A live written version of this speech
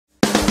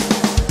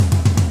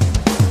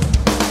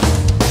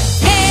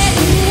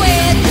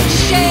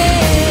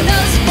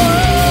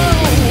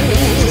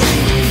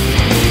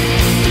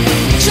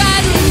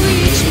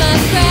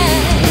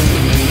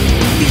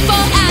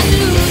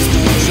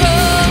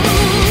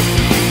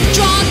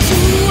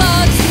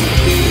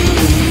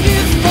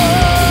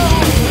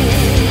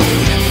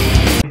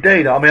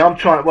17. I mean, I'm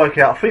trying to work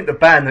out. I think the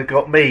band that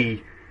got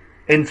me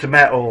into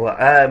metal,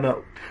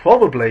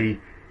 probably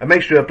a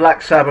mixture of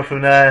Black Sabbath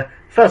and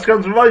first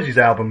Guns N' Roses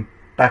album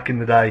back in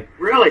the day.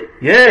 Really?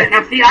 Yeah.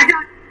 Now, see,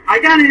 I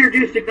got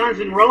introduced to Guns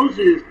N'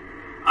 Roses,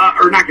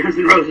 or not Guns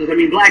N' Roses. I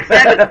mean Black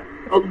Sabbath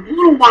a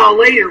little while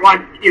later.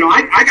 Like,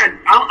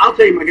 I'll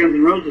tell you my Guns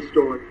N' Roses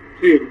story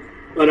too.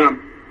 But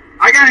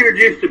I got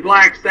introduced to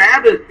Black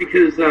Sabbath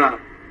because a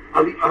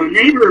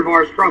neighbor of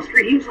ours across the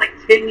street, he was like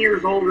 10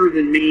 years older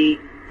than me.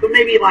 So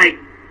maybe like,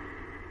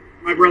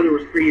 my brother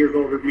was 3 years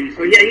older than me.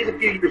 So yeah, he's a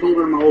few years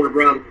older than my older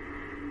brother.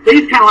 So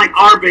he's kind of like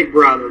our big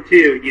brother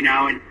too,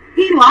 and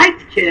he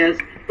liked Kiss,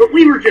 but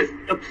we were just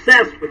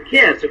obsessed with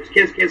Kiss. It was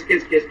Kiss, Kiss,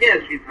 Kiss, Kiss,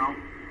 Kiss,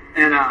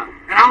 And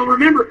I'll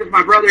remember because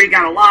my brother, he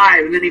got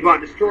Alive, and then he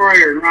bought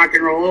Destroyer and Rock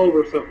and Roll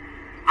Over. So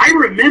I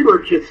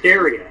remember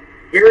Hysteria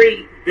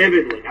very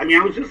vividly. I mean,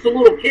 I was just a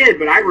little kid,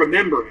 but I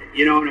remember it.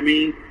 You know what I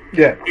mean?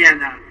 Yeah.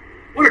 And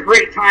what a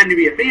great time to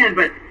be a fan.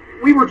 But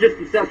we were just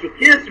obsessed with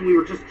Kiss, and we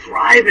were just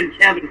driving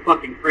Kevin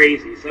fucking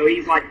crazy. So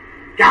he's like,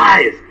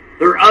 guys,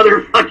 there are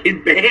other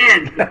fucking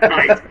bands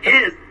besides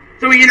Kiss.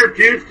 So he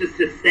introduced us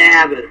to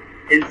Sabbath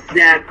and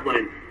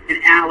Zeppelin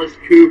and Alice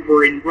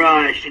Cooper and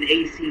Rush and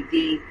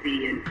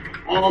AC/DC and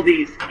all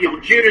these,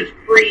 Judas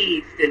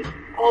Priest and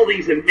all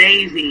these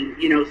amazing,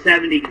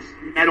 70s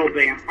metal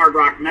bands, hard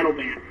rock metal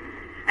bands.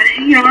 And,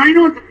 I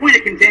know it's a point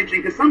of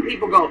contention because some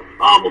people go,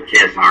 oh, well,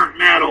 Kiss aren't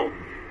metal.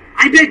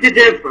 I beg to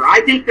differ.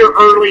 I think they're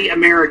early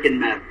American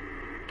metal.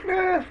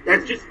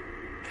 That's just...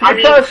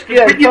 first few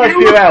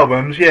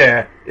albums,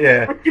 yeah.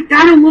 But you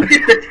gotta look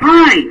at the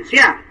times,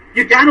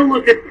 You gotta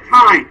look at the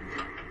times.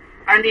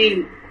 I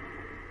mean,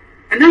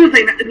 another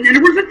thing, and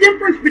there was a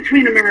difference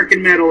between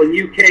American metal and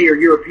UK or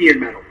European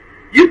metal.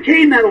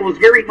 UK metal was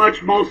very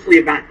much mostly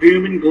about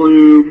doom and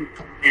gloom,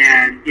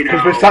 and,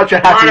 because we're such a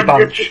happy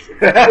bunch.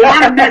 A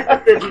lot of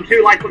mysticism,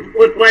 too, like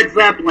with Led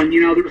Zeppelin,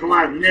 there was a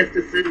lot of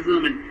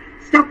mysticism and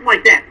stuff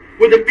like that.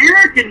 With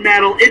American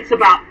metal, it's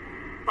about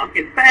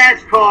fucking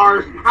fast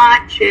cars, and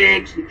hot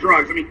chicks, and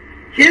drugs. I mean,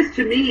 Kiss,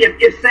 to me,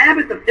 if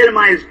Sabbath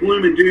epitomized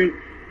gloom and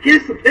doom,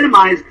 Kiss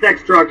epitomized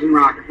sex, drugs, and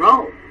rock and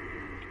roll.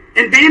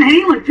 And Van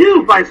Halen,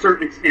 too, by a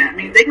certain extent. I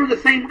mean, they were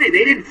the same way.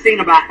 They didn't sing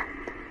about...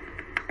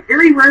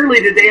 Very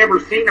rarely did they ever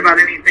sing about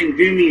anything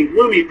doomy and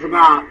gloomy. It was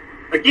about,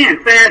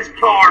 again, fast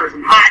cars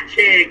and hot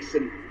chicks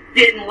and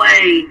getting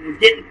laid and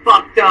getting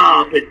fucked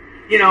up. And,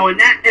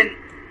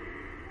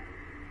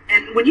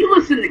 and when you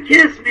listen to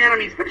Kiss, man, I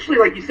mean, especially,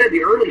 like you said,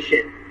 the early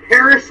shit,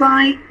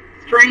 Parasite,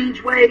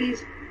 Strange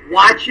Ways,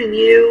 Watching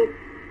You,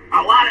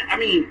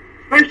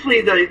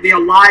 especially the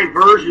Alive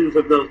versions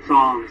of those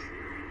songs.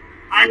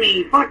 I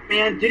mean, fuck,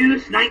 man,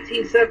 Deuce,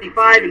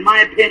 1975, in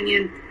my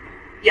opinion,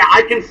 yeah,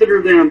 I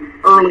consider them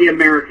early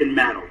American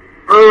metal.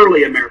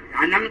 Early American.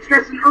 I'm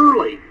stressing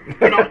early.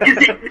 Is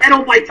it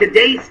metal by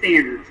today's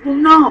standards? Well,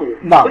 no.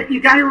 But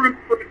you got to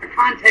remember the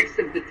context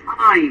of the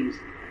times.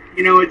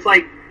 It's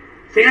like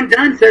Sam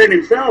Dunn said it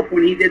himself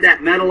when he did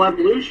that Metal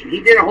Evolution.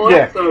 He did a whole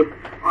episode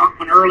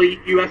on early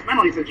U.S.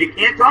 metal. He says, you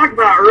can't talk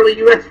about early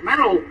U.S.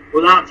 metal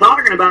without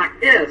talking about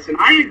Kiss. And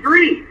I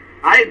agree.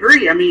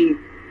 I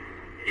mean,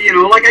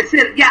 like I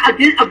said, yeah,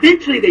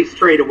 eventually they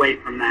strayed away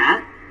from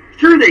that.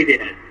 Sure they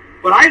did.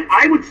 But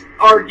I would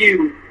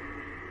argue,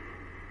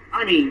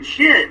 I mean,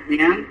 shit,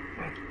 man.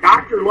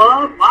 Dr.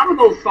 Love, a lot of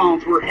those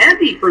songs were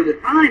heavy for the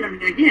time. I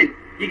mean, again,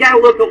 you got to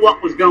look at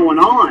what was going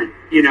on,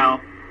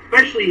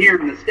 especially here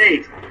in the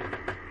States.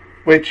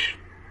 Which,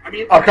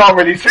 I can't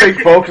really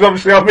speak for, because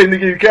obviously I'm in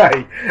the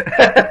UK.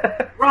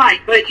 Right,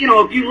 but, if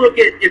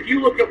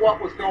you look at what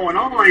was going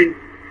on,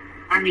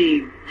 I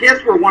mean,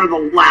 Kiss were one of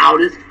the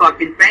loudest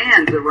fucking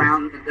bands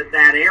around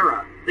that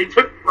era. They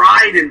took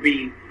pride in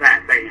being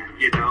that band,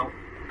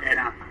 And,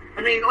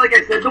 I mean, like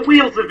I said, the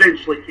wheels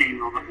eventually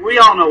came off. We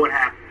all know what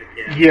happened to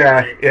Kiss.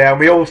 Yeah, right? and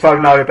we also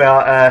know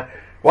about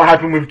what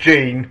happened with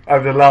Gene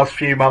over the last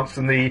few months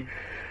and the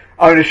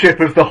ownership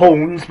of the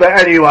horns. But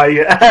anyway...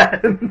 You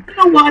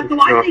know what, though?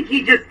 I think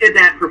he just did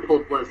that for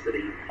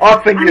publicity. I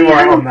think you're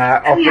right on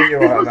that.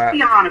 Let's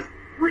be honest.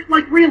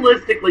 Like,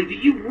 realistically, do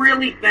you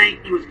really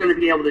think he was going to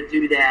be able to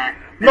do that?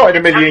 Not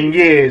in a million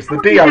years. The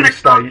Dio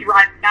state.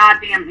 Right,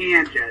 goddamn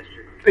hand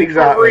gesture.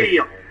 Exactly. For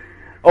real.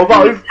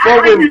 Although,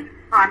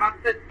 I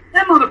said,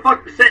 that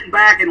motherfucker's sitting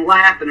back and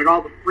laughing at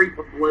all the free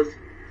publicity.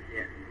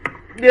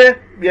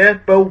 Yeah.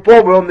 But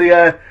while we're on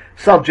the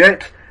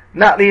subject,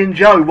 Natalie and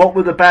Joe, what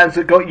were the bands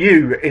that got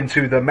you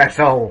into the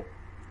metal?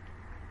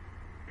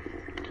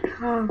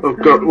 Oh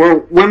God!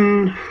 Well,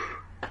 when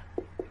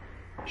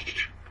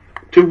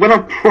I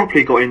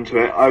properly got into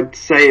it, I'd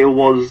say it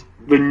was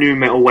the new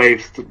metal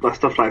wave,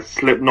 stuff like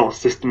Slipknot,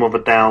 System of a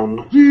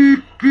Down.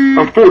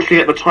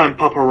 Unfortunately, at the time,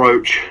 Papa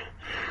Roach.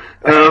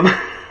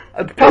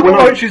 Papa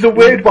Roach is a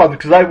weird one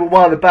because they were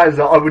one of the bands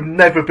that I would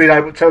never have been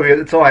able to tell you at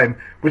the time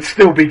would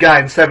still be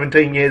going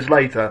 17 years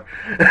later.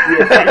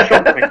 That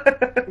shocked me.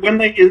 When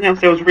they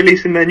announced they was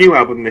releasing their new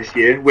album this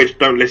year, which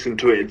don't listen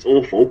to it, it's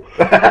awful.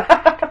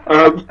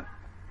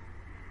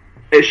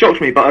 It shocked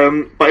me, but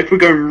if we're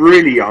going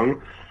really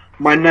young,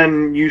 my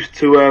nan used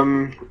to,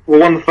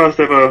 one of the first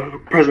ever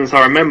presents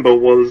I remember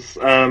was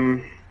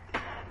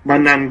my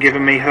nan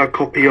giving me her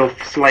copy of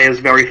Slayer's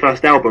very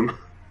first album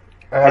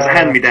as a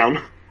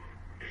hand-me-down.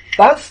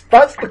 That's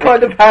the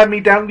kind of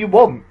hand-me-down you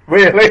want,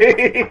 really.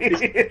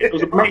 It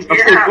was amazing.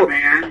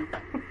 Man.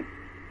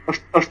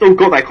 I've still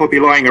got that copy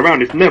lying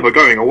around. It's never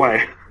going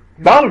away.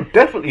 No,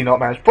 definitely not,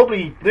 man. It's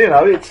probably,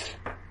 it's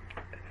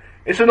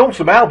an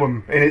awesome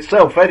album in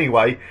itself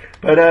anyway.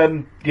 But,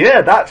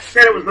 yeah, that's...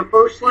 Said it was the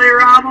first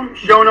Slayer album,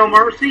 Show No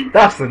Mercy?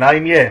 That's the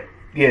name, yeah.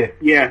 Yeah.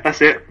 Yeah,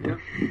 that's it.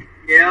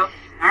 Yeah.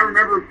 I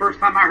remember the first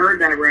time I heard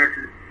that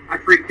record. I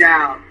freaked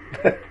out.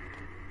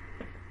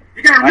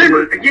 You gotta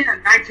remember,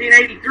 again,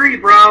 1983,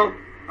 bro.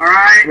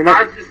 Alright?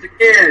 I was just a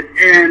kid,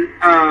 and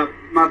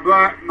my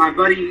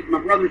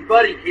brother's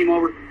buddy came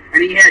over,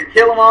 and he had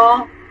Kill 'Em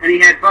All, and he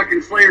had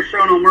fucking Slayer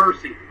Show No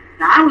Mercy.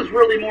 Now, I was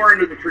really more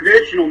into the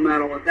traditional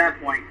metal at that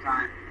point in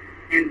time.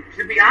 And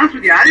to be honest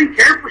with you, I didn't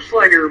care for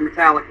Slayer or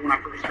Metallica when I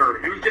first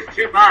heard it. It was just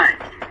too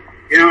much.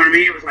 You know what I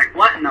mean? It was like,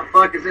 what in the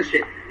fuck is this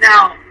shit?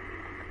 Now,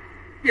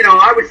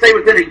 I would say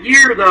within a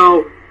year,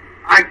 though,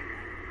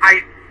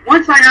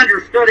 once I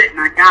understood it and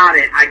I got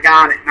it,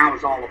 and I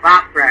was all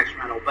about thrash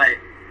metal. But,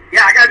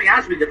 yeah, I gotta be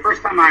honest with you, the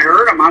first time I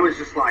heard them, I was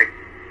just like,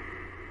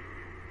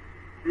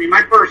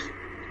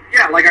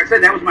 like I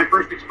said, that was my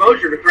first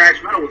exposure to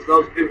thrash metal was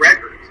those two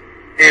records.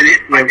 And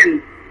it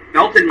fucking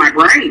melted my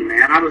brain,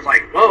 man. I was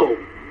like, whoa,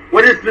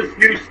 what is this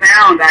new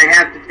sound I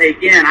have to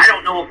take in? I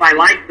don't know if I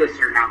like this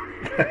or not.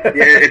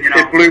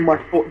 It blew my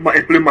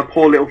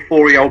poor little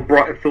 4-year-old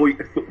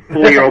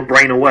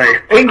brain away.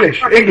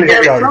 English, Joe.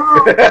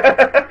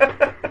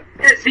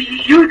 Yeah,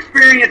 see, you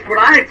experienced what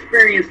I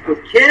experienced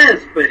with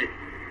Kiss, but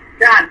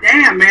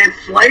goddamn, man,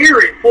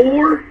 Slayer at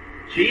 4?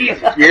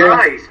 Jesus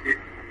Christ, dude.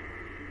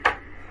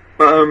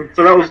 But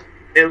so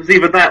it was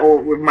either that or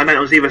with my nan, it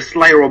was either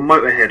Slayer or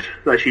Motorhead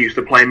that she used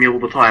to play me all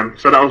the time.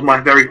 So that was my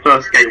very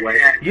first gateway.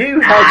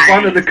 You had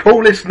one of the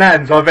coolest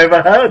nans I've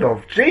ever heard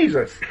of.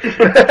 Jesus.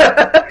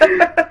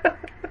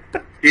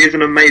 She is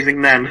an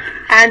amazing nan.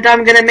 And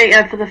I'm going to meet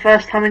her for the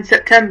first time in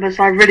September,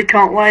 so I really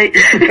can't wait.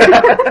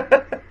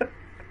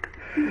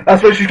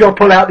 That's when she's got to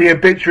pull out the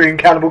Obituary and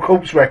Cannibal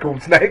Corpse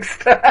records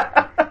next.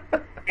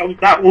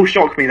 That will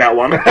shock me, that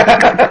one.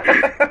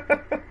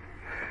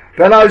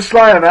 Don't know,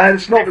 Slayer, man.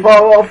 It's not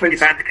far off.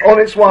 It's on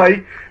its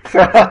way.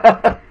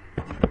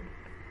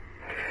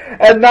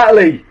 And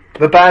Natalie,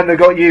 the band that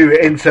got you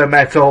into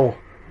metal.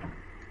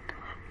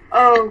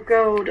 Oh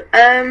god.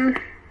 I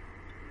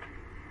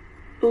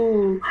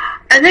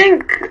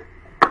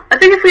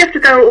think if we have to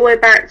go all the way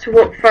back to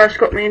what first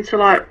got me into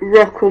like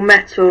rock or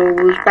metal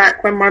was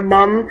back when my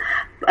mum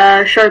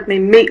showed me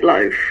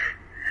Meatloaf.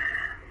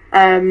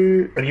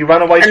 And you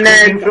ran away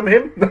screaming from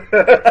him?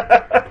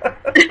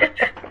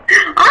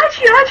 I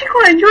actually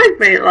quite enjoyed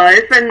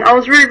Meatloaf, and I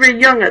was really, really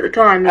young at the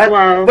time as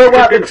well. Well,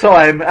 at the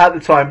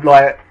time,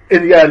 like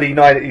in the early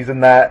 90s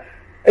and that,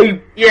 you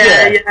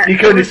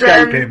couldn't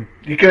escape him.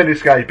 You couldn't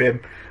escape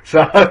him.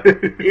 So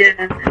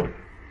yeah.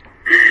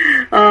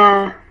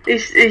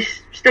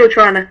 He's still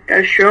trying to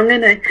go strong,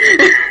 isn't he?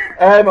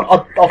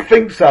 I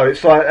think so.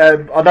 It's like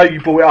I know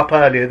you brought it up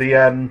earlier.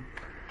 The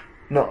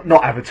not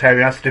Avatarian,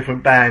 that's a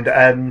different band.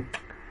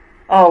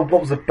 What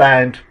was the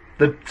band?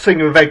 The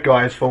Singer of Egg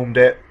guys formed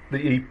it.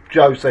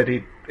 Joe said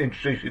he'd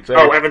introduce you to.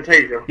 Oh,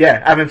 Avantasia.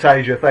 Yeah,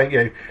 Avantasia. Thank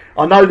you.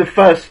 I know the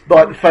first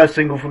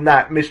single from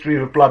that, "Mystery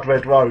of a Blood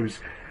Red Rose,"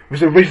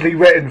 was originally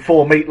written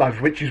for Meatloaf,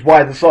 which is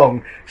why the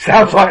song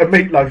sounds like a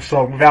Meatloaf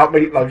song without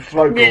Meatloaf's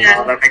vocals.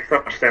 Yeah, that makes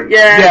so much sense.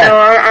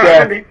 I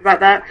remember about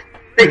that.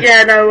 But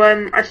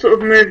I sort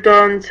of moved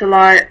on to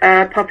like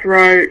Papa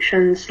Roach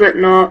and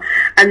Slipknot,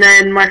 and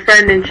then my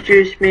friend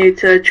introduced me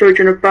to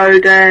Children of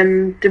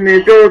Bodom,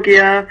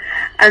 Demiurgia,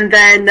 and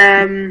then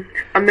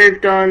I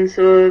moved on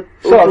to.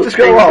 So I've just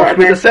got to ask,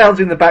 with the sounds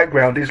in the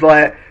background, is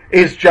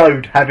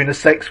Jode having a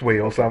sex wee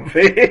or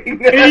something?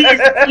 he's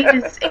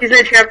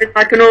literally having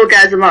like an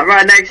orgasm like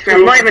right next to me.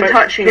 I'm not even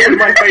touching him.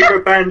 My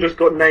favourite band just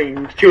got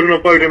named Children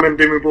of Bodom and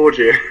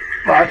Demiurgia.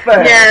 Right,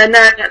 fair. Yeah,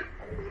 no.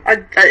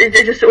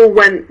 It just all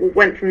went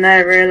from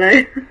there,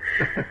 really.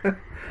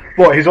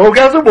 What, his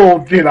orgasm,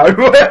 or Everything.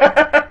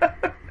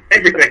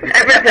 But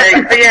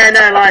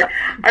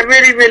I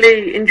really,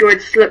 really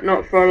enjoyed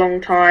Slipknot for a long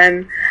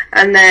time,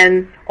 and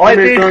then I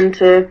moved on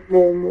to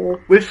more and more.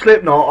 With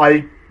Slipknot,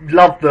 I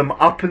loved them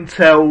up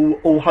until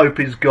All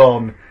Hope Is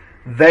Gone.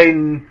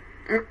 Then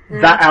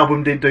that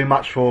album didn't do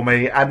much for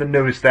me, and the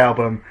newest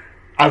album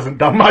hasn't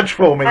done much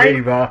for me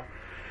either.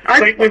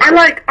 I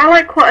like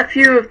quite a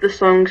few of the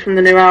songs from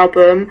the new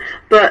album,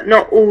 but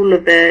not all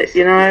of it,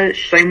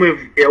 Same with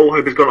All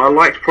Hope Is Gone. I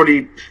liked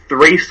probably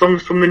 3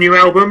 songs from the new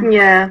album.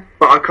 Yeah.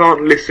 But I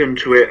can't listen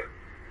to it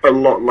a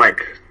lot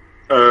like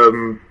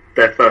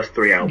their first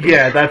 3 albums.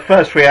 Yeah, their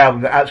first 3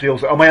 albums are actually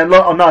also... I mean,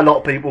 I know a lot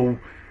of people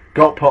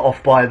got put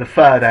off by the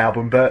 3rd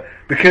album, but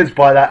because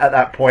at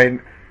that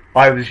point,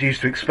 I was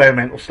used to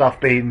experimental stuff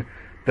being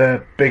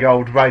the big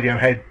old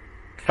Radiohead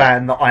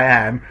fan that I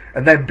am,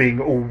 and them being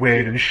all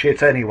weird and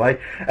shit anyway,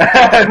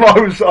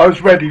 I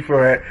was ready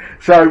for it.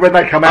 So when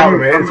they come out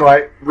of it, it's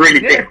like really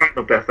big fan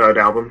of their third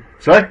album.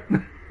 Sorry?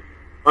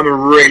 I'm a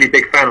really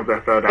big fan of their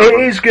third album. It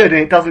is good,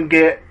 and it doesn't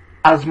get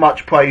as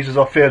much praise as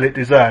I feel it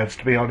deserves,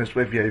 to be honest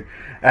with you.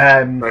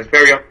 No, it's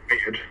very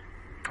underrated.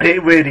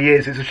 It really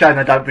is. It's a shame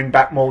they don't bring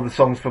back more of the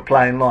songs for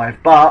playing live.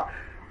 But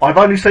I've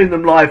only seen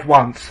them live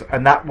once,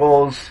 and that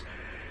was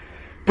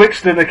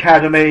Brixton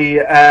Academy,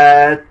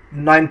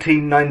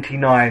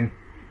 1999.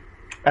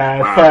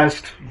 Wow.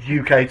 First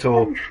UK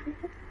tour.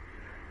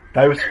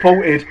 They were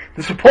supported.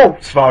 The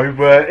supports, though,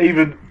 were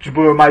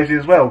amazing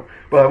as well.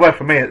 Well, they were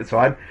for me at the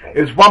time.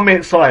 It was 1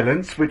 Minute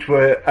Silence, which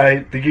were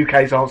the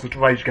UK's answer to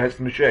Rage Against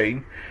the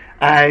Machine,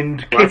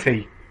 and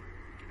Kitty.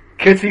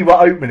 Kitty were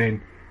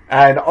opening,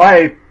 and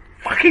I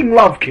fucking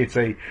love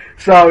Kitty.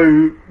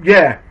 So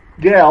yeah,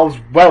 I was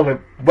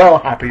well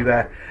happy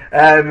there.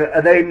 And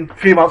then a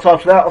few months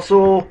after that, I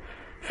saw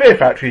Fear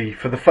Factory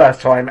for the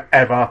first time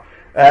ever.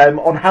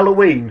 On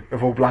Halloween,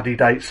 of all bloody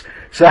dates.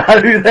 So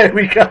there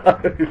we go.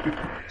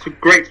 It's a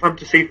great time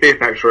to see Fear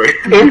Factory.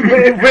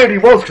 It really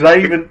was,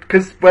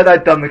 because when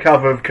they'd done the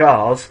cover of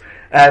Cars,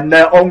 and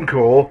their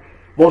encore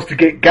was to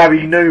get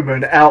Gary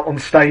Newman out on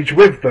stage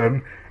with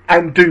them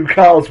and do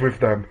Cars with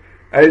them.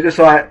 And it's just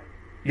like,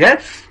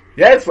 yes,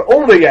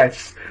 all the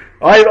yes.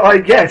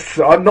 Yes,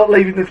 I'm not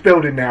leaving this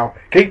building now.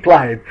 Keep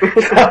playing.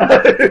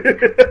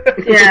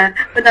 Yeah,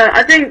 but no,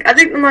 I think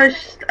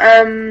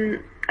the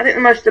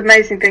most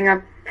amazing thing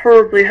I've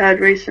probably heard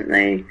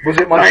recently, was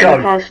it my show?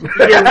 In the past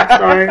year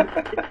or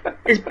so,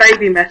 is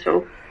Baby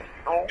Metal.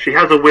 She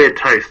has a weird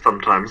taste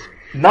sometimes.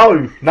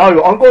 No,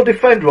 I'm going to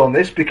defend her on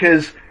this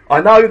because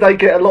I know they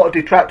get a lot of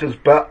detractors,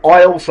 but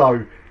I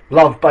also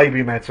love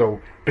Baby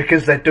Metal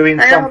because they're doing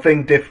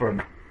something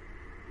different.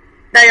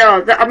 They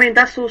are. I mean,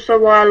 that's also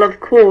why I love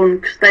Korn,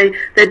 because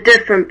they're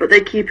different, but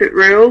they keep it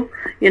real,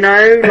 you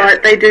know?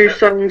 Like, they do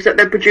songs that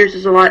their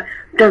producers are like,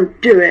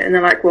 don't do it, and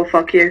they're like, well,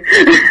 fuck you.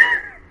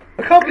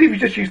 I can't believe you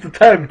just used the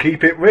term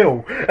 "keep it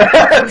real."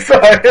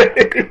 Sorry.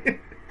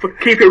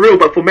 Keep it real,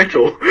 but for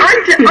metal.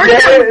 I'm down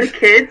with the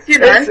kids, you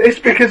know. It's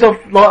because I've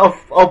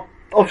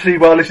obviously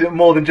listened to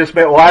more than just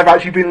metal. I've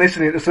actually been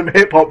listening to some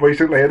hip hop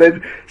recently, and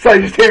then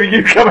just hearing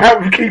you come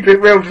out and keep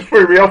it real just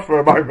threw me off for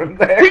a moment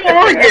there. Who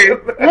are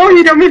you? Why are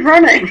you done with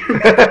running?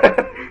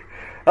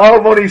 Oh,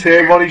 Monty's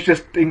here. Monty's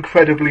just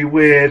incredibly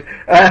weird.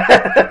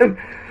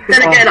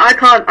 Then again, I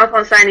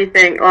can't say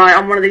anything. Like,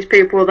 I'm one of these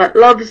people that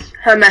loves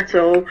her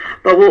metal,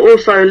 but will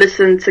also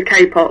listen to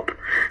K-pop.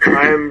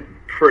 I am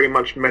pretty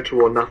much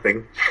metal or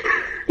nothing.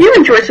 You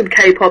enjoy some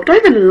K-pop, don't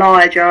even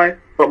lie, Joe.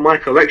 But my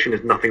collection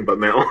is nothing but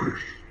metal.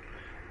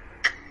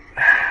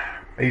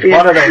 He's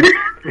one of them.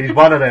 He's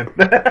one of them.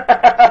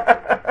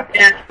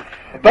 Yeah.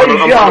 But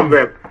he's young.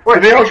 To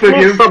be honest with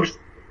you,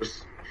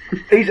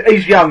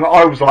 he's young.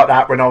 I was like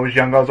that when I was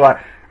young. I was like,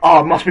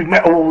 oh, it must be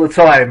metal all the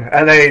time.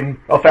 And then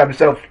I found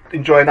myself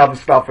enjoying other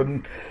stuff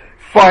and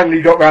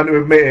finally got round to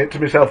admitting to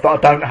myself that I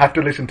don't have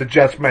to listen to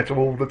just metal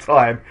all the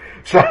time.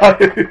 So I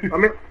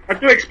mean, I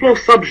do explore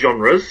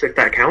subgenres, if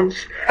that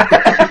counts.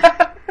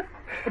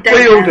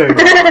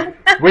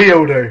 We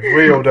all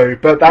do.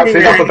 But that's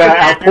enough about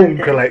our porn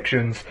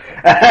collections.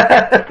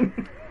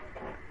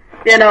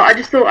 Yeah, no, I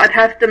just thought I'd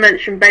have to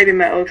mention Baby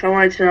Metal because I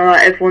wanted to know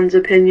everyone's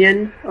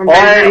opinion on Baby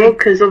Metal,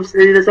 because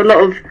obviously there's a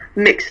lot of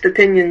mixed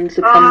opinions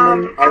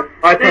upon them. I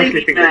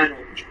personally think that...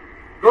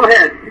 Go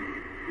ahead,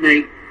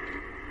 Nate.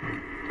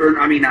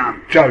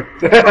 Joe.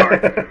 Sorry.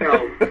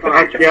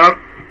 Yeah,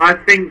 I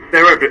think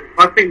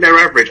they're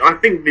average. I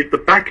think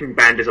the backing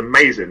band is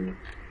amazing.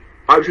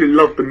 I absolutely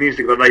love the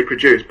music that they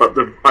produce, but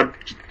I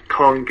just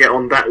can't get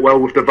on that well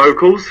with the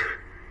vocals.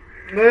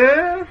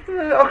 I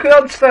can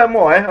understand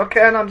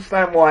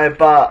why.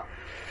 But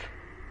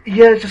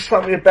yeah, just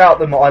something about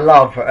them that I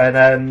love,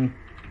 and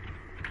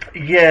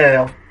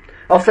yeah,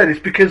 I'll say this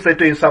because they're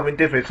doing something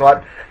different. It's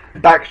like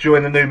back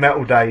during the new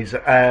metal days.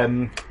 What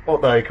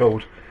are they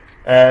called?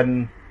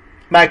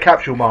 Mad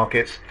Capsule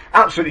Markets.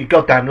 Absolutely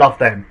goddamn love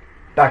them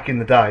back in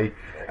the day.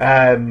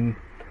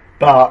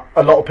 But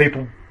a lot of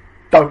people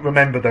don't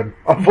remember them,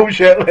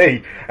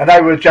 unfortunately. And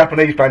they were a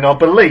Japanese band. I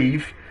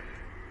believe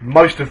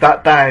most of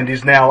that band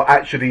is now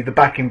actually the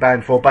backing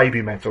band for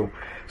Baby Metal.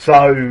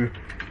 So,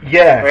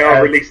 yeah. They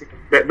are releasing...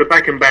 The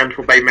backing band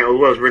for Baby Metal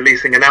was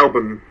releasing an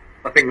album,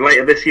 I think,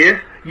 later this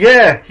year.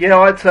 Yeah,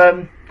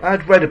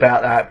 I'd read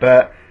about that,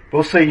 but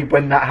we'll see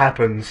when that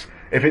happens,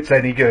 if it's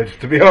any good,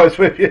 to be honest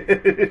with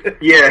you.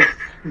 Yeah.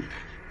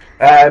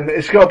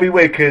 It's got to be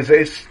weird, because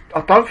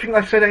I don't think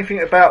they've said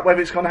anything about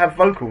whether it's going to have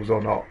vocals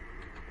or not.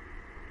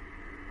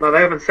 No, they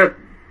haven't said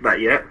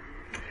that yet.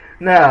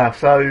 Nah,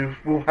 so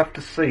we'll have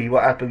to see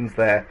what happens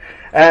there.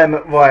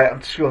 Right,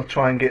 I'm just going to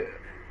try and get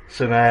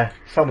some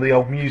of the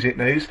old music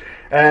news.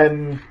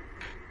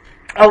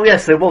 Oh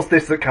yes, there was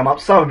this that come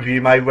up. Some of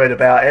you may have read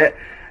about it.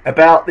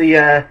 About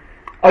the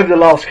over the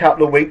last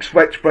couple of weeks,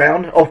 Rex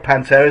Brown of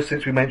Pantera,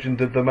 since we mentioned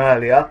them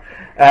earlier,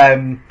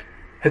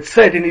 had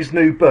said in his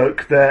new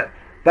book that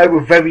they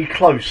were very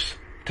close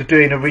to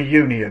doing a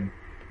reunion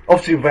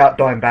obviously without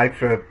Dimebag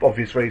for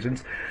obvious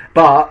reasons.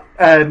 But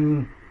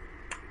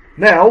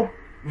now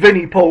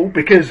Vinnie Paul,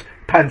 because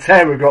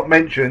Pantera got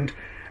mentioned,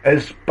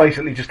 has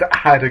basically just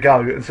had a go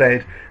and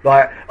said,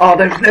 like, oh,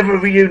 there was never a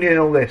reunion and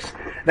all this.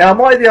 Now,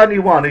 am I the only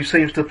one who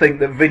seems to think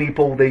that Vinnie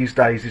Paul these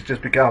days has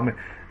just become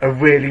a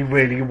really,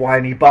 really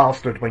whiny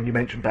bastard when you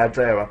mention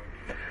Pantera?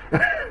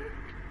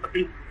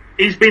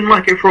 He's been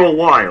like it for a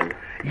while.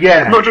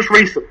 Yeah. Not just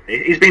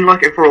recently, he's been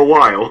like it for a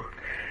while.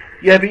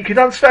 Yeah, but you could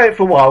understand it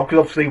for a while, because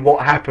obviously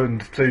what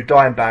happened to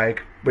Dimebag,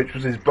 which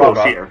was his brother.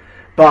 Of course, yeah.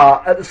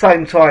 But at the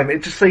same time,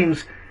 it just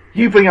seems,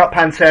 you bring up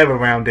Pantera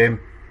around him,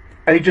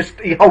 and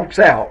he hulks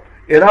out,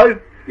 you know?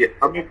 Yeah,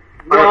 I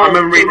from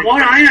remember reading...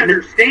 what I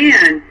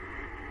understand,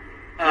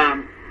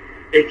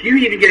 if you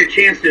even get a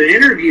chance to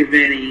interview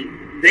Vinny,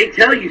 they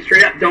tell you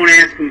straight up, don't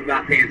ask him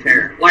about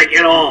Pantera, like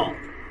at all.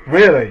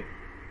 Really?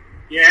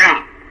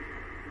 Yeah.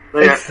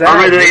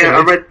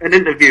 I read an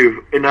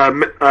interview in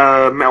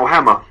Metal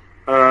Hammer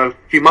a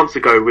few months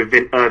ago with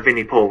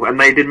Vinnie Paul, and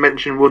they did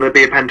mention, will there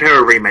be a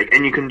Pantera remake?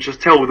 And you can just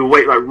tell with the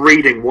way, like,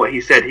 reading what he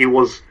said, he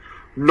was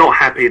not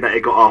happy that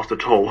it got asked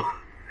at all.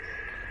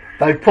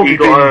 They probably he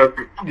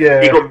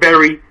got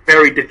very,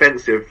 very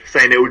defensive,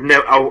 saying it would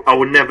I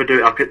would never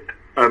do it.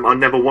 I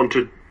never want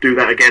to do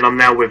that again. I'm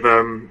now with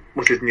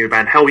what's his new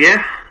band? Hell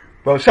Yeah.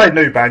 Well, say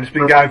new band. It's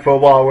been going for a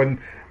while, and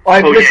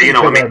I've listened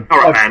to them.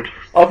 Band.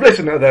 I've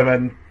listened to them,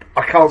 and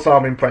I can't say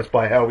I'm impressed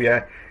by Hell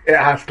Yeah. It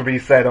has to be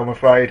said, I'm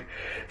afraid.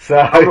 So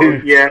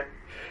yeah.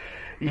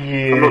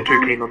 I'm not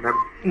too keen on them.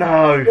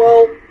 No.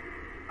 Well,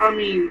 I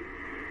mean,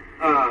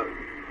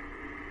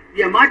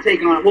 yeah, my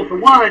take on it. Well, for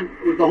one,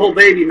 with the whole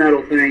baby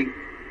metal thing,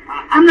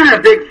 I'm not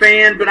a big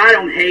fan, but I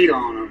don't hate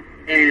on them.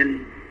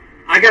 And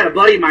I got a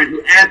buddy of mine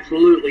who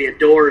absolutely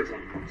adores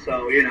them.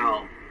 So, you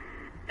know.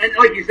 And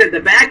like you said, the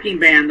backing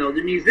band, though,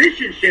 the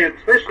musicianship,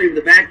 especially with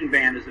the backing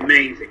band, is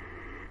amazing.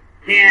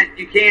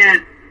 You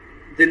can't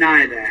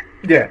deny that.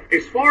 Yeah.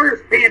 As far as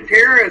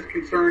Pantera is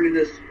concerned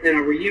in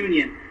a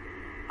reunion,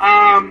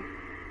 I've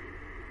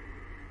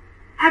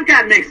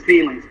got mixed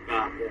feelings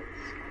about this.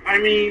 I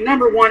mean,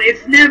 number one,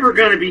 it's never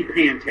going to be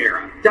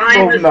Pantera.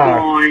 Dime is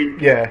gone.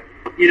 Yeah.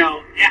 You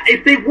know,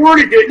 if they were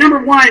to do it, number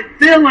one,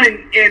 Phil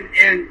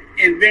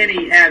and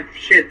Vinny have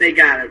shit they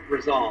got to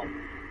resolve.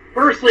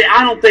 Personally,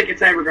 I don't think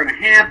it's ever going to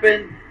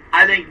happen.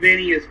 I think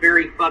Vinny is a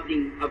very,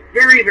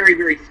 very,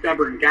 very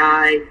stubborn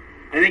guy.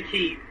 I think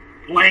he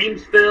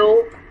blames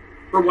Phil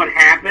for what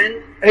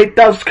happened. It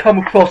does come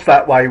across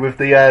that way with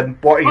the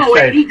what he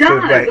said. Oh, he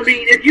does. To Rex. I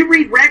mean, if you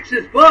read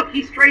Rex's book,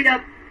 he straight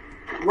up,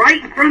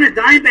 right in front of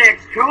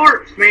Dimebag's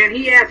charts, man,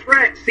 he asked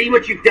Rex, see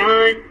what you've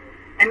done?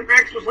 And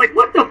Rex was like,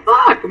 what the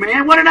fuck,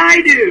 man? What did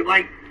I do?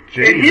 Like,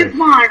 Jesus. In his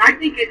mind, I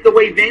think the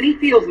way Vinny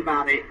feels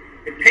about it,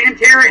 if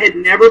Pantera had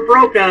never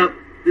broke up,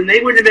 then they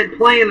wouldn't have been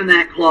playing in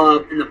that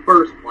club in the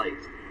first place.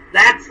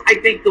 That's, I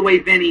think, the way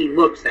Vinny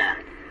looks at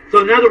it.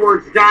 So, in other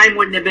words, Dime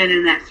wouldn't have been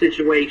in that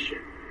situation.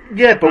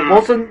 Yeah, but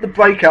wasn't the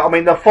breakup... I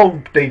mean, the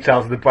full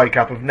details of the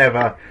breakup have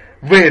never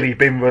really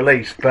been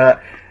released,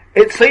 but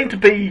it seemed to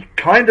be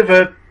kind of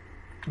a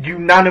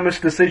unanimous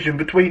decision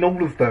between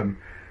all of them.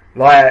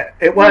 Like,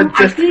 it weren't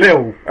just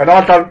Phil, and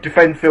I don't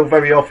defend Phil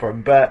very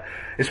often, but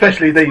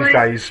especially these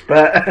days.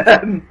 But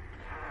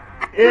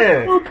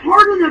yeah. Well,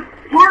 part of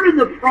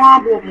the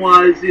problem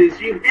is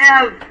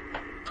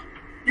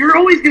you're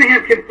always going to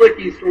have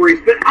conflicting stories.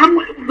 But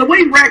the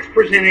way Rex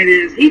presented it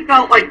is he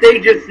felt like they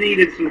just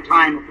needed some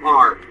time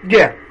apart.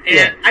 Yeah.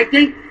 And I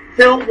think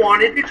Phil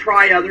wanted to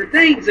try other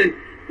things, and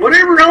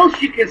whatever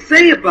else you can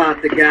say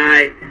about the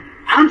guy,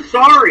 I'm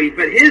sorry,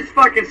 but his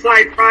fucking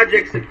side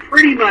projects have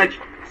pretty much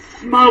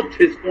smoked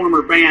his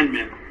former band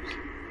members.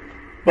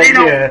 They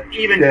don't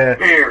even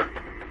compare.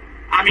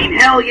 I mean,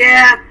 Hell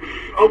Yeah,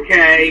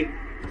 okay.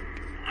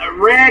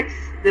 Rex,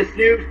 this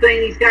new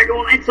thing he's got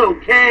going, it's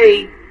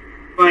okay,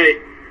 but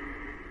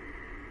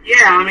yeah,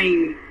 I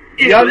mean,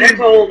 that's a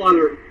whole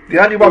other. The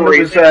only one that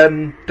was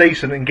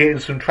decent and getting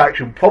some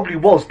traction probably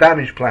was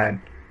Damage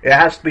Plan. It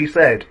has to be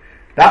said.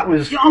 That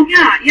was. Oh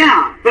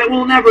yeah, but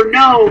we'll never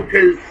know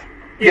because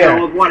you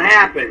know of what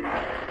happened.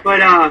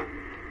 But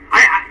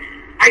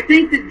I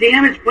think the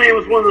Damage Plan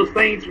was one of those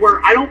things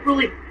where I don't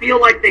really feel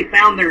like they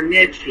found their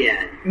niche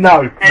yet.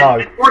 No.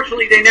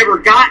 Unfortunately, they never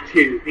got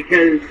to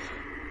because,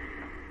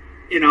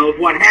 you know, of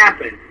what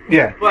happened.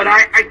 Yeah. But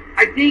I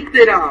think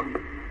that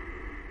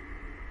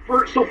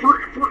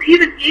for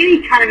even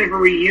any kind of a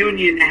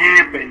reunion to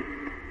happen,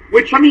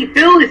 which I mean,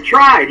 Phil has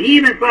tried. He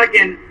even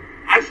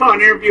I saw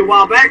an interview a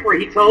while back where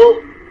he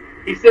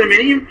sent him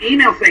an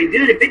email saying,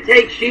 "Dude, if it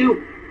takes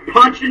you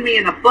punching me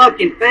in the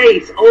fucking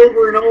face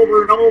over and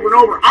over and over and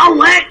over, I'll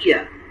let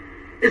you,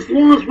 as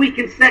long as we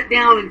can sit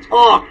down and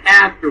talk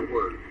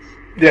afterwards."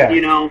 Yeah.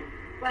 You know?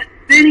 But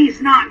then he's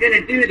not going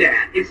to do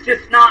that. It's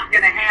just not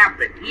going to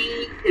happen.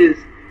 He is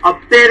a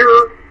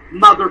bitter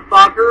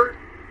motherfucker.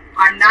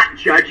 I'm not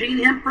judging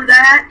him for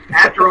that.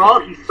 After all,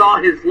 he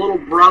saw his little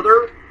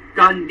brother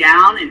gunned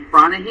down in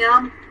front of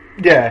him.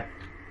 Yeah.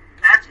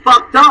 That's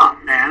fucked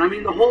up, man. I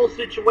mean, the whole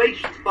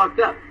situation's fucked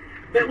up.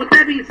 But with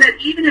that being said,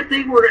 even if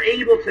they were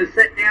able to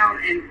sit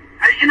down and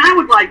and I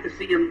would like to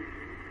see them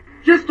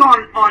just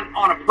on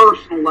a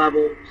personal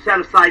level set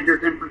aside their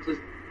differences,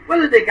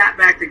 whether they got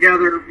back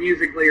together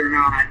musically or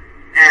not.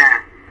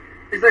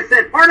 As I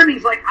said, part of me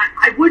is like,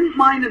 I wouldn't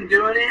mind them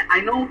doing it. I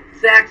know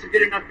Zach's a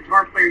good enough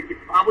guitar player, he could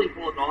probably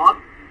pull it off,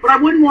 but I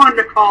wouldn't want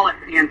him to call it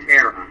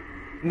Pantera.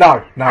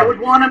 No. I would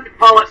want him to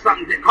call it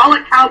something. Call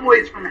it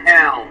Cowboys from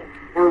Hell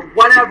or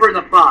whatever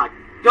the fuck.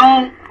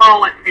 Don't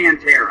call it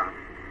Pantera.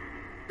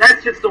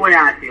 That's just the way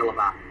I feel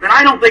about it. But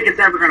I don't think it's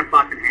ever going to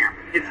fucking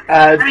happen.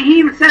 I mean, he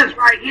even says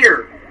right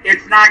here,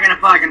 it's not going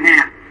to fucking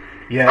happen.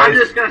 Yeah, I'm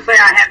just going to say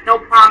I have no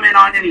comment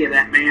on any of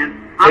that,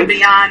 man. I'm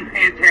beyond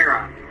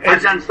Pantera.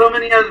 I've done so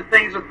many other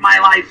things with my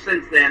life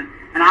since then,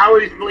 and I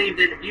always believed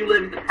that if you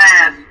live in the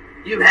past,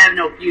 you have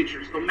no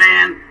future. So,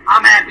 man,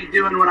 I'm happy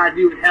doing what I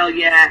do with Hell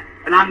Yeah,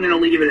 and I'm going to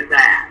leave it at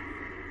that.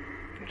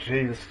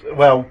 Jesus.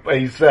 Well,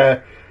 it's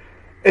a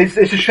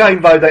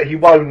shame, though, that he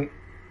won't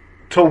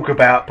talk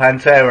about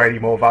Pantera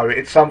anymore, though.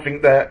 It's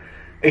something that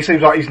it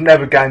seems like he's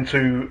never going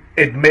to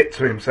admit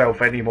to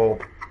himself anymore.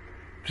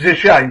 It's a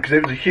shame, because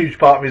it was a huge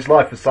part of his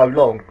life for so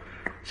long.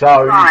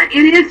 So right.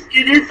 It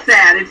is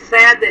sad. It's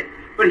sad that,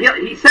 but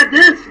he said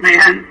this,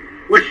 man,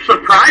 which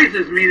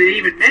surprises me that he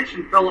even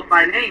mentioned Philip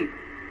by name,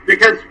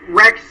 because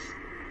Rex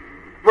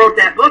wrote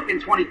that book in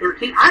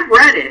 2013. I've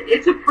read it.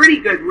 It's a pretty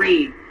good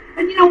read.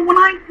 And you know, when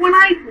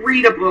I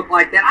read a book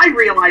like that, I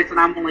realize that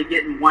I'm only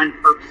getting one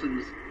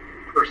person's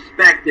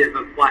perspective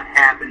of what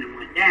happened and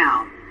went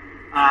down.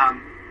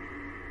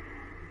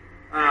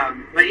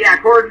 But yeah,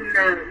 according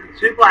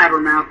to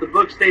Blabbermouth, the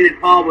book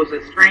stated Paul was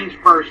a strange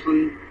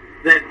person,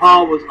 that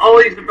Paul was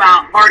always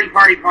about party,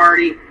 party,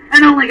 party,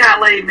 and only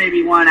got laid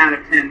maybe 1 out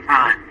of 10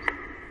 times.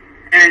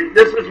 And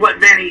this is what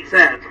Vinny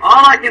says.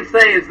 All I can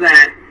say is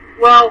that,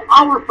 well,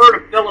 I'll refer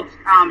to Philip's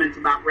comments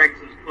about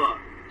Rex's book.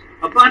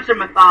 A bunch of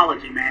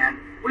mythology, man.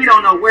 We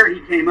don't know where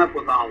he came up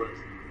with all this.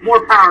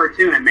 More power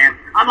to him, man.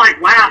 I'm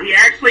like, wow, he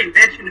actually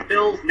mentioned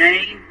Phil's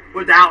name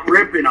without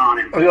ripping on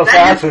him.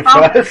 That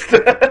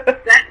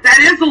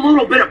is a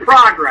little bit of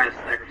progress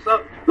there.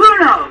 So, who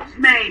knows?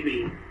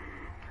 Maybe.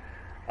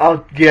 I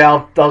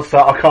can't.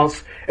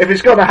 If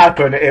it's going to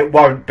happen, it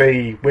won't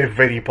be with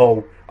Vinnie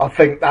Paul. I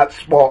think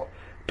that's what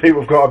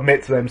people have got to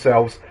admit to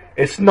themselves.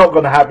 It's not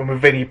going to happen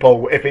with Vinnie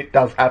Paul if it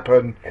does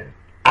happen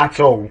at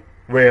all,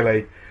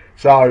 really.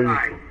 So,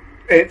 right.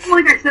 It's...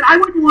 Like I said, I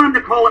wouldn't want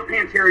them to call it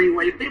Pantera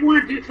anyway. If they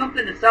want to do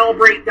something to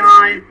celebrate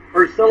Dime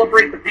or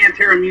celebrate the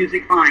Pantera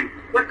music, fine.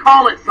 But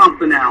call it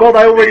something else. Well,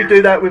 they already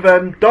do that with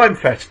Dime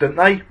Fest, don't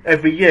they?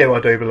 Every year, I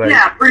do believe.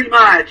 Yeah, pretty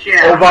much,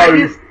 yeah.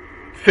 Although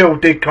Phil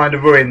did kind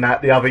of ruin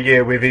that the other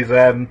year with his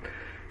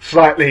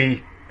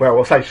slightly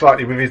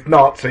with his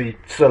Nazi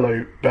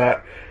salute,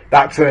 but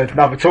that's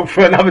another talk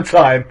for another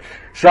time.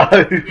 So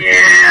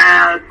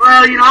yeah,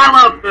 well, you know,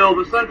 I love Phil,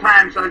 but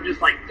sometimes I'm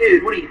just like,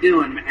 dude, what are you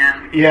doing,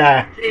 man?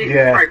 Yeah, Jesus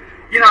yeah. Christ.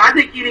 You know, I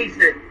think he needs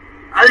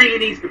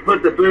to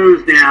put the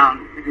booze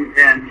down and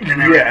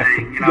everything. Yeah,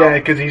 you know? Yeah,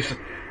 because he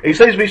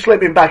seems to be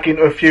slipping back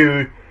into a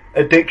few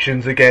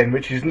addictions again,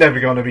 which is never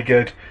going to be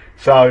good.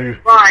 So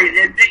right,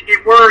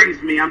 it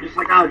worries me. I'm just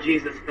like, oh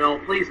Jesus, Phil,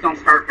 please don't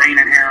start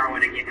painting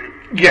heroin again.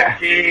 Yeah,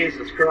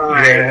 Jesus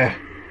Christ. Yeah.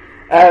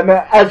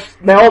 As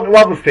now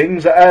other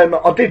things,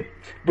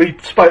 we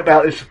spoke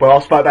about this. Well, I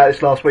spoke about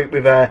this last week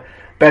with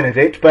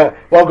Benedict, but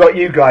I've got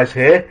you guys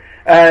here.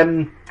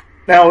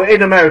 Now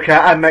in America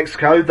and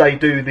Mexico, they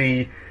do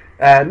the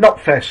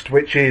Knotfest,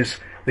 which is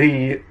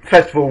the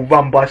festival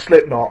run by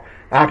Slipknot.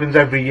 It happens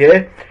every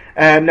year.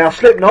 Now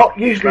Slipknot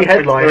usually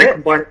headline it.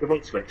 Combined it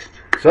with Ozfest.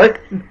 Sorry?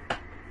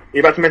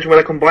 You're about to mention where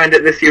they combined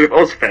it this year with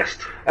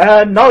Ozfest.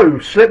 No,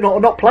 Slipknot are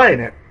not playing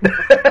it.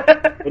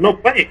 They're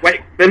not playing. Wait,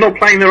 they're not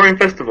playing their own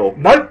festival.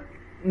 Nope,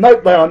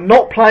 they are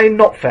not playing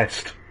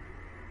Knotfest.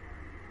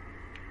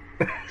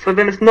 So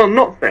then it's not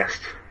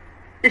Knotfest.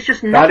 It's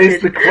just that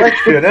is the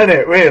question, isn't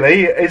it?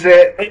 Really, is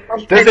it?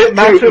 Does it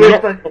matter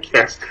if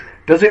they?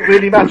 Does it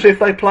really matter if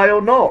they play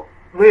or not?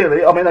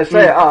 Really, I mean, they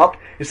say it up.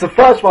 It's the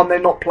first one they're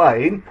not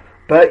playing,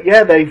 but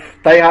yeah, they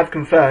have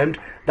confirmed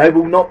they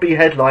will not be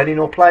headlining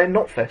or playing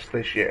Knotfest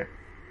this year.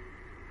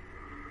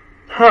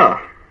 Huh.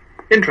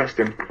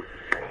 Interesting.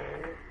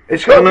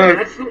 It's got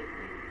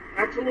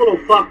that's a little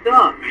fucked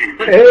up, man.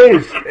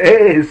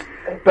 It is.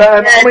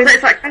 But yeah, I mean,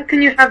 it's like, how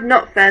can you have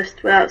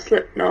Knotfest without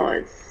Slipknot?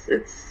 It's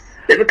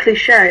a bit of a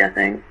cliche, I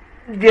think.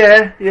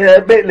 Yeah,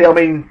 admittedly, I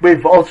mean,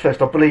 with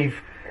Ozfest, I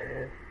believe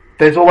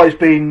there's always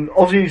been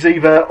Ozzy's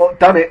either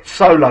done it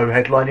solo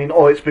headlining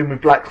or it's been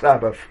with Black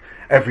Sabbath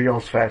every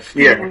Ozfest.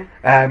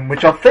 Yeah.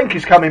 Which I think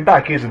is coming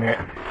back, isn't it?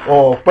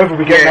 Or whether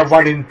we get another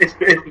one in...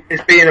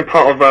 It's being a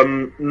part of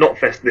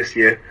Knotfest this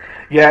year.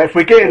 Yeah, if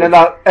we're getting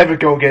ever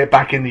going to get it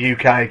back in the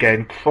UK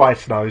again,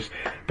 Christ knows.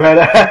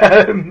 But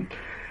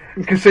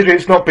considering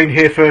it's not been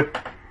here for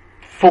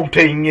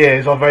 14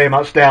 years, I very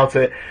much doubt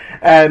it.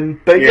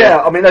 But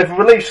yeah, I mean, they've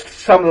released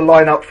some of the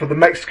lineup for the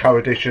Mexico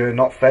edition of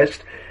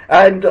Knotfest,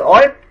 and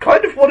I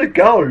kind of want to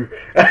go.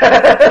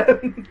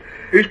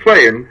 Who's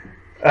playing?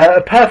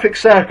 A Perfect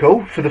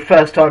Circle for the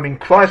first time in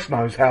Christ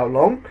knows how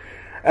long.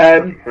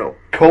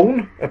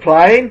 Korn are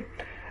playing.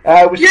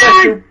 With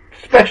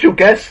special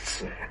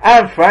guests,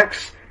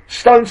 Anthrax,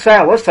 Stone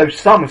Sour, so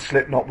some of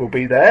Slipknot will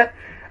be there,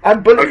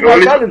 and Bullet for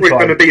My Valentine. We're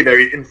going to be there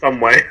in some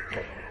way.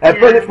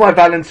 Bullet for My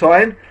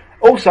Valentine.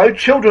 Also,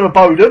 Children of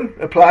Bodom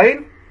are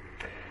playing.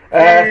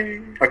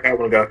 Okay, I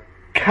want to go.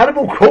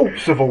 Cannibal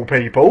Corpse, of all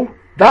people.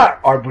 That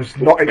I was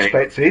not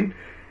expecting.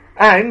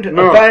 And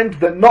a band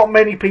that not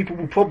many people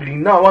will probably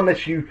know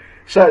unless you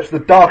search the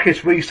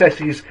darkest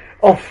recesses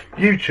of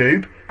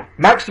YouTube,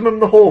 Maximum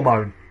the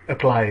Hormone are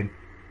playing.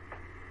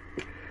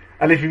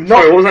 And if you've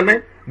not... Sorry, what was that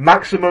name?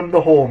 Maximum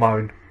the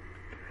Hormone.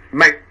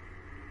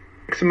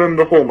 Maximum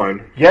the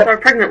Hormone? Yep. So a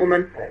pregnant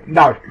woman?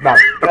 No.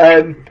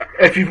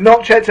 If you've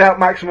not checked out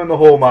Maximum the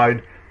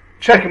Hormone,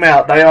 check them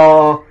out. They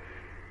are...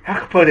 How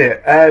can I put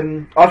it?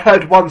 I've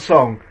heard one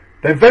song.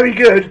 They're very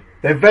good,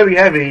 they're very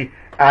heavy,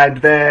 and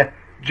they're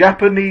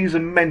Japanese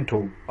and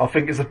mental. I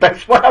think is the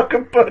best way I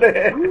can put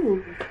it.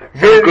 Ooh.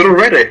 Really, good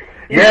already.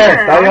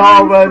 Yeah, they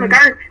are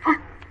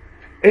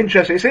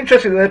interesting. It's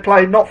interesting that they're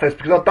playing Knotfest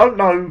because I don't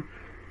know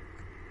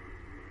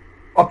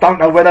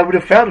where they would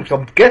have found them. So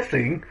I'm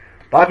guessing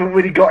they haven't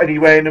really got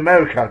anywhere in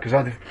America because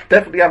I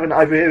definitely haven't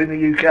over here in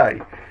the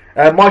UK.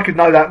 Mike would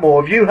know that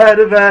more. Have you heard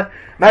of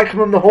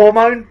Maximum the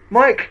Hormone,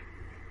 Mike?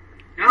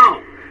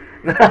 No.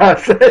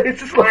 So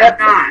it's just Why like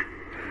not?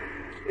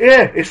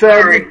 yeah, it's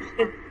Sorry.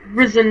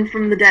 Risen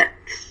from the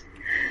depths.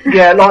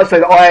 yeah, like I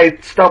said, I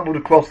stumbled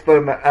across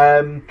them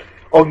on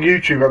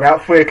YouTube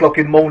about 3 o'clock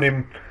in the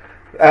morning.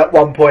 At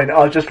one point,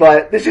 I was just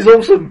like, "This is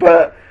awesome,"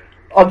 but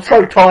I'm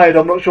so tired.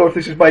 I'm not sure if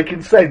this is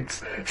making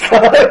sense.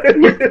 So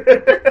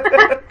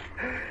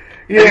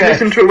Yeah. You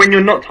listen to it when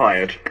you're not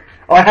tired.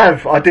 I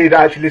have. I did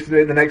actually listen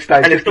to it the next day.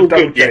 And just it's still to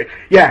double good,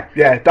 check.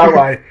 Yeah. Don't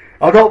worry.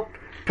 I'm not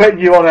putting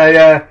you on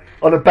a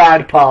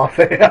bad path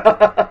here.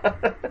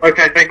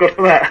 Okay, thank God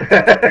for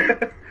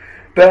that.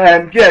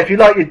 But yeah, if you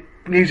like your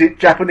music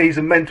Japanese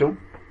and mental,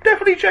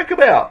 definitely check them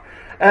out.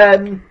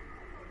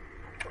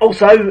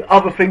 Also,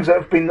 other things that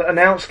have been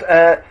announced: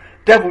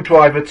 Devil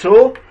Driver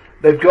tour.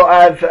 They've got to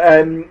have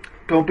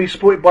going to be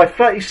supported by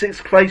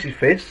 36 Crazy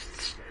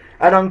Fists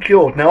and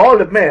Uncured. Now,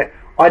 I'll admit,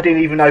 I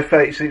didn't even know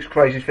 36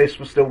 Crazy Fists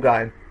was still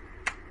going.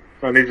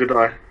 I need to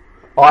die.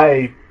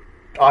 I'm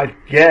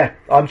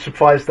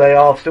surprised they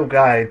are still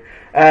going.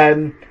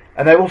 And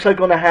they're also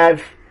going to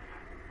have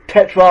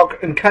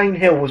Tetrarch and Cane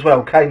Hill as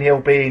well. Cane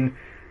Hill being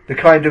the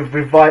kind of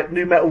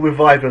new metal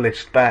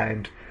revivalist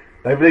band.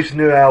 They released a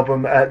new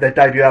album, their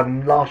debut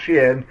album last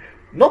year, and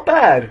not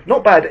bad,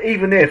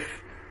 even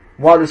if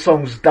one of the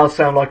songs does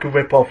sound like a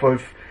rip-off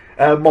of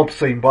Mob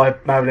Scene by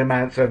Marilyn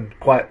Manson,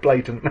 quite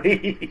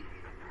blatantly.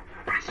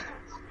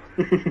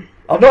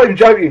 I'm not even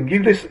joking,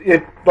 you listen,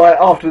 like,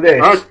 after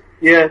this...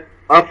 yeah,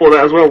 I thought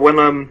that as well,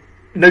 when,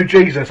 New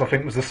Jesus, I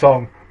think, was the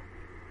song.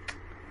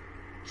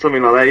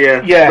 Something like that,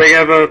 yeah. Yeah. They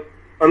have a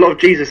lot of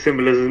Jesus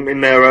symbolism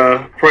in their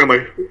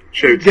promo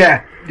shoots.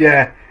 Yeah.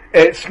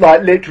 It's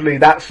like literally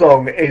that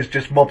song is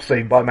just Mob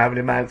Scene by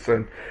Marilyn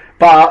Manson.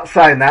 But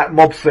saying that,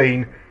 Mob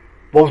Scene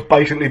was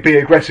basically Be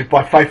Aggressive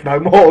by Faith No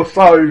More,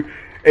 so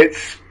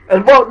it's a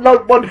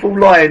wonderful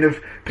line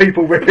of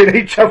people ripping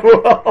each other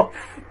off.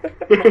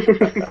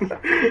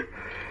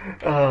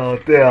 Oh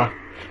dear.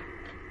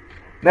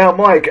 Now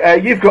Mike,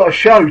 you've got a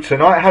show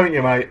tonight, haven't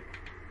you, mate?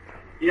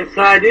 Yes,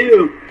 I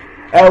do.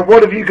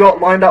 What have you got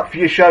lined up for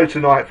your show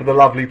tonight for the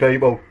lovely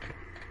people?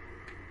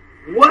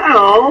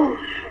 Well,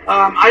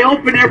 I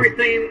open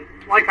everything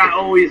like I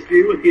always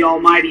do with the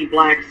almighty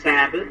Black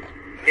Sabbath,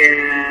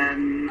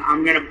 and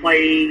I'm going to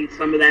play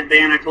some of that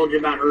band I told you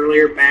about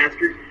earlier,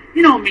 Bastard.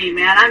 You know me,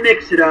 man, I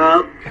mix it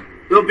up.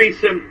 There'll be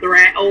some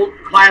old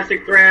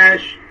classic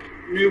thrash,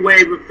 new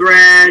wave of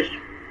thrash,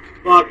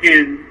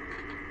 fucking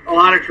a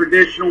lot of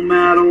traditional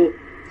metal,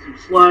 some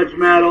sludge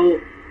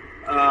metal,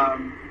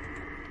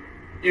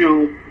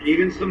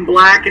 even some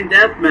black and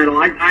death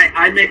metal.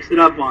 I mix it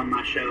up on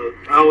my shows.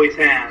 I always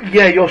have.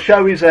 Yeah, your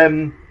show is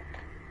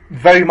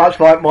very much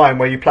like mine,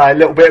 where you play a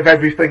little bit of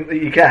everything that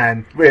you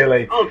can,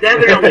 really. Oh,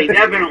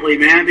 definitely,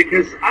 man,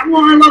 because I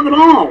love it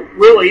all,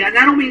 really. And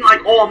I don't mean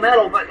like all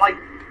metal, but like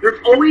there's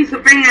always a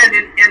band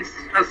in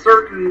a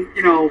certain,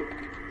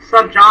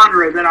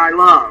 subgenre that I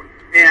love.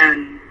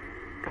 And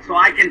so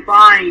I can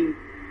find,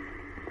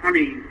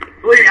 believe me,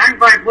 I can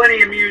find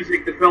plenty of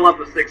music to fill up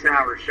a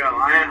 6-hour show.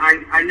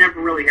 I never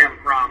really have a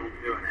problem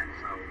doing it.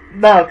 So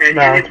No. And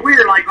it's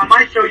weird, like on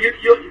my show, you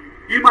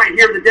might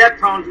hear the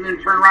Deftones and then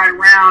turn right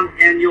around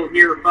and you'll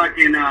hear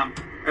fucking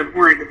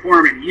Abhorrent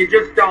Deformity. You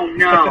just don't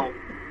know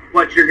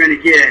what you're going to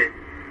get.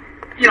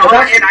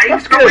 And I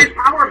used to always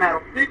power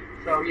metal too,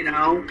 so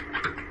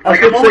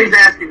like I'm always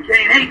asking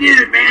Kane, hey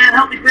dude, man,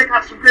 help me pick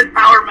out some good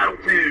power metal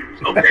tunes,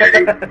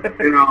 okay?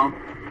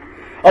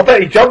 I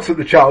bet he jumps at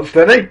the chance,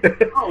 doesn't he?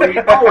 Always.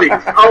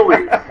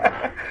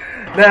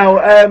 Now,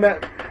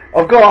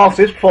 I've got to ask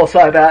this before I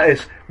say about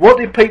this. What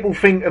did people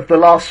think of the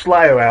last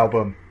Slayer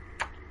album?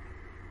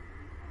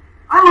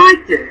 I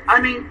liked it.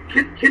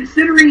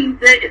 Considering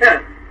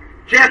that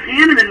Jeff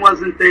Hanneman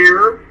wasn't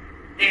there,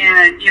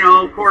 and,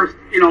 of course,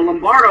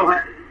 Lombardo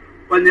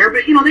wasn't there,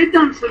 but, they've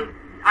done some,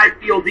 I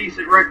feel,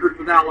 decent records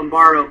without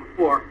Lombardo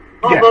before.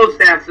 Paul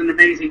Bostaff's an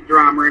amazing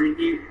drummer. I mean,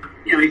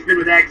 he's been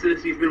with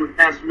Exodus, he's been with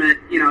Testament.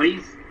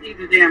 He's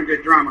a damn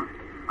good drummer.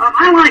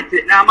 I liked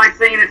it. Now, am I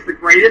saying it's the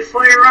greatest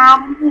Slayer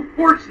album? Well, of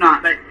course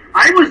not. But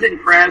I was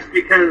impressed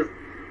because,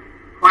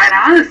 quite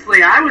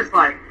honestly, I was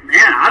like,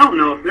 man, I don't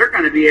know if they're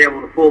going to be able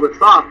to pull this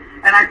off.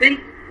 And I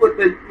think with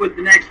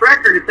the next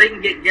record, if they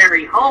can get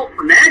Gary Holt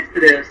from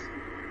Exodus,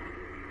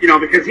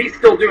 because he's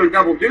still doing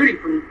double duty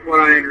from what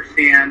I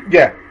understand.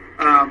 Yeah.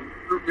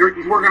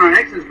 He's working on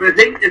Exodus, but if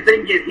they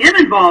can get him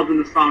involved in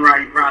the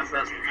songwriting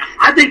process,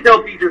 I think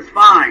they'll be just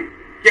fine.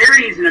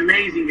 Gary's an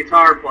amazing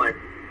guitar player.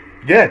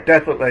 Yeah,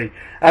 definitely.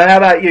 And how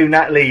about you,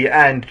 Natalie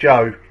and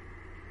Joe?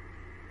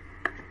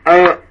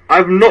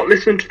 I've not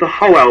listened to the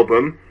whole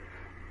album.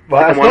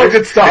 Well, that's not a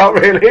good start,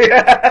 really.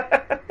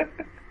 I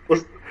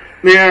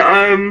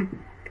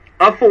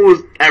thought it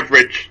was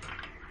average.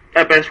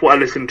 At best, what I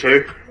listened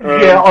to.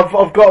 Yeah,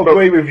 I've got to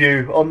agree with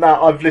you on that.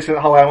 I've listened to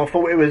the whole album. I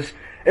thought it was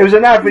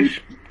an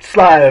average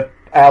Slayer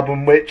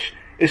album, which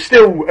is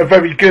still a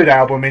very good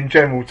album in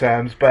general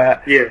terms,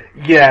 but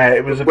yeah,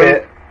 it was a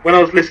bit... When I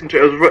was listening to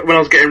it, it was when I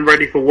was getting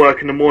ready for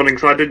work in the morning,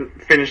 so I didn't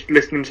finish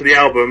listening to the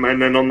album,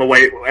 and then on the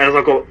way, as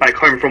I got back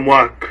home from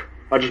work,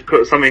 I just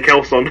put something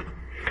else on.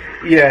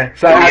 Yeah,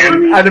 so I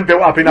hadn't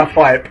built up enough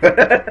hype.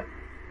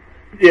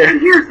 Yeah.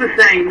 And here's the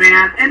thing,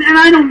 man, and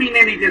I don't mean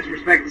any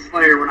disrespect to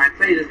Slayer when I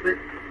say this, but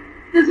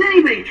does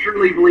anybody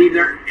truly believe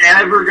they're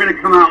ever going to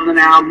come out with an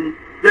album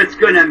that's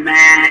going to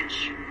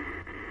match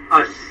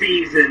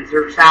Seasons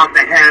or South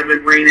of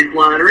Heaven, Rain and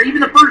Blood, or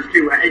even the first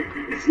two?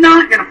 It's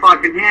not going to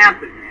fucking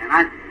happen,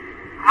 man.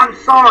 I'm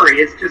sorry,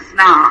 it's just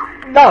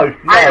not. No,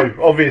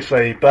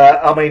 obviously, but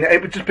I mean,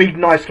 it would just be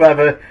nice to have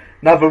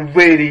another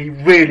really,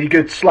 really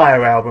good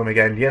Slayer album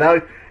again.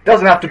 It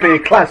doesn't have to be a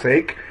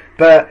classic,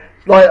 but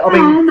no.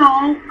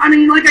 I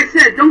mean, like I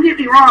said, don't get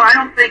me wrong. I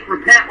don't think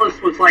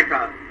Repentless was like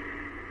I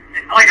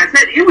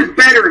said, it was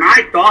better than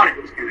I thought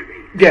it was going to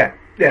be. Yeah.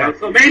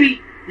 So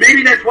maybe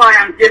that's why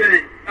I'm giving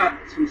it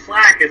some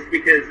slack, is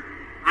because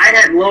I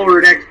had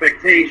lowered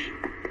expectations.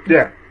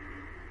 Yeah.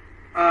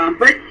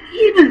 But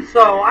even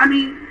so, I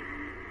mean,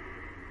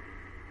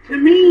 to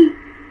me,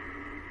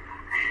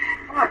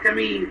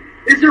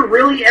 is there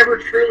really ever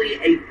truly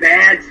a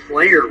bad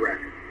Slayer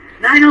record?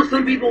 Now, I know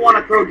some people want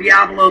to throw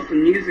Diabolos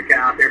and Musica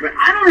out there, but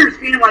I don't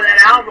understand why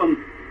that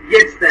album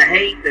gets the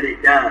hate that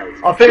it does.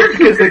 I think it's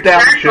because of the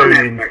down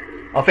tuning.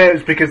 I think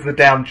it's because of the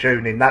down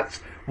tuning. That's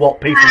what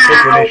people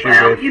took an issue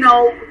with.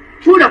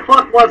 Who the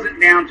fuck wasn't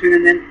down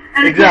tuning then?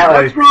 And exactly.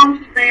 Again, what's wrong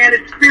with the band?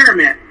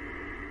 Experiment.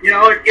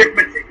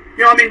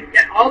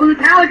 All the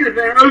Metallica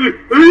fans,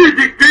 it's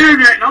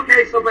experimenting.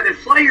 Okay, but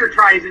if Slayer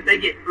tries it, they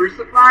get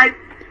crucified?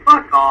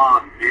 Fuck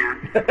off,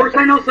 man. Of course,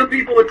 I know some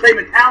people would say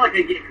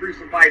Metallica get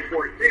crucified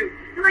for it, too.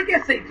 And I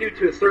guess they do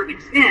to a certain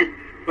extent.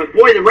 But,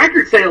 boy, the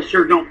record sales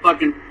sure don't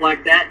fucking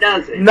reflect that,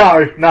 does it?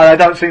 No, they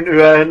don't seem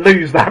to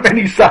lose that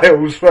many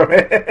sales from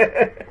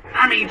it.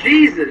 I mean,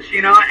 Jesus,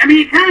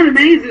 it kind of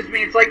amazes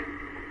me. It's like,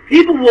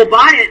 people will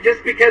buy it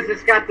just because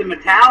it's got the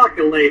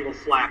Metallica label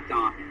slapped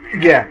on it,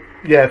 man. Yeah.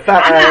 I'm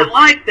not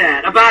like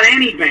that about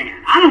any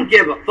band. I don't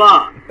give a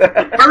fuck.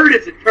 A turd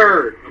is a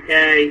turd,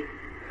 okay?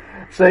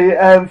 See,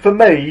 for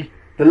me,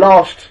 the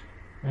last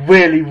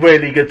really,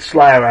 really good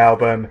Slayer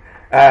album,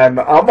 I'm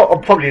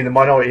probably in the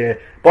minority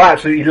here, but I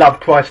absolutely love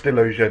Christ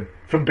Illusion.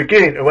 From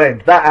beginning to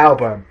end, that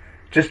album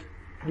just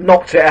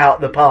knocked it out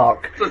of the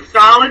park. It's a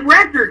solid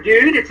record,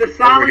 dude. It's a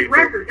solid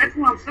record. That's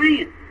what I'm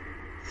saying.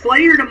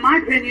 Slayer, to my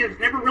opinion, has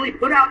never really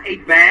put out a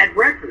bad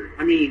record.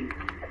 I mean,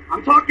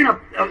 I'm talking an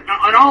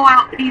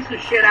all-out piece of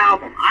shit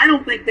album. I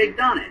don't think they've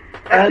done it.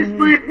 That's just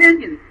my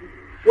opinion.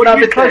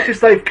 The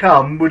closest they've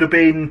come would have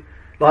been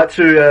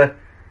to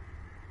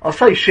I'll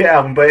say shit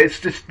album, but it's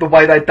just the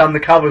way they've done the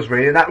covers,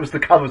 really, and that was the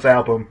covers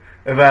album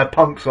of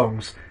punk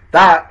songs.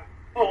 That...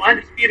 Oh,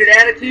 Undisputed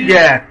Attitude?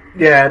 Yeah,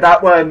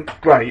 that weren't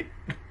great.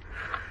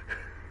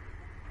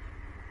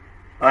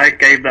 I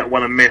gave that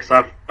one a miss.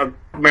 I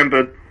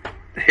remember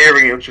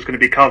hearing it was just going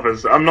to be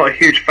covers. I'm not a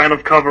huge fan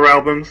of cover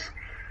albums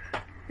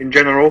in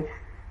general,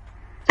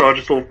 so I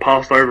just sort of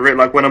passed over it.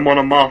 Like when I'm on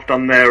a Marth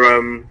done their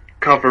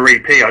cover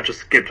EP, I just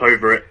skipped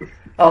over it.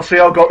 Oh, see,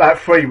 I got that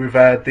free with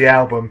the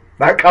album,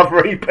 that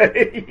cover EP.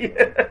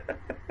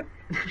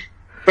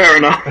 Fair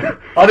enough.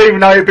 I didn't even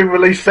know it had been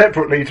released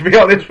separately, to be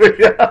honest with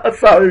you.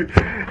 So,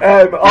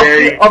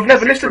 I've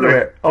never listened to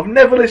it. I've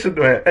never listened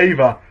to it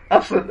either.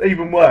 That's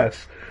even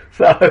worse.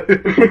 So,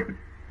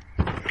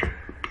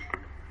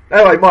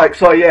 anyway, Mike.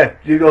 So yeah,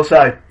 you gotta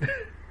say.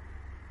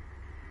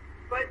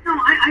 But no,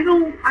 I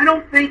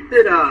don't think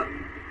that.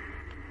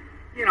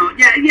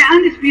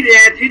 Undisputed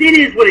Attitude. It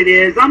is what it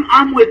is.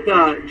 I'm with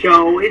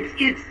Joe. It's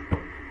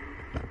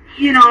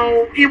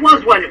it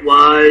was what it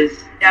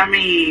was. I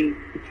mean,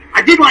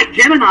 I did like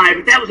Gemini,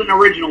 but that was an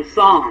original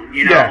song.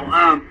 Yeah.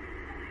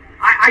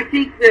 I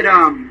think that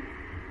I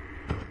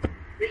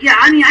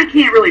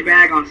can't really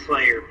bag on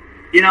Slayer.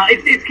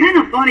 It's kind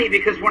of funny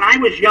because when I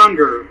was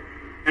younger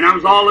and I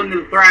was all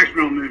into the thrash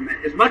metal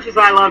movement, as much as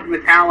I loved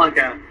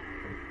Metallica,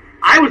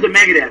 I was a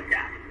Megadeth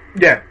guy.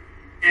 Yeah.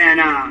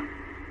 And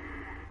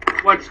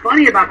what's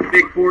funny about the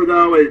Big Four,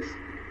 though, is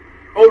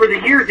over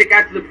the years it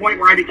got to the point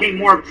where I became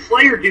more of a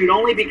Slayer dude,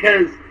 only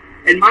because,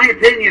 in my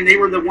opinion, they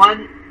were the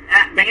one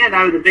band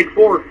out of the Big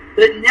Four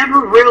that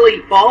never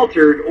really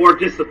faltered or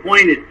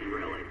disappointed me,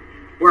 really.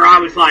 Where I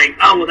was like,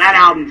 oh, well, that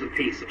album's a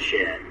piece of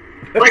shit.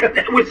 Like,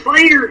 with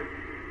Slayer,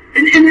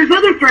 and there's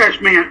other thrash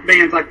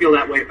bands I feel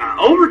that way about.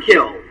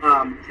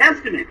 Overkill,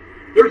 Testament.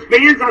 There's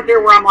bands out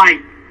there where I'm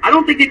like, I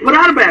don't think they put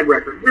out a bad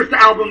record. There's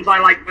albums I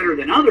like better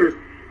than others,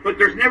 but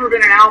there's never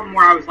been an album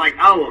where I was like,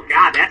 oh, well,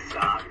 God, that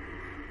sucked.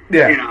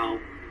 Yeah. You know?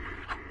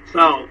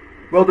 So.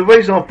 Well, the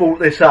reason I brought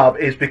this up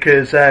is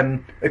because,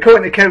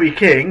 according to Kerry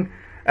King,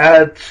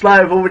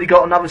 Slayer have already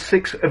got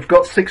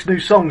six new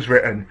songs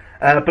written.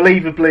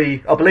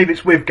 Believably, I believe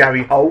it's with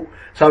Gary Holt,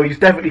 so he's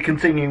definitely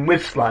continuing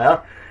with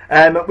Slayer,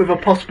 with a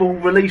possible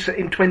release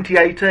in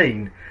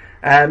 2018.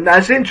 Now,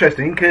 it's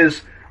interesting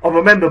because I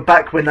remember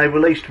back when they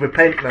released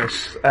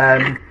Repentless,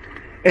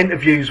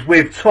 interviews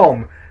with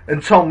Tom,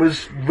 and Tom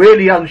was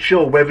really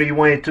unsure whether he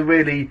wanted to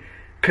really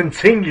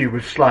continue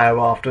with Slayer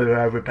after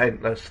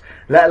Repentless,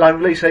 let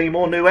alone release any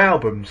more new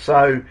albums.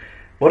 So,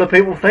 what are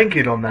people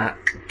thinking on that?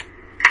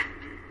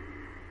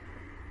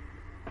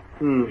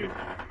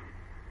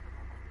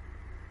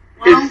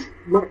 It's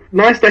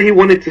nice that he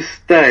wanted to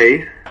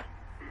stay,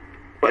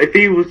 but if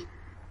he was,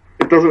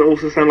 it doesn't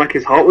also sound like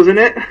his heart was in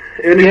it.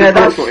 And if his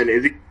heart's not in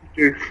it, is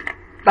he?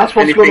 That's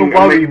what's going to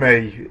worry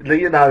me.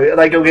 You know,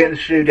 they go get in the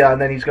studio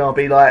and then he's going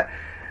to be like,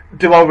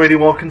 do I really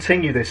want to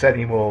continue this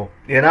anymore?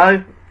 You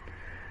know?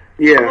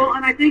 Yeah. Well,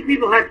 and I think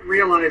people have to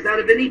realize, out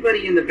of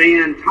anybody in the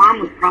band,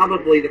 Tom was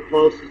probably the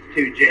closest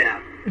to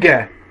Jeff.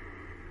 Yeah.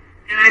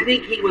 And I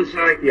think he was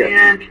like,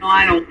 man, you know,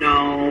 I don't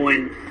know.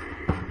 And,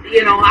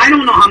 you know, I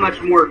don't know how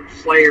much more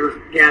Slayer's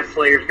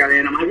got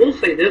in him. I will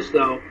say this,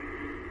 though.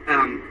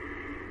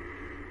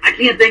 I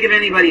can't think of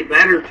anybody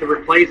better to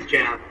replace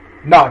Jeff.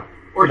 No.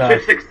 Or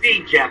to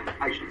succeed Jeff,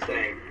 I should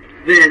say,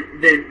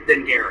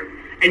 than Gary.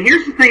 And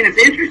here's the thing that's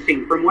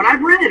interesting. From what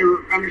I've read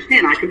or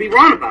understand, I could be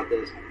wrong about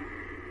this,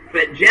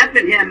 but Jeff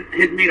and him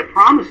had made a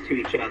promise to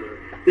each other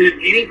that if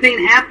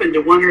anything happened to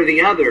one or the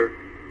other,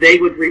 they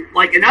would,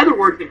 like, in other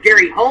words, if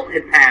Gary Holt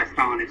had passed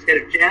on instead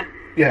of Jeff,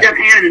 Jeff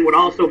Hanneman would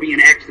also be in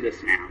Exodus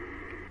now.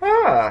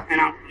 Ah. And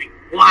I'm like,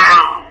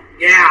 wow,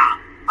 yeah,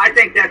 I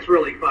think that's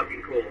really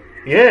fucking cool.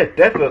 Yeah,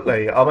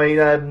 definitely. I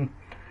mean,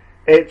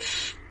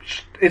 it's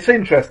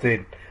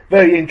interesting.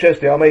 Very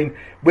interesting. I mean,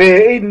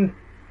 we're in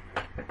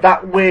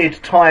that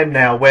weird time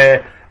now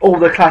where all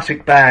the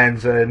classic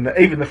bands and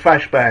even the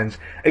thrash bands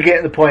are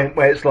getting to the point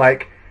where it's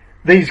like,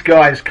 these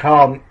guys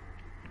can't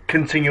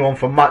continue on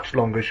for much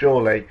longer,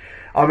 surely.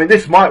 I mean,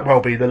 this might well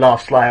be the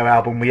last Slayer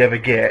album we ever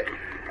get.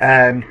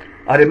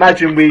 I'd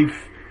imagine we've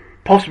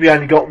possibly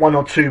only got one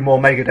or two more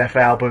Megadeth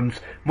albums,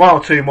 one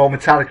or two more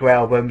Metallica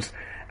albums,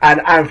 and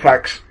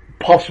Anthrax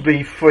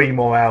possibly 3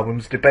 more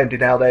albums,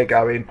 depending how they're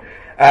going.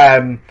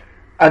 And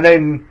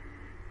then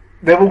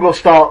they're all going to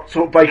start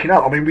sort of breaking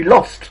up. I mean,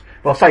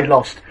 I say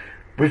lost.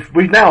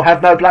 We now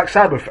have no Black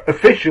Sabbath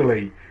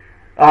officially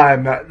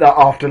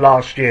after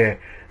last year.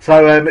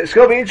 So it's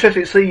going to be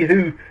interesting to see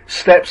who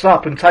steps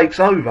up and takes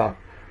over.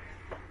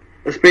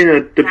 There's been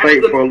a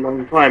debate for a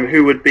long time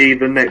who would be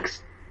the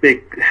next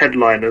big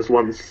headliners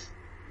once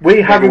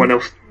everyone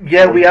else...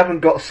 Yeah, we haven't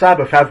got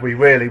Sabbath, have we,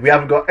 really? We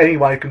haven't got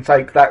anyone who can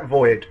take that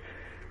void.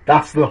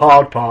 That's the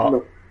hard part.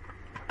 No.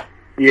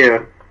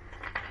 Yeah.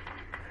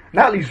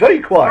 Natalie's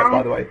very quiet,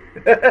 by the way.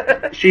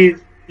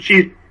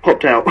 She's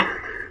popped out.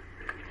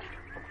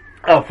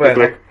 Oh,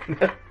 fair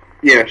enough.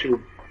 Yeah.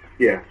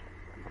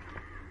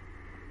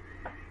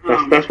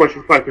 That's why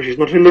she's quiet, because she's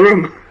not in the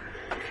room.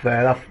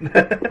 Fair enough.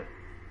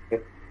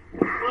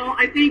 Well,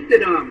 I think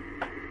that,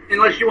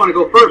 unless you want to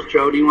go first,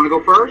 Joe, do you want to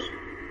go first?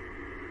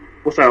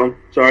 What's that one?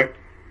 Sorry.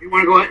 Do you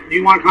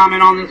want to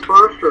comment on this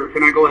first, or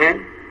can I go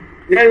ahead?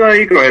 Yeah, no,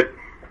 you go ahead.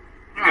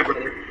 All right,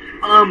 brother.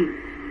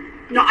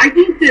 No, I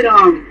think that,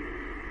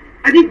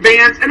 I think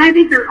bands, and I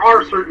think there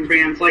are certain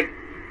bands like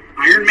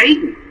Iron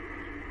Maiden.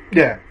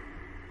 Yeah.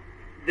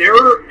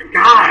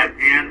 God,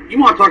 man, you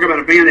want to talk about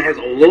a band that has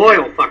a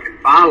loyal fucking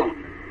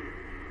following.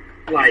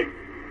 Like,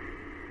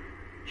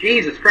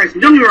 Jesus Christ.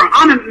 Don't get me wrong,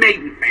 I'm a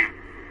Maiden fan.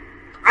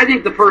 I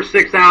think the first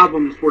 6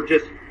 albums were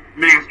just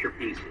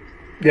masterpieces.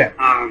 Yeah.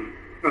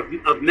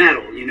 Of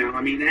metal, you know.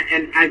 I mean,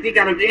 and I think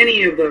out of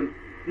any of the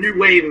new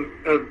wave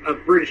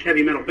of British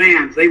heavy metal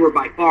bands, they were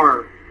by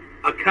far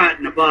a cut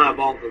and above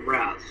all the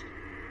rest.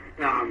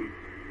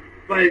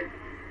 But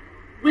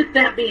with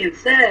that being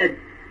said,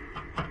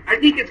 I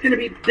think it's going to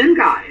be them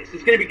guys.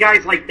 It's going to be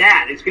guys like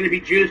that. It's going to be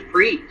Judas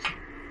Priest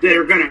that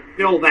are going to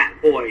fill that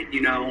void,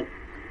 you know.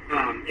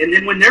 And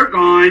then when they're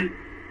gone,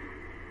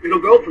 it'll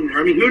go from there.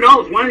 I mean, who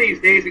knows? One of these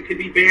days it could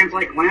be bands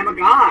like Lamb of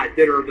God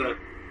that are the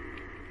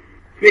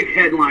big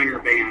headliner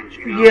bands,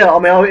 you know. Yeah, I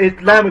mean,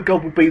 Lamb of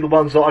God would be the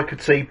ones that I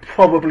could see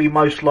probably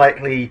most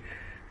likely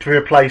to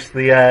replace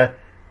the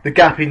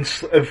gap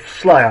of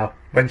Slayer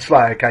when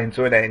Slayer came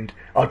to an end,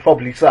 I'd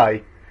probably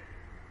say.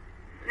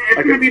 It's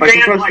going to be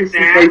bands like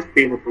that. Ghost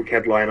being a big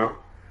headliner.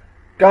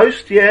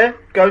 Ghost, yeah.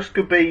 Ghost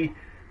could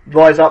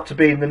rise up to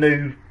being the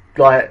new,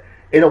 like,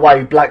 in a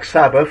way, Black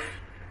Sabbath.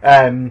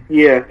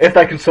 Yeah. If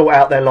they can sort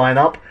out their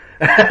lineup.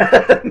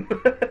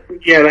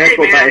 Yeah, they have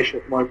got that issue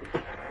at the moment.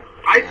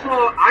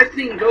 I've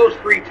seen those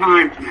 3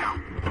 times now.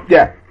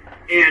 Yeah.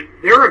 And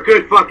they're a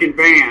good fucking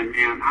band,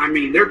 man. I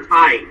mean, they're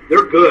tight.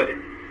 They're good.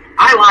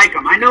 I like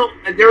them. I know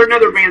they're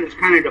another band that's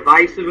kind of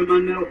divisive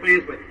among metal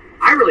fans, but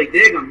I really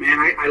dig them, man.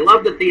 I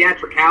love the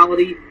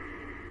theatricality.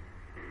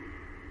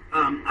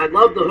 I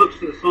love the hooks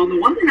to the song. The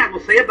one thing I will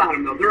say about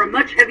them, though, they're a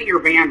much heavier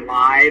band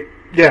live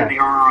than they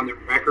are on their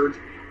records.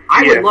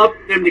 I would love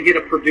for them to get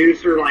a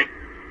producer like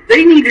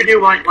they need to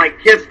do like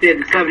Kiss did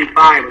in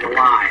 '75 with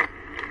Alive.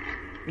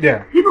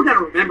 Yeah. People got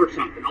to remember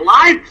something.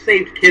 Alive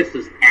saved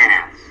Kiss's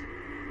ass.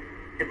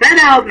 If that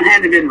album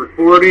hadn't been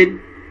recorded,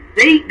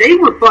 they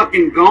were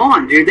fucking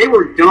gone, dude. They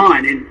were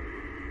done. And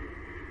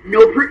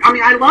I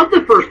mean, I love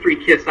the first 3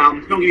 Kiss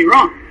albums. Don't get me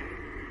wrong.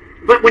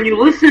 But when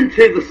you listen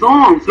to the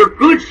songs, they're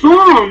good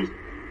songs,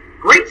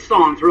 great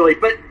songs, really.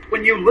 But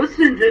when you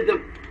listen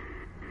to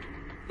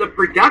the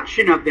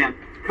production of them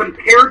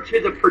compared to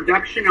the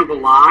production of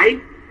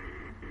Alive,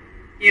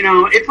 you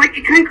know, it's like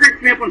it kind of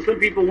cracks me up when some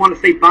people want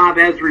to say Bob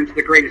Ezrin's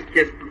the greatest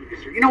Kiss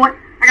producer. You know what?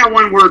 I got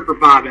one word for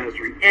Bob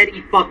Ezrin: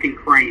 Eddie fucking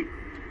Kramer.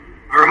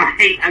 All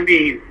right, I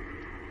mean,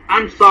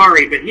 I'm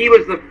sorry, but he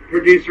was the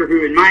producer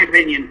who, in my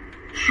opinion,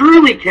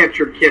 truly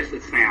captured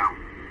Kiss's sound.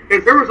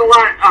 Because there was a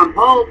lot,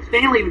 Paul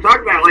Stanley even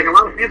talked about it, like a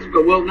lot of fans would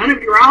go, well, none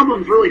of your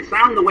albums really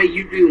sound the way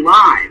you do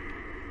live.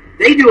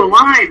 They do a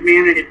live,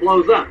 man, and it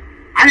blows up.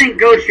 I think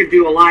Ghost should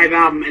do a live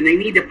album, and they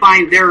need to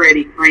find their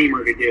Eddie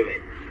Kramer to do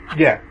it.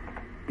 Yeah,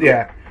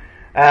 yeah.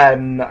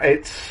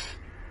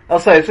 I'll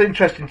say it's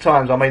interesting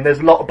times. I mean, there's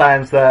a lot of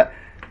bands that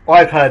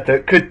I've heard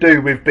that could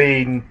do with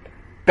being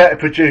better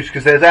produced,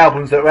 because there's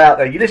albums that are out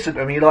there. You listen to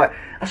them and you're like,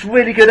 that's a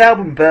really good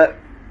album, but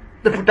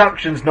the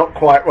production's not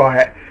quite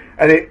right.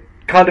 And it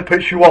kind of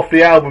puts you off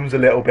the albums a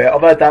little bit.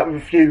 I've heard that with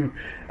a few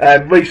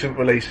recent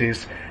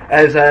releases.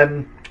 There's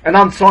an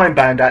unsigned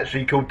band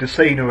actually called The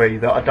Scenery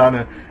that I've done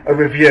a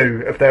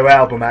review of their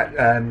album at,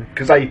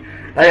 because they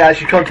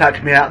actually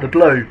contacted me out of the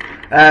blue.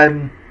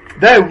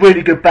 They're a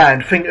really good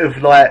band. Think of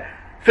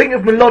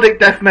melodic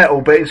death metal,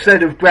 but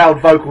instead of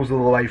growled vocals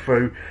all the way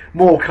through,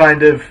 more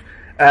kind of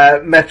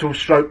metal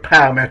stroke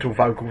power metal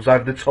vocals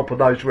over the top of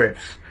those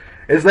riffs.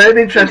 Is they're an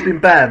interesting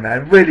band,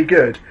 man, really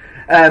good.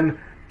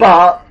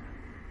 But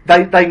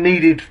they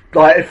needed,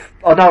 like, if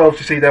I know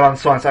obviously they're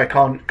unsigned, so they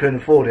couldn't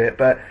afford it,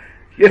 but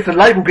if the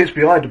label gets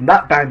behind them,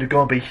 that band are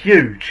going to be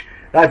huge.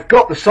 They've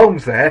got the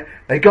songs there,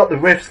 they got the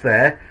riffs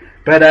there,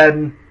 but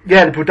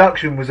yeah, the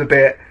production was a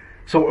bit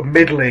sort of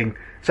middling.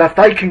 So if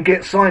they can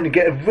get signed and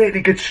get a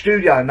really good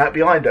studio and that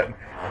behind them,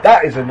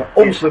 that is an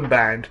awesome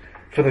band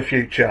for the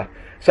future.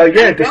 So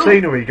yeah, The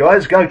Scenery,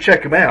 guys, go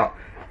check them out.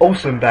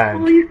 Awesome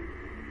band. Well,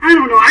 I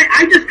don't know.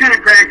 I just kind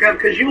of crack up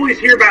because you always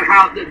hear about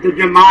how the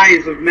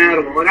demise of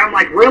metal, and I'm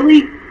like,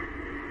 really?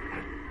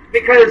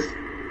 Because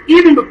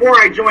even before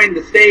I joined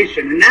the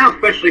station, and now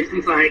especially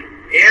since I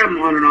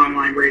am on an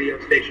online radio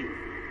station,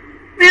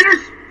 man,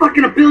 there's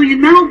fucking a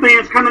billion metal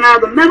bands coming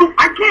out of the metal.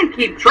 I can't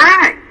keep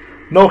track.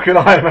 Nor can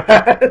I,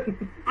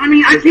 man. I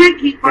mean, I can't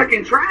keep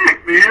fucking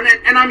track, man.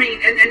 And I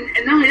mean, and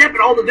not only that,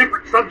 but all the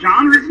different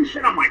subgenres and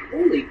shit. I'm like,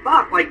 holy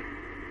fuck, like,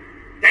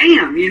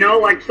 damn, you know,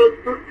 like, so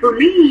for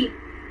me,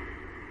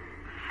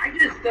 I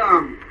just,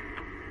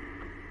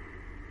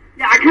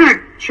 yeah, I kind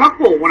of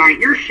chuckle when I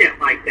hear shit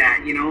like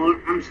that, you know.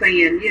 I'm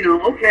saying, you know,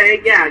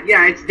 okay, yeah,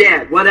 it's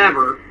dead,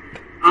 whatever.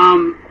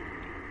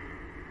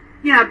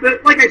 Yeah,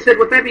 but like I said,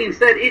 with that being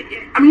said,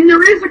 I mean,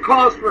 there is a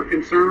cause for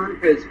concern,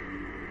 because,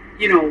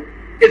 you know,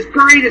 as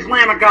great as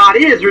Lamb of God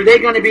is, are they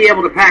going to be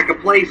able to pack a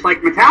place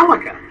like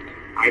Metallica?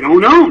 I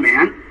don't know,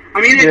 man.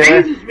 I mean, it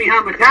amazes me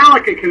how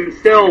Metallica can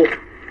still,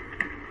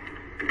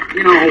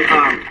 you know,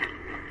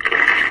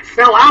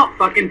 sell out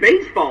fucking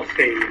baseball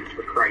stadiums,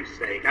 for Christ's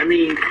sake. I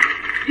mean,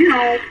 you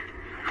know,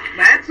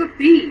 that's a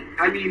feat.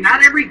 I mean,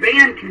 not every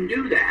band can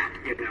do that,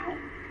 you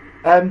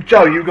know.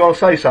 Joe, you were going to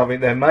say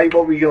something then, mate.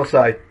 What were you going to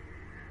say?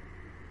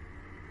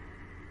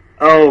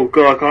 Oh,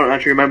 God, I can't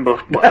actually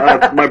remember.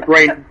 My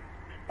brain...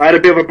 I had a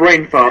bit of a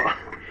brain fart.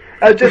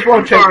 Just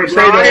one check. Sorry,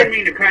 bro, I didn't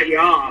mean to cut you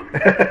off.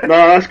 No,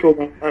 that's cool,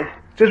 man.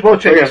 Just one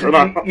check. Yes,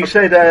 you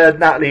said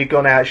Natalie had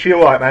gone out. Is she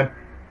alright, man?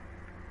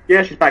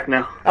 Yeah, she's back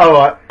now.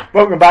 Alright.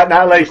 Welcome back,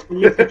 Natalie.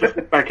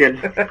 Just back in.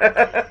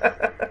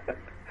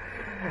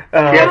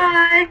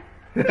 Hi.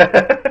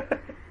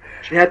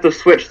 She had the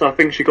Switch, so I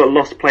think she got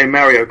lost playing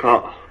Mario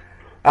Kart.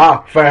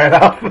 Ah, fair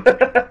enough.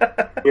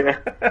 Yeah.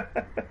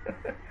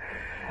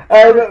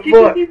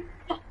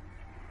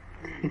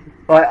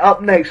 Right,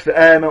 up next,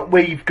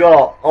 we've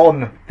got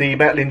on the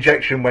Metal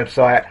Injection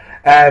website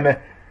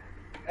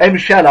M.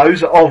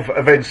 Shallows of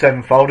Avenged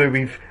Sevenfold, who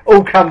we've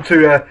all come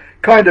to a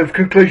kind of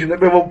conclusion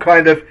that we're all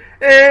kind of,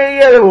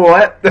 yeah, they're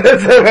alright.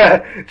 There's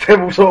a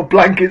general sort of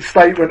blanket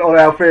statement on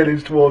our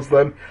feelings towards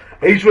them.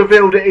 He's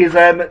revealed his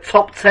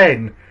top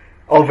 10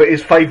 of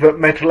his favourite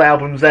metal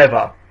albums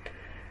ever.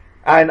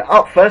 And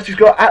up first, he's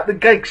got At the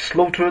Gates,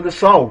 Slaughter of the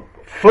Soul.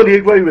 Fully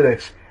agree with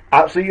this.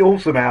 Absolutely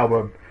awesome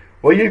album.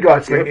 What are you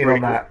guys thinking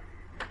on that?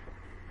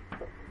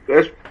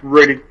 that's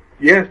really,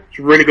 yeah, it's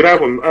a really good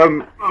album.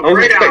 I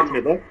wasn't expecting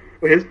it though.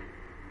 What is?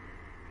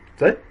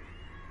 See?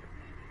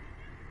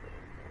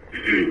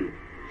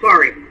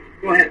 Sorry,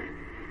 go ahead.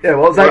 Yeah,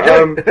 what was that,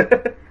 Joe?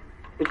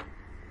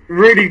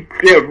 Really,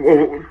 yeah,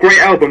 well, great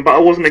album, but I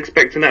wasn't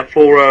expecting that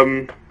for,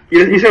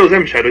 you said it was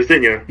M Shadows,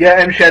 didn't you? Yeah,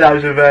 M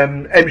Shadows, of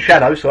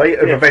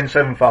Avenged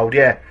Sevenfold,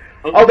 yeah.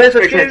 Oh, there's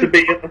a few... to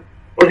be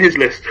on his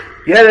list.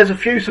 Yeah, there's a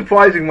few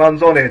surprising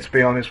ones on here, to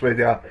be honest with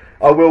you.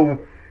 I will...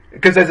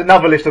 Because there's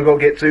another list I've got to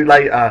get to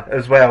later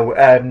as well.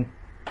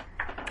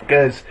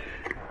 Because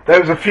there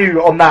was a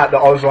few on that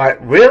I was like,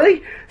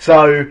 really?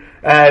 So,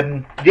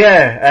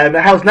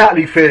 how's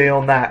Natalie feeling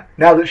on that?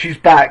 Now that she's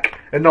back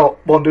and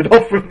not wandered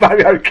off with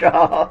Mario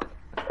Kart?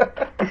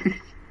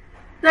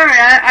 Sorry,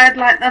 I had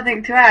like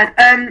nothing to add.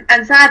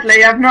 And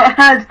sadly, I've not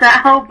heard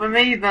that album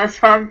either,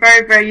 so I'm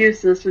very, very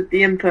useless with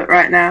the input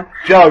right now.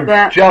 Joe,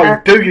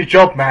 do your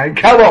job, man.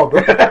 Come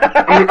on.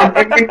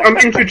 I'm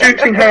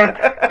introducing her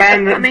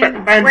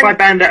band by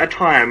band at a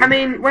time. I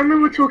mean, when we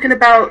were talking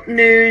about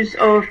news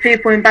of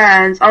people in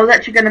bands, I was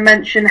actually going to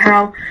mention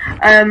how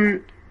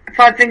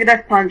Five Finger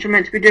Death Punch are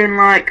meant to be doing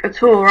like a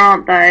tour,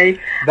 aren't they?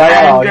 They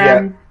are,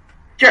 yeah.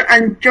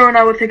 And Joe and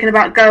I were thinking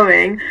about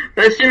going,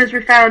 but as soon as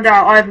we found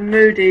out Ivan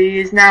Moody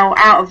is now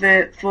out of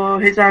it for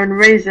his own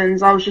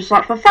reasons, I was just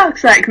like, for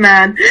fuck's sake,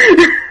 man.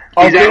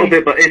 He's out of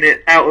it, but in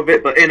it. Out of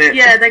it, but in it.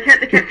 Yeah, they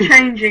kept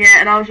changing it,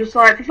 and I was just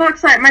like, for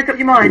fuck's sake, make up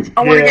your minds.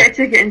 I want to get a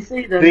ticket and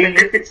see them.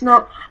 If it's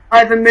not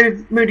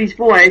Ivan Moody's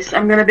voice,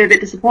 I'm going to be a bit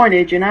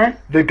disappointed, you know?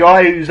 The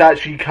guy who's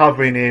actually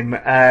covering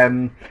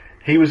him,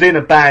 he was in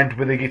a band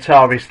with a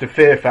guitarist of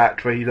Fear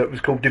Factory that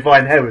was called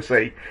Divine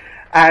Heresy,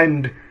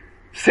 and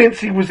since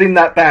he was in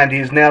that band, he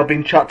has now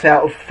been chucked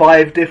out of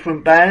 5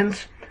 different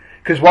bands.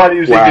 Because while he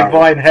was in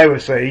Divine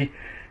Heresy,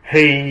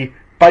 he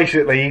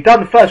done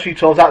the first few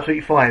tours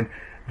absolutely fine.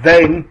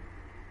 Then,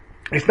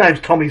 his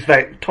name's Tommy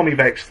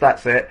Vex,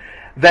 that's it.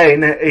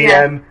 Then he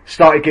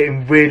started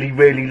getting really,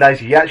 really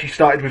lazy. He actually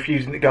started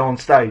refusing to go on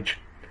stage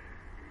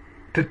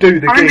to do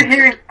the gig. I remember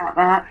hearing about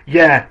that.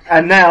 Yeah,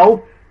 and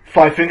now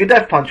Five Finger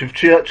Death Punch have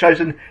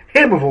chosen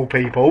him of all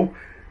people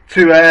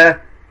to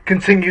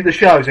continue the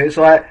shows. And it's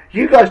like,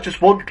 you guys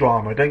just want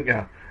drama, don't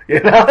you? You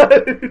know?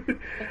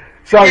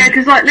 So yeah,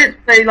 because like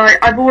literally,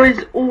 like I've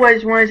always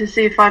wanted to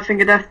see Five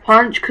Finger Death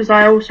Punch because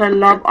I also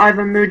love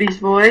Ivan Moody's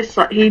voice.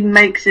 Like he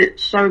makes it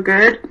so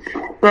good.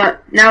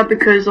 But now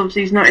because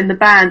obviously he's not in the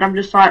band, I'm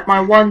just like,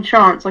 my one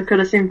chance I could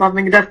have seen Five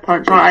Finger Death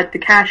Punch. Like, I had the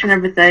cash and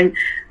everything,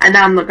 and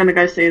now I'm not going to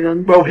go see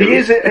them. Well, he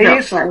is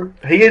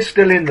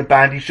still in the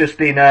band. He's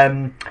just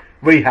in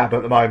rehab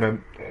at the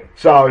moment.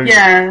 So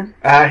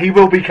yeah, he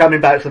will be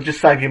coming back. So just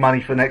save your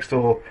money for next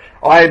tour.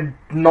 I'm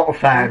not a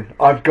fan.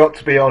 I've got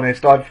to be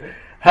honest. I've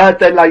heard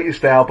their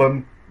latest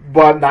album,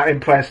 weren't that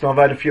impressed, and I've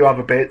heard a few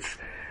other bits,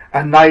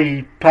 and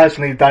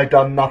they've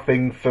done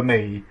nothing for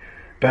me.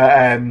 But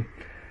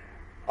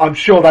I'm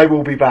sure they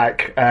will be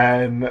back.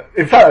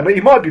 In fact,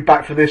 he might be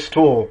back for this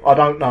tour. I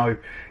don't know.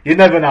 You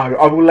never know.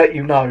 I will let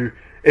you know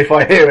if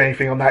I hear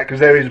anything on that, because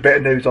there is a bit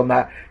of news on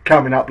that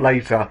coming up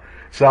later.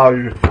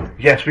 So,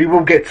 yes, we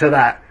will get to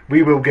that.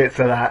 We will get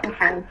to that.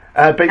 Okay.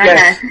 But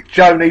yes,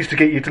 Joe needs to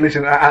get you to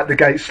listen to At the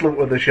Gate,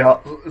 Slaughter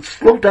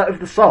of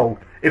the Soul,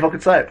 if I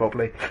could say it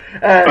properly.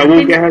 I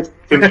will get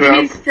he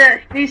needs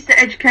to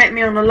educate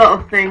me on a lot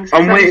of things.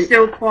 I'm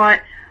still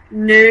quite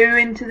new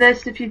into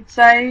this, if you'd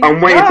say.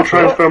 I'm waiting to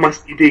transfer my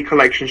CD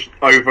collection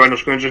over, and I'm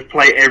just going to just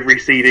play every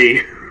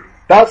CD.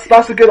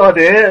 That's a good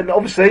idea, and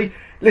obviously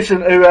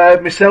listen to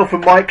myself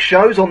and Mike's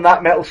shows on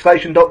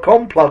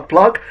thatmetalstation.com.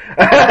 Plug.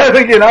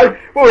 You know,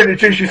 we'll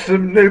introduce you to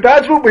some new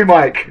bands, won't we,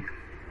 Mike?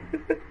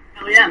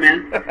 Hell yeah,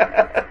 man.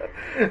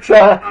 So,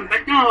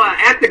 but no,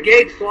 At the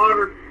Gate,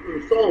 Slaughter of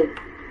the Soul,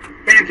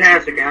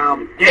 fantastic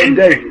album, game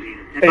changing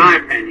in my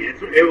opinion.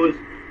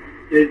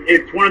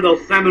 It's one of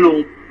those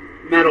seminal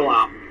metal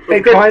albums. So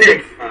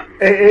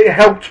it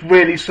helped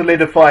really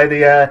solidify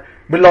the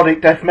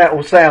melodic death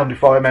metal sound,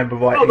 if I remember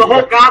right. Oh, the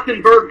whole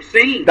Gothenburg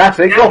scene. That's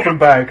it,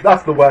 Gothenburg.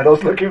 That's the word I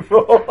was looking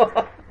for.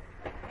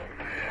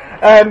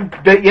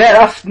 But yeah,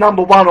 that's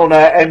number 1 on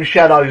M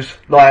Shadow's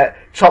like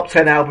top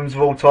 10 albums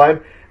of all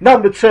time.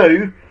 Number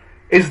 2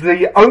 is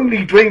the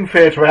only Dream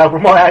Theater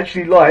album I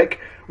actually like,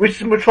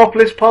 which is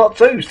Metropolis Part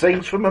 2,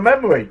 Scenes from a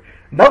Memory.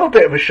 Another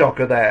bit of a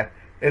shocker there,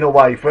 in a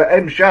way, for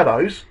M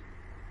Shadows.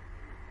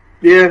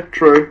 Yeah,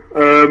 true.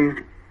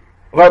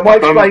 I might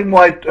explain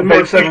why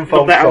Avenged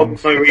Sevenfold that songs. album,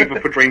 so even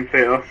for Dream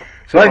Theater,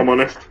 so, if I'm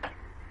honest.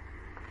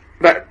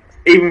 Not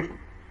even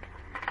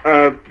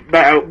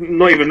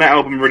that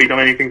album really done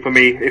anything for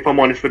me, if I'm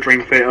honest, for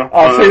Dream Theater.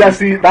 Oh,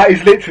 see, that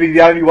is literally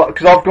the only one,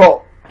 because I've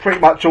got pretty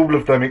much all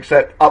of them,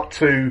 except up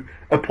to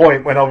a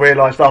point when I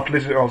realised after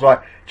listening, I was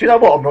like, do you know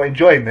what, I'm not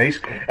enjoying these.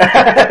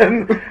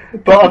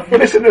 But I've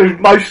listened to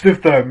most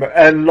of them,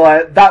 and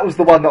like that was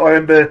the one that I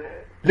remember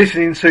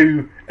listening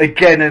to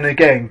again and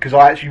again, because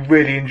I actually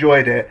really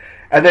enjoyed it.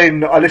 And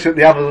then I listened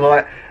to the others and I'm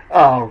like,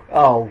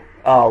 oh.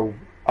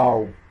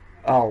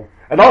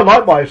 And I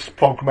like my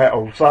prog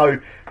metal, so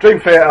Dream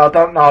Theater, I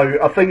don't know,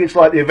 I think it's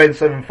like the Avenged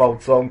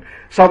Sevenfold song.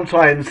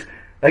 Sometimes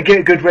They get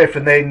a good riff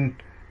and then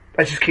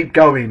they just keep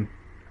going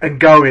and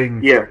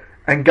going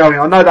and going.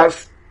 I know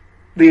that's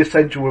the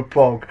essential of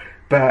prog,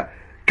 but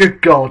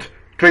good God,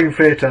 Dream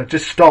Theater,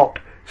 just stop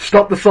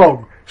the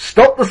song,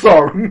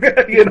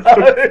 you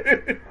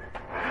know.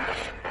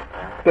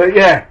 But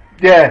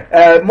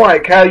yeah.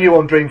 Mike, how are you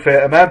on Dream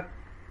Theater, man?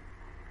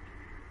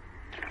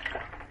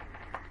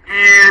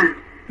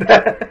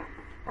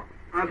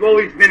 I've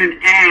always been an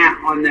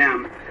on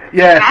them.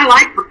 Yeah. And I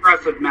like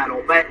progressive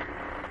metal, but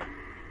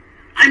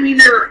I mean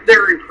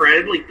they're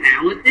incredibly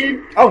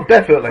talented. Oh,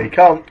 definitely.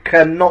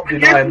 Cannot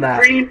deny that.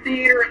 Dream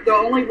Theater, the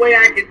only way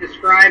I could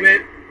describe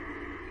it,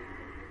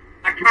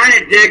 I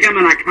kind of dig them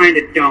and I kind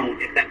of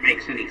don't, if that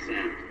makes any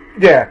sense.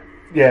 Yeah.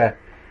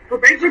 For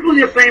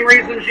basically the same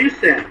reasons you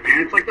said,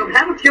 man. It's like they'll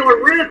have a killer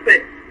riff,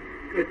 but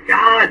good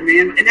God,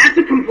 man. And that's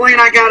a complaint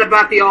I got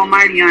about the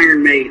almighty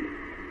Iron Maiden.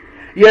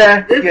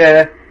 Yeah.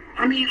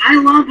 I mean, I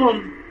love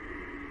them,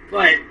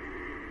 but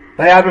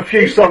they have a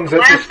few songs the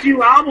that last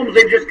few albums,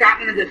 they've just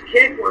gotten into this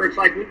kick where it's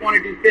like we want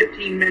to do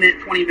 15-minute,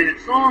 20-minute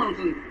songs,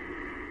 and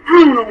I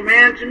don't know,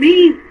 man. To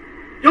me,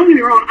 don't get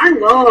me wrong, I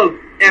love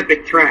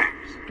epic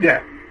tracks.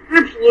 Yeah.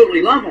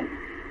 Absolutely love them.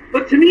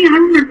 But to me, I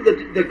remember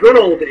the good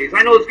old days.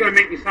 I know it's going to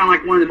make me sound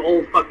like one of them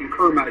old fucking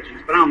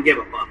curmudgeons, but I don't give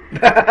a fuck.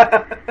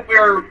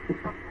 Where,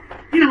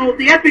 you know,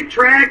 the epic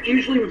track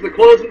usually was the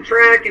closing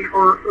track, and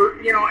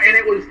you know, and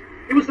it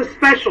was a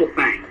special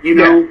thing, you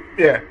know.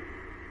 Yeah.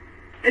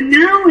 And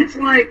now it's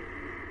like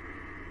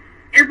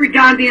every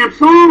goddamn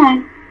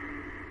song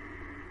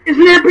is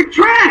an epic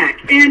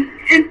track, and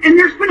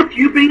there's been a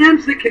few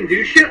bands that can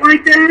do shit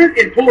like that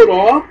and pull it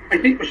off. I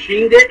think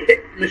Machine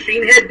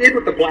Head did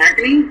with the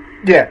Blackening.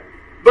 Yeah.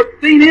 But the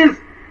thing is,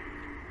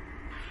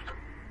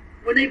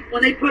 when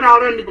they put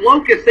out Under the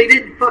Locust, they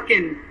didn't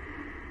fucking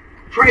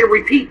try to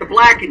repeat the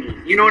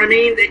Blackening. You know what I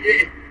mean?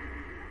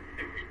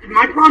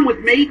 My problem with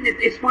Maiden,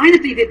 it's fine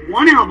if they did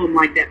one album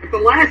like that, but the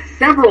last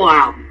several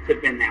albums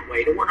have been that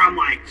way, to where I'm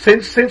like...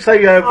 Since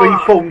they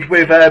reformed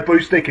with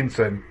Bruce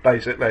Dickinson,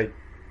 basically.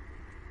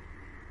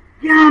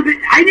 Yeah, but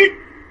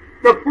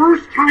the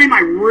first time I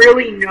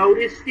really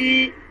noticed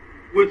it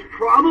was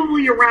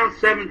probably around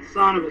Seventh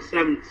Son of a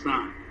Seventh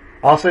Son.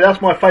 I'll say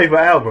that's my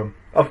favourite album.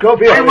 I've got to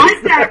be honest. I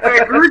like that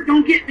record,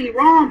 don't get me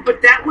wrong,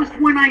 but that was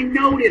when I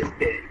noticed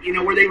it, you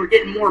know, where they were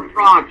getting more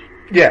prog.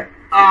 Yeah.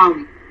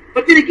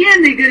 But then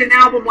again, they did an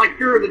album like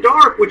Fear of the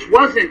Dark, which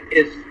wasn't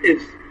as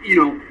you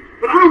know,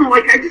 but I don't know,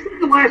 like, I just think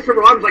the last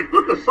several albums, like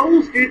Book of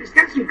Souls, dude, it's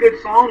got some good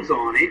songs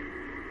on it,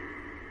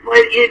 but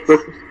it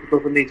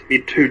doesn't need to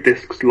be 2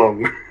 discs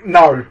long.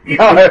 No.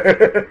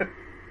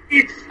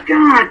 It's,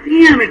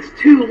 goddamn, it's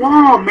too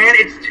long, man,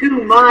 it's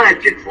too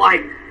much, it's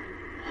like,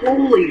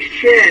 holy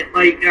shit,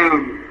 like,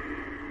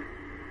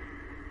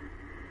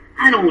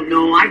 I don't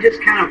know, I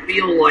just kind of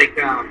feel like,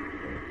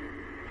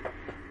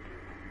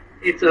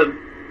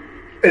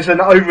 it's an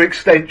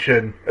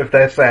overextension of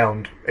their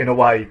sound, in a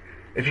way.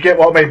 If you get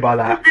what I mean by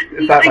that,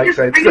 if that makes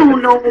sense. I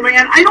don't know,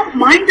 man. I don't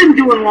mind them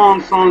doing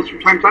long songs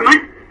from time to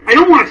time. I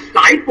don't want to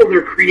stifle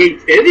their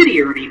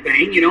creativity or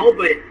anything, you know,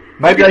 but...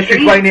 Maybe they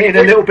should rein it in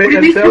a little bit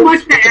themselves. Would it be too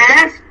much to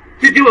ask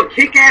to do a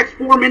kick-ass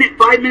 4-minute,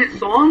 5-minute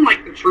song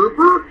like The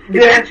Trooper?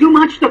 Is that too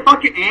much to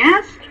fucking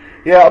ask?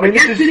 Yeah, I mean,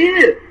 it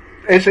is.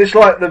 It's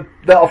like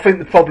I think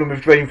the problem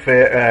with Dream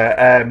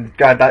Theater,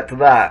 going back to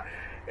that,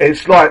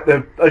 it's like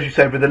as you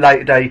said, with the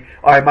later day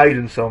Iron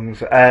Maiden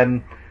songs,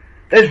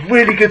 there's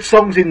really good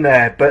songs in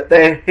there, but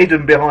they're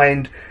hidden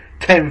behind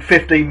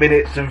 10-15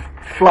 minutes of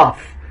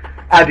fluff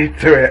added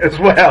to it as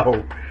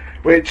well,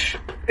 which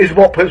is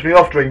what puts me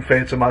off Dream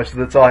Theater most of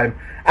the time.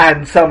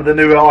 And some of the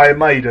newer Iron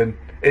Maiden,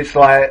 it's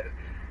like,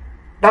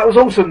 that was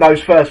awesome,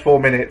 those first 4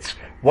 minutes.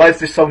 Why is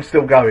this song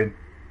still going?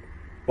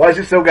 Why is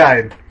it still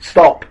going?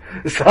 Stop.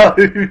 So,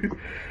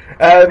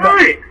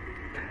 right.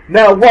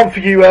 Now, one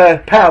for you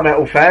power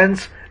metal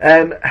fans.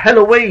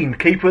 Halloween,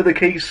 Keeper of the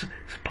Keys,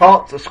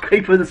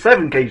 Keeper of the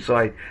Seven Keys,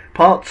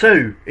 Part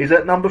 2 is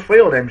at number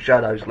 3 on M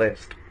Shadow's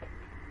list.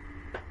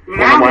 One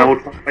of my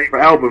old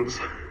favourite albums.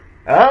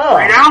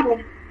 Great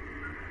album.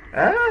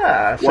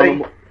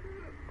 See,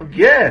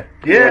 yeah.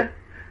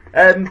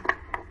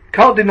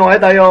 Can't deny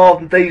they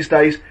are, these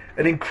days,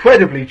 an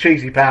incredibly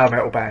cheesy power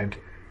metal band.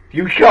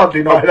 You can't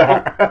deny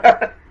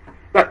that.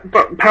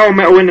 But power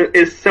metal in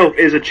itself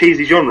is a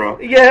cheesy genre.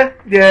 Yeah,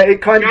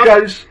 it kind of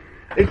goes...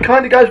 It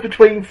kind of goes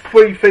between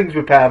 3 things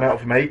with power metal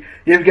for me.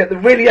 You either get the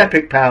really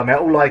epic power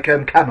metal like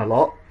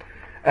Camelot,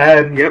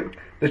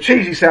 the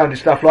cheesy sounding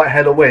stuff like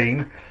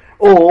Halloween,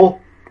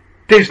 or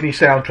Disney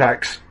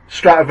soundtracks,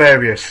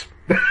 Stratovarius.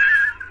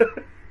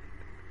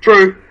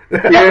 True.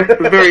 Yeah,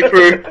 very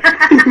true.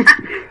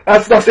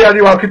 That's the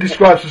only one I can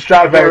describe some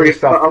Stratovarius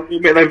stuff. I'll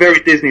admit they're very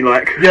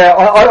Disney-like. Yeah,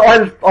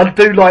 I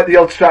do like the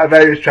odd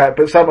Stratovarius track,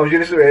 but sometimes you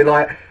listen to it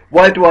like,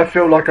 why do I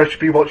feel like I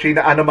should be watching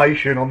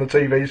animation on the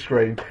TV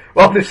screen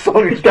while this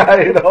song is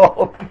going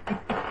on?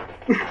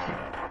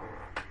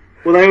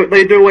 Well,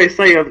 they do always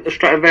say a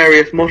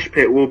Stratovarius mosh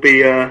pit will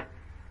be a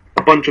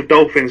bunch of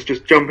dolphins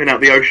just jumping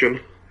out the ocean.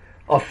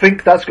 I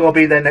think that's got to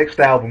be their next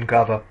album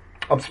cover.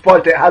 I'm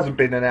surprised it hasn't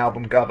been an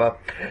album cover.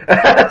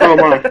 Oh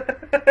my.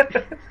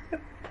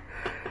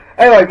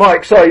 Anyway,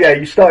 Mike, sorry, yeah,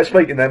 you started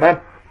speaking there, man.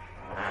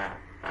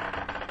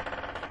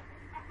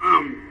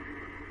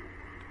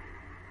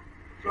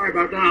 Sorry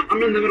about that.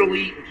 I'm in the middle of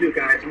eating too,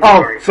 guys.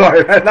 I'm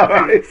sorry. No,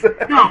 worries.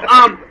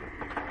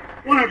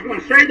 What I was going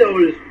to say, though,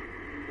 is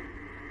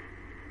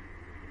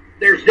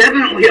there's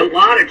definitely a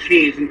lot of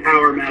cheese in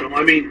power metal.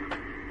 I mean,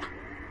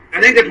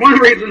 I think that's one of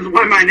the reasons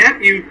why my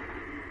nephew,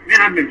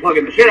 man, I've been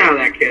plugging the shit out of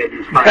that kid.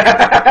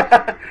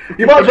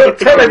 You might as well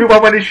tell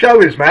everyone when his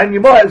show is, man.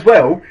 You might as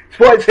well. It's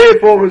what it's here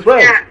for as well.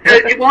 Yeah,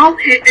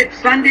 it's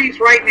Sundays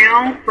right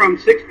now from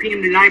 6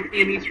 p.m. to 9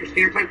 p.m. Eastern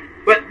Standard Time.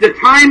 But the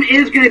time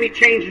is going to be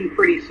changing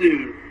pretty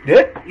soon.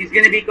 Yeah? He's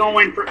going to be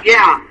going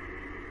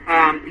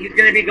he's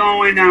going to be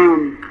going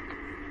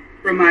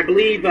from, I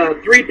believe,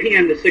 3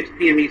 p.m. to 6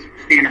 p.m. Eastern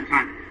Standard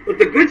Time. But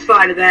the good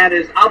side of that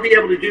is I'll be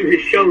able to do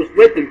his shows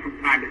with him from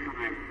time to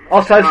time.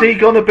 Oh, so is he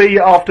going to be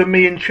after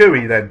me and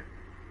Chewy then?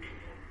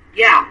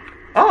 Yeah.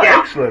 Oh, yeah.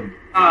 Excellent.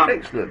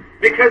 Excellent.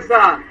 Because,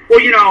 I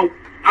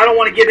don't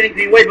want to give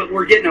anything away, but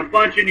we're getting a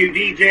bunch of new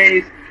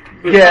DJs.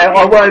 Yeah,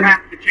 I won't.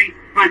 Have to change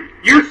the time.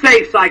 You're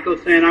safe,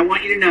 psychosin. I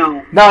want you to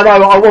know. No,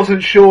 I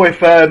wasn't sure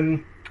if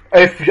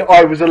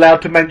I was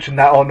allowed to mention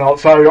that or not,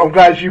 so I'm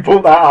glad you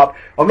brought that up.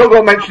 I'm not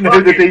going to mention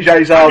who the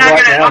DJs are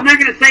right now. I'm not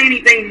going to say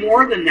anything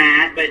more than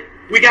that, but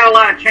we got a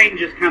lot of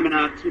changes coming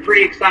up, some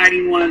pretty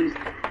exciting ones,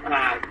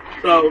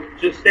 so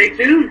just stay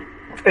tuned.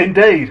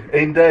 Indeed.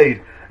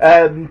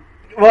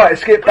 Right,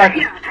 let's get back.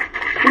 Yeah,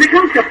 when it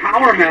comes to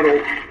power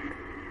metal,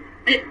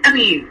 I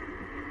mean,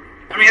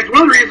 it's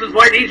one of the reasons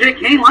why DJ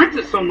Kane likes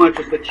it so much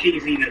is the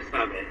cheesiness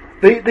of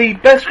it. The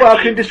best way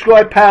I can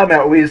describe power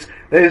metal is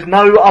there's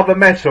no other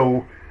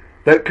metal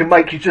that can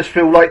make you just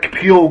feel like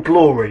pure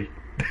glory.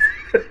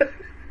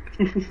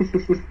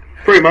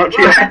 Pretty much,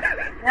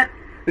 yeah.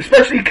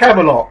 Especially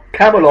Camelot,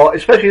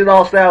 especially the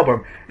last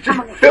album. It's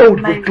just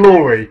filled with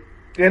glory.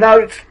 You know,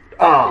 it's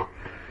Love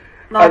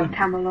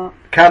Camelot.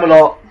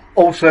 Camelot,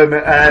 awesome.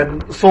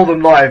 Saw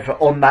them live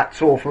on that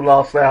tour for the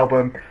last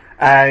album,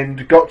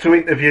 and got to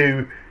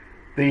interview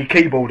the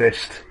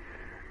keyboardist.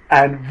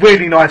 And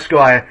really nice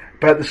guy,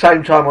 but at the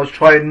same time I was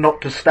trying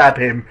not to stab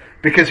him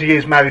because he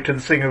is married to the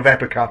singer of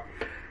Epica,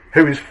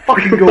 who is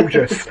fucking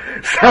gorgeous.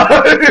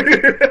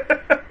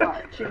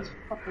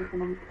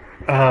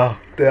 Oh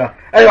dear.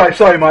 Anyway,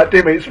 sorry Mike,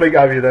 didn't mean to speak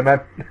over you there, man.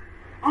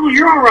 Oh,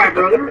 you're alright,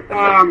 brother.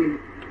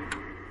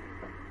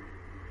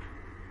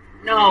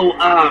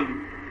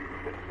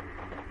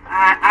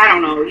 I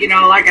don't know. You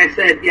know, like I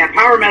said, yeah,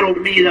 power metal to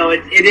me, though,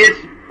 it is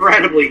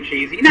incredibly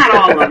cheesy. Not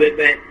all of it,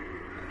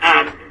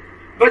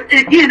 but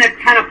again,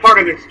 it's kind of part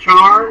of its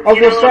charm. I was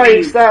going to say,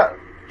 it's that...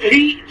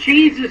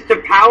 Cheese is to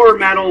power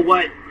metal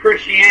what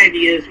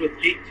Christianity is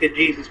to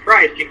Jesus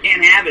Christ. You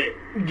can't have it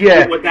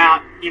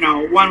without,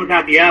 one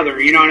without the other.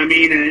 You know what I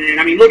mean? And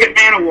I mean, look at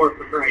Manowar,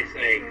 for Christ's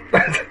sake.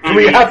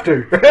 We have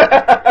to.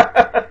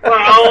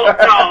 Well,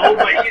 no,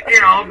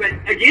 but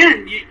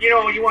again,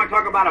 you want to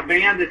talk about a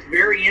band that's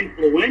very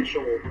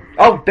influential.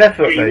 Oh,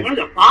 definitely. One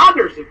of the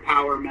fathers of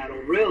power metal,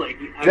 really.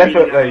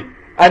 Definitely.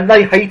 And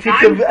they hated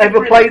to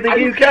ever play the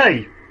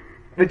UK,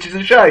 which is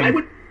a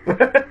shame.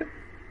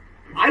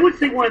 I would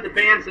say one of the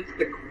bands that's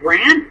the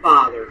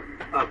grandfather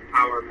of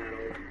power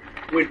metal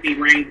would be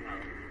Rainbow.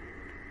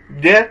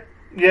 Yeah.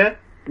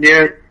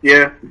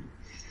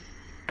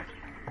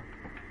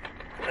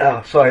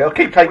 Oh, sorry, I'll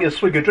keep taking a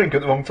swig of drink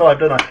at the wrong time,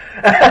 don't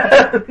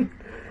I?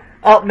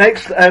 Up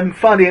next,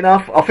 funny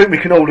enough, I think we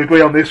can all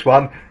agree on this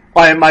one,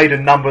 Iron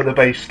Maiden, Number of the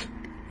Beast.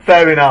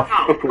 Fair enough.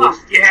 Oh, of course.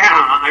 Yeah,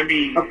 I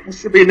mean...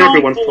 This should be in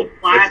everyone's top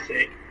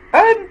classic.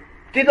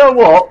 You know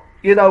what?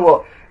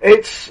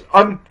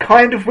 I'm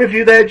kind of with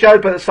you there, Joe,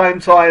 but at the same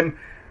time,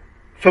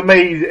 for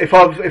me, if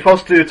I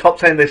was to do a top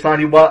 10 list, I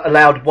only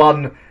allowed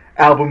one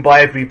album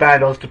by every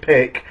band I was to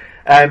pick,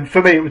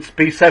 for me it would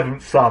be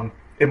Seventh Son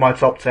in my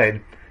top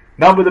 10.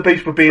 Number of the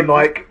Beast would be in,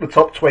 like, the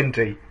top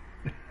 20.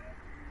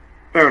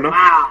 Fair enough.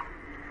 Wow.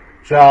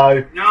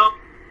 So... No.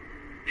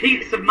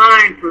 Peace of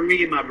mind for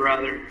me, my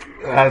brother.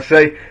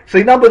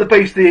 See, Number of the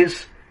Beast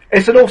it's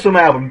an awesome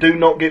album, do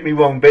not get me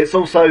wrong, but it's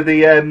also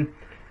the, I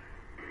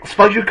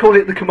suppose you'd call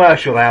it the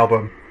commercial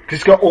album, because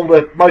it's got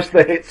most of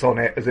the hits on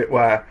it, as it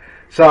were.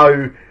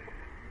 So,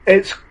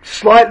 it's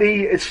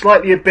slightly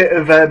a bit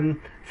of,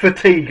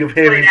 fatigue of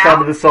hearing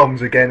some of the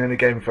songs again and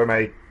again for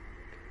me.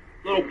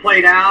 A little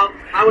played out.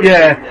 I would say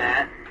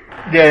that.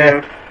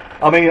 Yeah.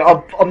 I mean,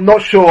 I'm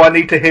not sure I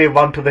need to hear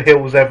Run to the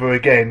Hills ever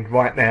again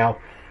right now.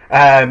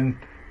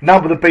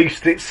 Number of the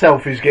Beast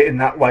itself is getting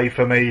that way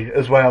for me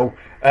as well.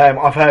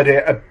 I've heard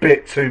it a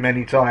bit too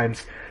many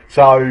times.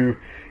 So,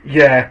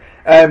 yeah.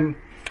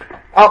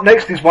 Up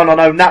next is one I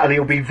know Natalie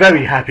will be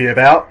very happy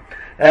about.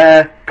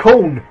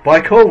 Korn by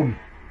Korn.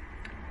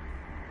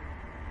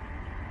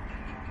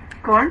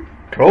 Korn?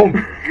 Korn,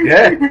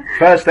 yeah.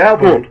 First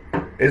album.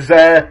 Is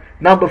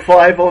number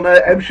 5 on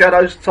M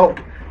Shadow's top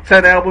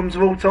 10 albums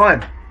of all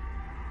time.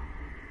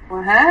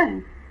 Well,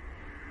 hey.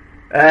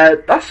 I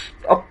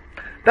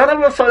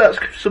don't know if I say that's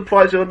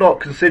surprising or not,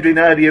 considering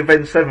early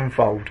Avenged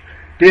Sevenfold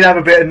did have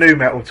a bit of new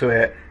metal to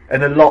it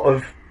and a lot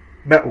of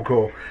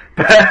metalcore.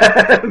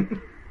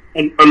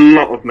 And a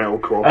lot of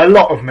metalcore. A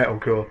lot of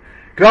metalcore.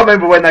 Because I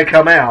remember when they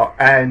come out,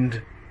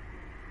 and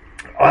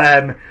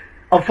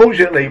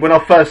unfortunately, when I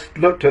first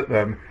looked at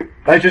them,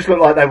 they just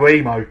looked like they were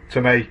emo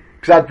to me.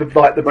 Because I had the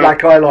black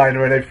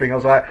eyeliner and everything. I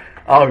was like,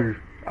 oh.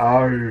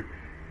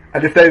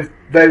 And if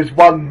there's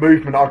one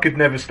movement I could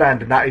never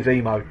stand, and that is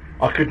emo.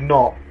 I could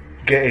not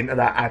get into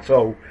that at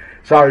all.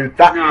 So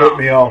that put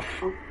me off.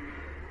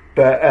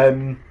 But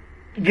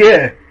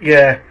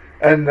yeah.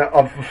 And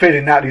I'm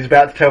feeling Natalie's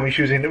about to tell me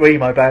she was into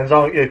emo bands,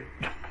 aren't you?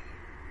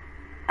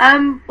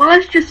 Well,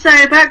 let's just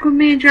say, back when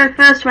me and Joe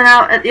first went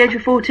out at the age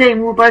of 14,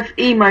 we were both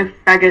emo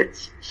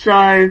faggots.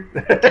 So,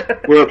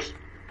 Whoops.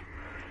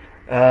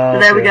 so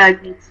there we go,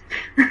 kids.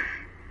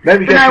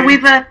 Maybe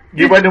we've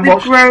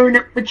grown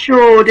and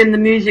matured in the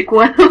music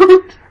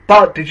world.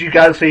 But did you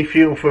go and see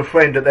Funeral for a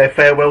Friend at their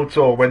farewell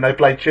tour when they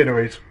played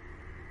Chinneries?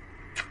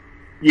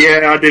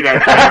 Yeah, I did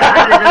actually.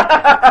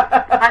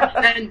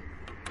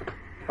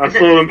 I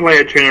saw them play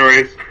at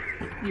Chinneries.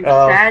 You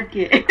sad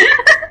kid.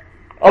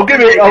 I'll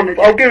give it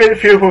a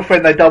Funeral for a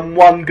Friend. They done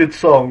one good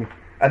song,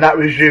 and that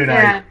was June.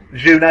 Yeah.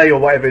 June or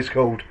whatever it's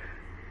called.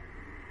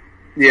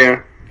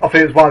 Yeah. I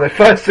think it was one of their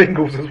first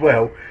singles as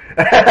well.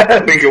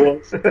 I think it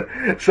was.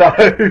 So,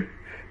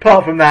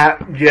 apart from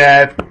that,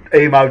 yeah,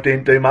 emo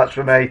didn't do much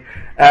for me.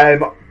 I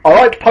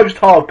liked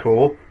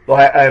post-hardcore,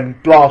 like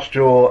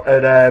Blastjaw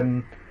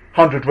and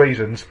 100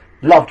 Reasons.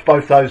 Loved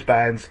both those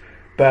bands.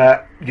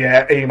 But,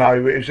 yeah,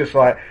 emo, it was just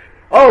like,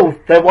 oh,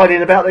 they're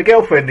whining about their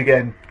girlfriend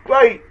again.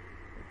 Great.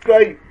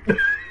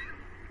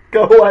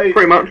 Go away.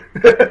 Pretty much.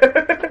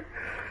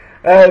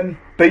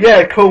 But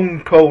yeah,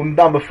 Korn,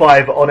 number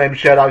 5 on M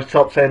Shadow's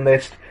top 10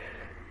 list.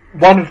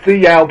 One of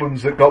the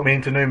albums that got me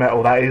into nu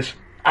metal, that is.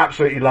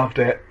 Absolutely loved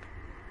it.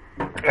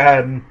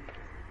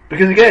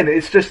 Because again, it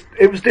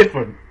was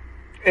different.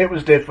 It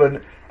was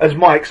different. As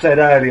Mike said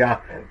earlier,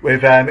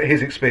 with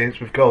his experience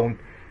with Korn,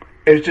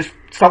 it was just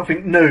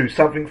something new,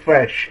 something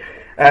fresh.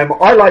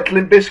 I liked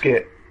Limp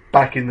Bizkit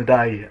back in the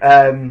day.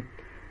 And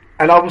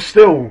I will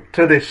still,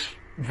 to this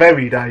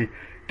very day,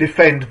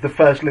 defend the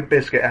first Limp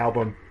Bizkit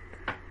album.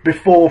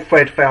 Before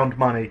Fred found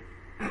money.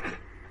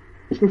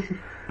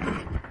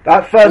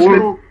 That first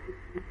Limp...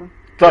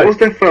 What was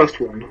their first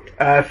one?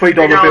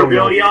 $3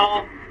 Bill,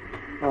 y'all.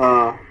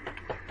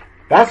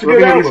 That's a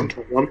good album.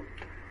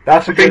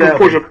 That's a good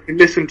album. I think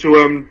listen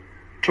to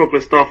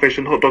Chocolate Starfish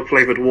and Hot Dog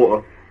Flavoured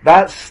Water.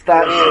 That's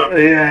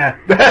yeah.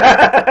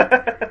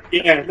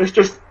 Yeah, let's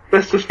just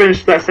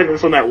finish that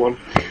sentence on that one.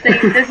 See,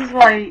 this is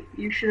why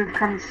you should have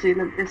come to see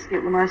Limp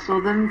Bizkit when I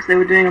saw them, because they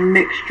were doing a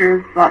mixture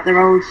of like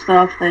their old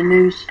stuff, their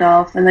new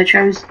stuff, and they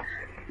chose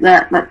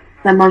their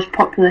most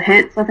popular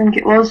hits, I think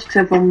it was, because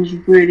everyone was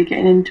really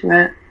getting into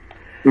it.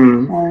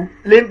 So.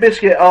 Limp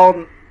Bizkit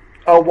are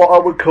what I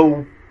would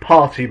call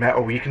party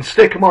metal. You can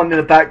stick them on in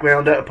the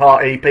background at a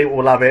party, people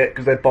will love it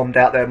because they're bombed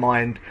out their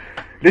mind.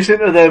 Listen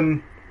to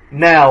them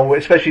now,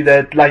 especially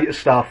their later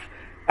stuff,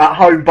 at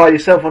home by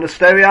yourself on a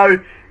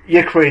stereo,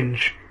 you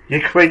cringe. You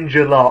cringe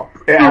a lot.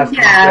 It has to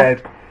be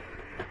said.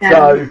 Yeah.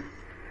 So,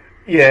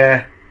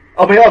 yeah.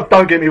 I mean,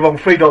 don't get me wrong,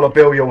 $3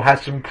 Bill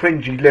has some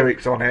cringy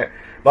lyrics on it.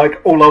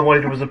 Like, all I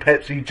wanted was a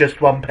Pepsi,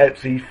 just one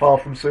Pepsi, far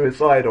from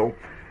suicidal.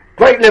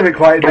 Great lyric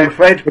writing there,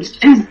 Fred.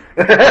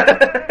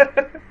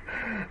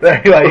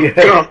 Anyway,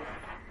 yeah.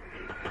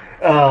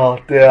 Oh,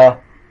 dear.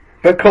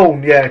 But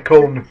Korn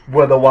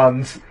were the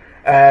ones.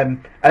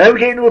 And then we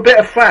get into a bit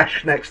of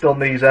thrash next on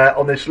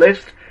this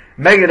list.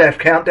 Megadeth,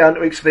 Countdown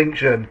to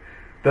Extinction.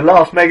 The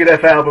last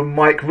Megadeth album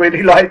Mike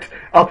really liked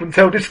up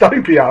until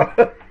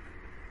Dystopia.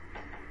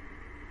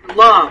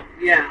 Love,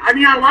 yeah. I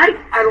mean, I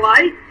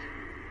liked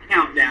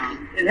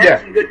Countdown. It had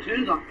some good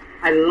tunes on it.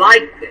 I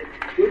liked it.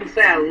 I wouldn't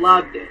say I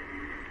loved it.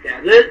 Yeah,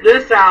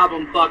 this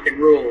album fucking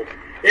rules.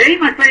 It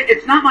ain't my favorite.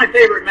 It's not my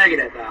favorite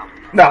Megadeth album.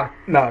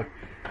 No.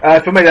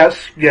 For me,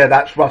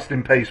 that's Rust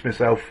in Peace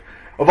myself.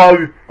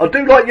 Although I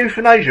do like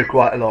Euthanasia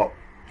quite a lot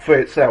for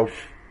itself.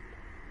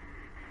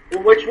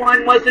 Well, which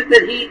one was it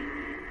that he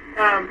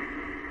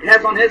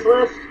has on his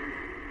list?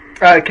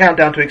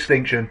 Countdown to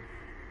Extinction.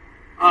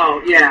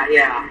 Oh yeah.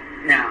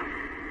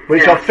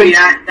 Which yeah, I think.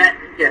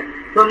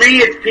 For me,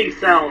 it's Peace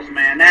Sells,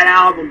 man. That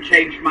album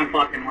changed my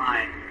fucking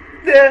life.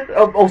 Yeah.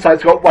 Also,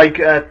 it's got Wake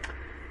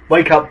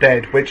Up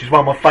Dead, which is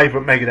one of my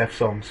favourite Megadeth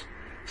songs.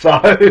 So.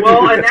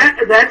 Well, and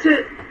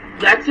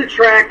that's a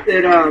track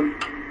that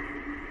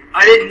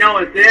I didn't know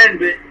it then,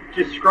 but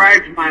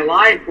described my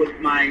life with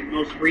my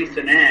most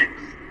recent ex.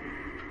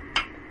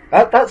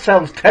 That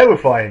sounds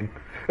terrifying.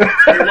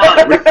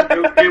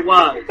 It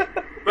was.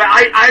 But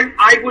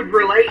I would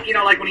relate,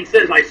 like when he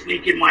says, I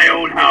sneak in my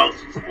own house,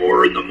 it's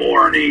 4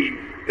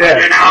 a.m. I've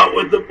been out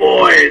with the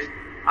boys.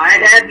 I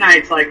had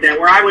nights like that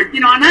where I would,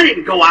 and I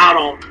didn't go out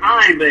all the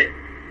time, but,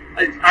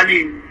 I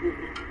mean,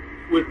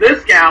 with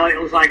this gal, it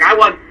was like I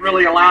wasn't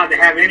really allowed to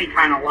have any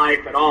kind of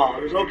life at all.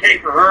 It was okay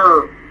for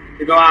her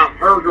to go out with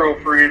her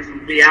girlfriends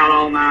and be out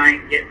all night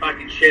and get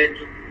fucking shit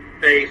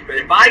faced, but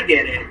if I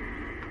did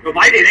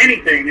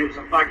anything, it was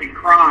a fucking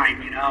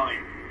crime, and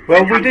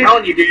Well, I'm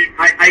telling you, dude,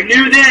 I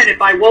knew then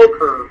if I woke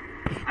her,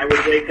 I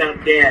would wake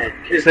up dead.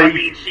 Because, I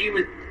mean, she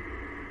was...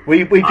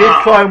 We did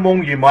try and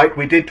warn you, Mike.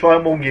 We did try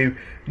and warn you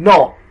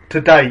not to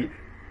date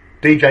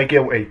DJ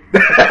Guilty.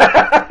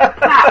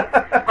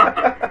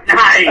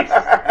 Nice.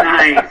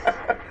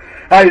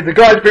 Hey, the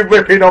guy's been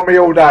ripping on me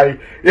all day.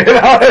 You know?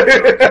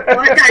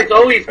 That guy's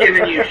always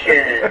giving you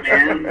shit,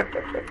 man.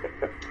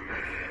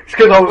 It's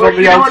because I was on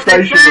the old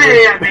station.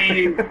 I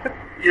mean,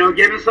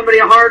 giving somebody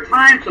a hard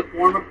time's a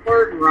form of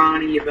flirting,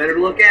 Ronnie. You better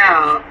look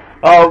out.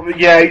 Oh,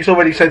 yeah, he's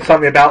already said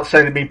something about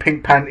sending me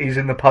pink panties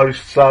in the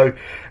post,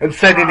 and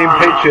sending him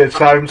pictures,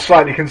 so I'm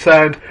slightly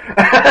concerned.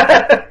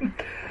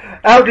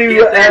 How do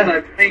you...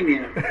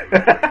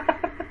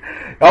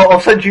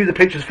 I'll send you the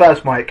pictures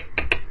first, Mike.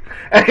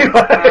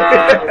 Anyway.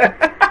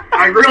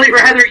 I'd really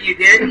rather you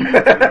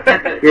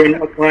didn't. You're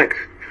not Mike.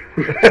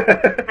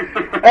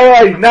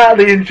 Alright,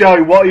 Natalie and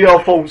Joe, what are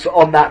your thoughts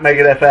on that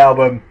Megadeth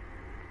album?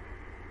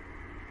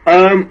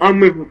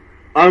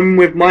 I'm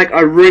with Mike.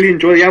 I really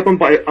enjoy the album,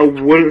 but I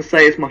wouldn't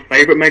say it's my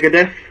favourite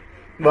Megadeth.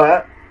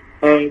 Right.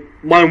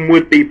 Mine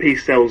would be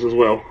Peace Sells as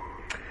well.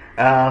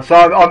 So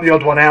I'm the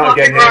odd one out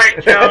again. Right,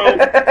 Joe.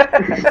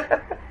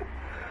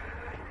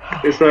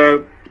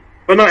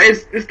 But no,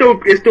 it's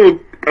still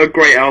a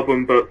great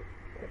album, but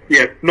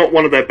yeah, not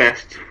one of their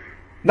best.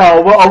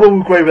 No, I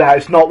will agree with that.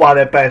 It's not one of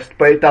their best,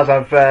 but it does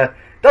have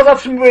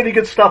some really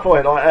good stuff on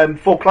it. Like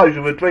Foreclosure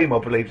of a Dream, I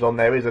believe, is on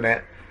there, isn't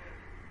it?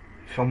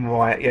 If I'm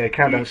right, yeah.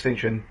 Countdown to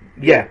Extinction,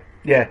 yeah.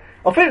 I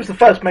think it was the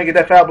first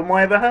Megadeth album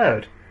I ever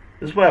heard,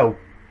 as well.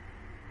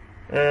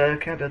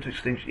 Countdown to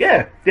Extinction,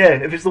 yeah.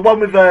 If it's the one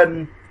with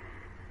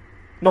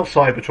not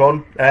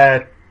Cybertron,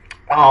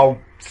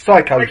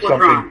 Psycho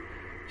something.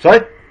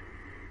 Sorry.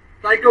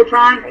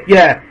 Psychotron?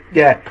 Yeah.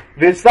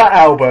 If it's that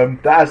album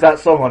that has that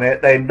song on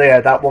it, then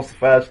that was the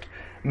first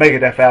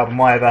Megadeth album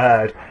I ever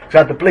heard. So I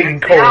had the bleeding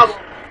chorus.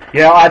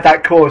 Yeah, I had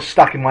that chorus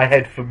stuck in my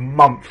head for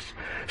months.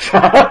 So,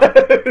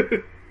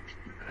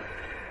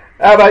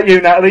 how about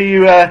you,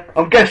 Natalie?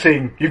 I'm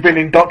guessing you've been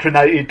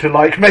indoctrinated to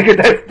like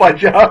Megadeth by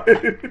Joe.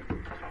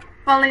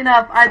 Funnily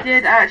enough, I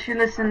did actually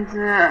listen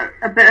to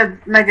a bit of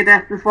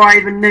Megadeth before I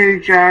even knew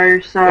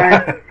Joe.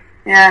 So,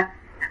 yeah.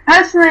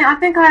 Personally, I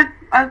think I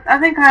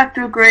have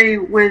to agree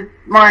with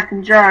Mike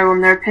and Joe on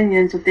their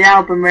opinions of the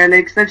album, really,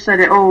 because they've said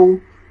it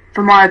all,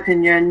 for my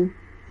opinion.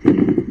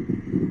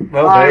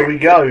 Well, there we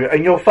go.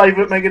 And your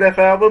favourite Megadeth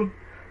album?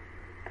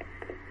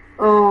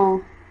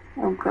 Oh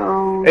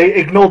God.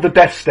 Ignore the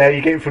death stare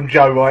you're getting from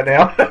Joe right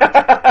now.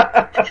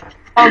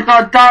 Oh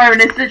God, Darren,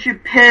 it's literally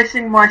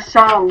piercing my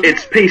soul.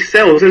 It's Peace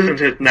Sells,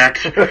 isn't it, Nat?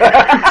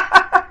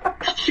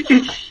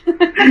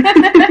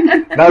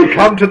 No,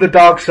 come to the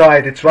dark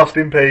side. It's Rust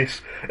in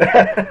Peace.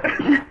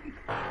 I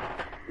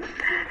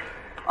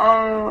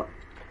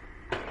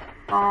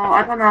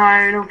don't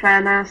know, in all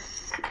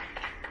fairness.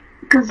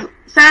 Because,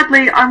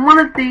 sadly, I'm one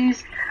of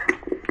these...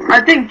 I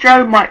think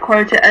Joe might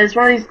quote it as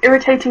one of these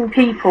irritating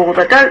people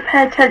that don't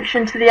pay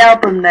attention to the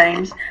album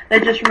names. They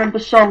just remember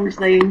songs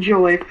they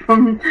enjoy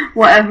from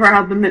whatever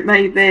album it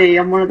may be.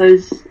 I'm one of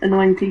those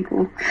annoying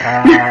people.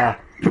 Yes.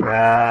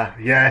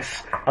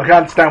 I can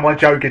understand why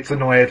Joe gets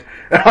annoyed.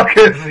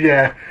 Because,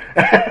 yeah.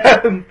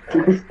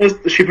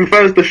 She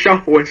prefers the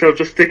shuffle instead of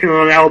just sticking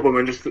on an album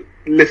and just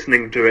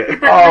listening to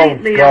it. But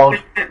lately I've been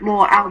a bit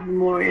more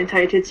album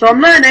orientated, so I'm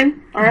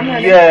learning. I am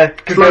learning. Yeah,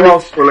 because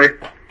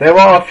there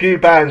are a few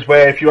bands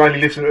where if you only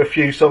listen to a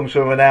few songs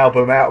from an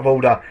album out of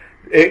order,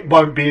 it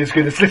won't be as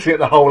good as listening to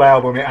the whole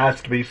album, it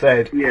has to be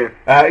said. Yeah.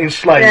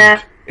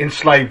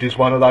 Enslaved is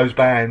one of those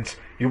bands.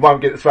 You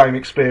won't get the same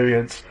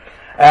experience.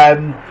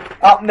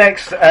 Up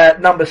next,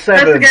 number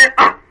 7. Don't forget,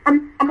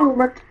 I'm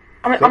old.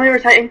 I'm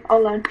irritating.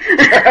 I'll learn.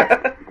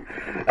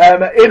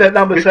 In at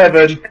number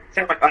 7,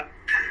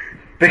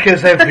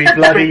 because every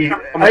bloody...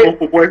 I'm an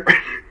awful boyfriend.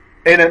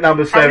 In at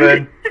number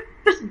 7...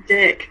 Just a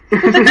dick.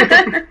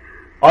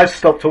 I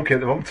stopped talking at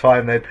the wrong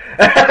time then.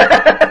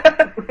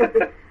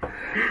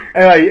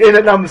 Anyway, in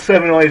at number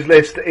 7 on his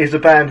list is a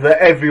band that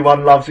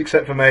everyone loves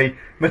except for me,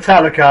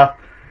 Metallica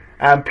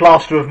and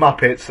Master of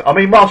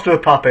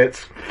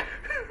Puppets.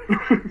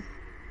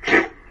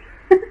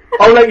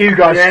 I'll let you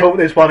guys talk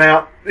this one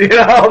out. You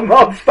know,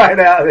 I'm staying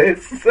out of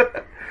this.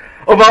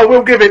 Although I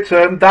will give it to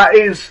them, that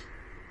is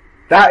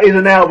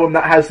an album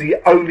that has the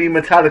only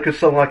Metallica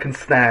song I can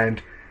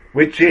stand,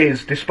 which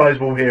is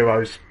Disposable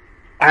Heroes.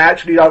 I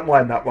actually don't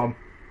mind that one.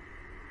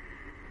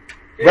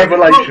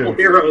 Revelation.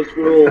 Heroes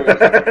rules.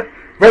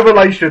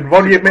 Revelation.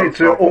 Ronnie admitted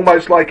to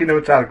almost liking the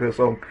Metallica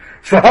song.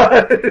 So.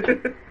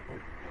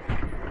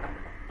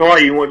 What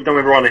have you done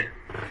with Ronnie?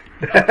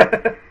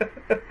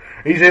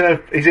 He's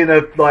in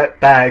a like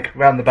bag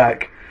round the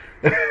back.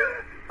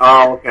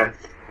 Oh, okay,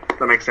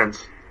 that makes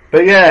sense.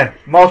 But yeah,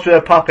 Master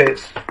of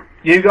Puppets.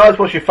 You guys,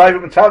 what's your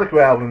favourite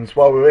Metallica albums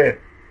while we're here?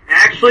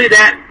 Actually,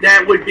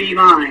 that would be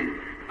mine.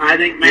 I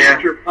think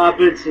Master of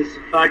Puppets is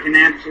a fucking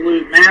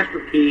absolute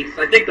masterpiece.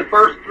 I think the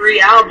first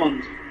 3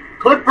 albums,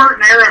 Cliff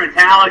Burton era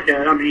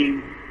Metallica, I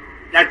mean,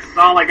 that's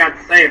all I got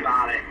to say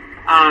about it.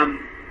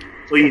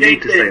 Well, you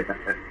need to say about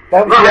it.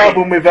 That was the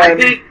album with...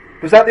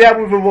 Was that the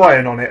album with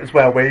Orion on it as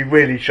well, where he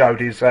really showed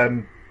his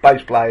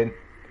bass playing?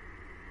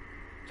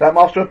 Is that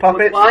Master of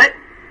Puppets? What?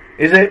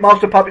 Is it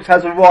Master of Puppets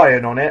has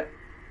Orion on it?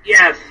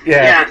 Yes.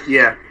 Yeah. Yes.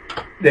 Yeah.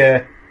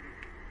 Yeah.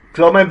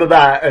 Because I remember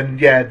that, and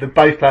yeah, the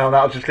bass player on that,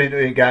 I was just listening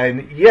to it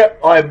again. Yep,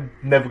 I'm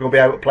never going to be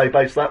able to play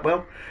bass that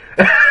well.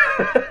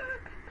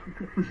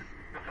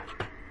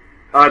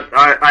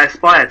 I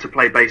aspire to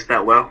play bass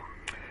that well.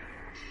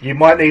 You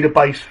might need a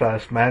bass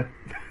first, man.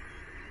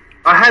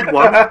 I had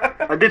one.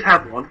 I did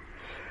have one.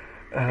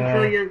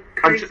 Until your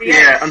Until, crazy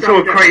ex until a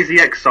sold it. crazy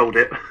ex sold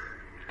it.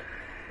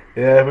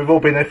 Yeah, we've all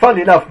been there.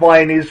 Funnily enough,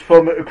 mine is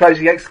from a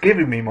Crazy Ex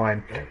giving me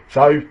mine.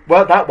 So,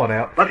 work that one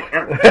out. Bloody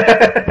hell.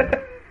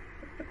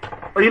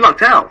 Oh, you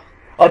lucked out.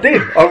 I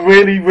did. I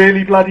really,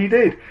 really bloody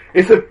did.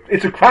 It's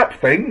a crap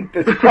thing.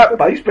 It's a crap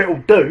bass, but it'll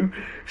do.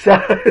 So,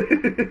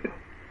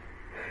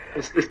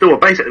 It's still a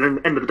bass at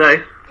the end of the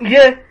day.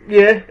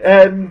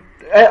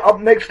 yeah. Up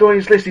next on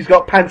his list, he's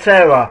got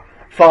Pantera,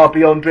 Far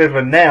Beyond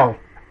Driven. Now,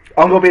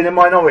 I'm going to be in the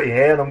minority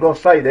here, and I'm going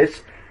to say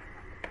this.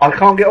 I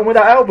can't get on with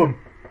that album.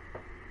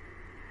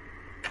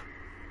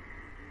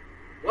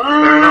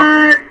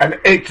 What? And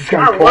it just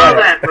goes I quiet. love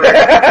that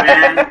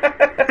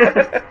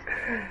version, man.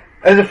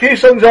 There's a few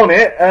songs on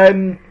it. I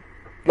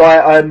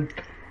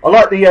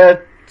like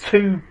the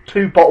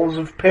two bottles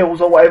of pills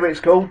or whatever it's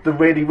called. The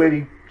really,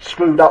 really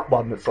screwed up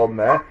one that's on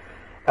there.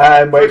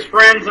 Where With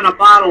friends and a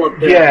bottle of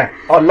this. yeah,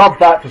 I love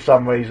that for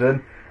some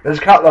reason. There's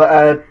a couple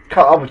of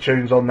other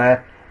tunes on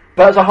there,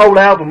 but as a whole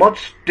album, I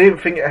just didn't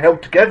think it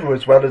held together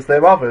as well as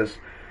their others.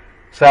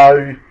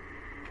 So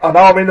I know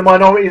I'm in the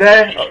minority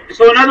there.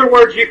 So in other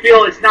words, you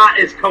feel it's not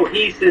as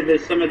cohesive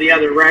as some of the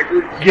other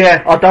records?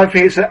 Yeah, I don't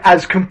think it's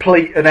as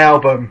complete an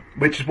album,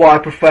 which is why I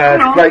prefer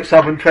Right on. Great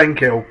Southern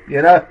Trendkill,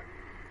 you know?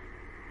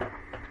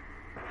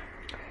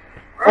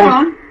 Right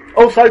on.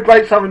 Also,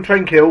 Great Southern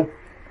Trendkill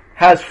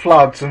has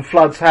Floods, and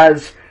Floods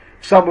has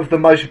some of the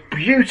most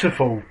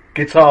beautiful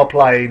guitar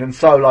playing and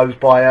solos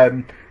by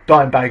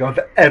Dimebag I've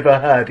ever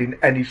heard in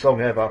any song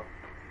ever.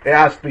 It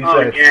has to be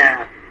Oh, said.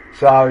 yeah.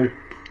 So,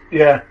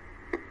 yeah.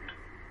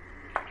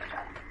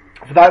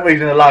 For that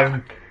reason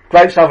alone,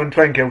 Great Southern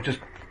Trendkill just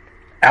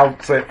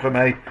outs it for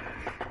me.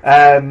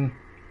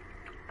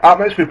 Up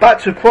next with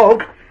Back to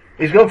Prog,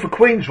 he's gone for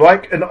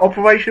Queensryche and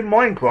Operation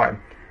Mindcrime,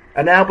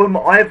 an album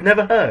I have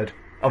never heard,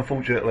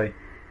 unfortunately.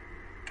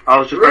 I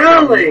was just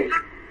Really?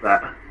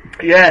 that.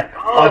 Yeah.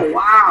 Oh,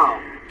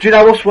 wow. Do you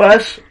know what's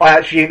worse? I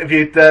actually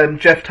interviewed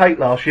Jeff Tate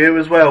last year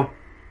as well.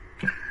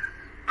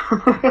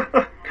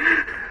 At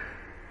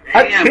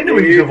Damn,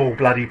 Chinnery's dude. of all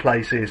bloody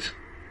places.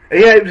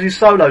 Yeah, it was his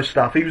solo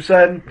stuff. He was,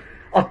 I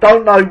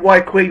don't know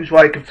why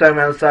Queensryche have turned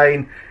around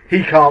saying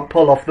he can't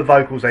pull off the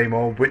vocals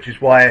anymore, which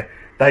is why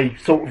they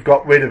sort of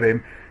got rid of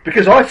him.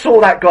 Because I saw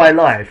that guy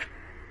live.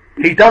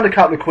 He'd done a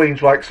couple of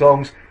Queensryche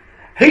songs.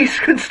 He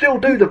can still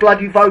do the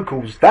bloody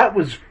vocals. That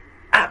was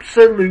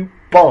absolute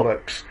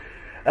bollocks.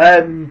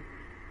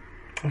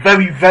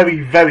 Very, very,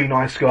 very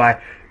nice guy.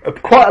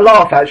 Quite a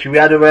laugh actually. We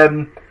had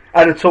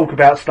a talk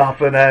about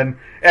stuff and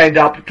ended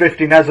up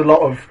drifting, as a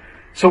lot of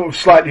sort of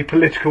slightly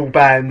political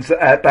band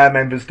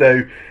members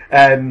do.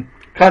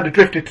 Kind of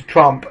drifted to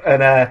Trump,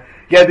 and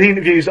yeah, the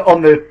interviews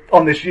on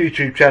this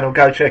YouTube channel.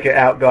 Go check it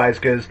out, guys,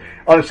 because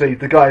honestly,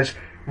 the guy's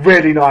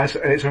really nice,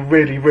 and it's a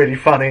really, really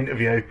fun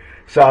interview.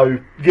 So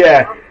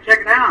yeah, Check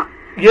it out.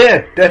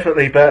 yeah,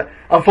 definitely. But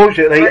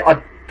unfortunately,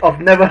 I've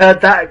never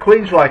heard that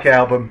Queensryche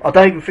album. I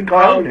don't even think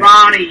I Oh, own it.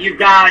 Ronnie, you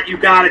got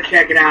to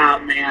check it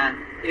out,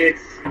 man.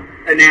 It's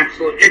an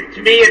absolute.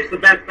 To me, it's the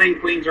best thing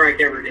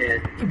Queensryche ever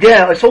did.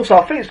 Yeah, it's also,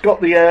 I think it's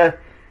got the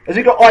has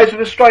it got Eyes of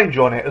a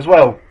Stranger on it as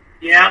well?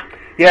 Yeah.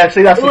 Yeah,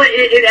 see that's Well,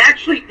 it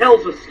actually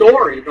tells a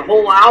story. The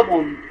whole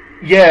album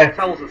yeah,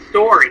 tells a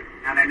story,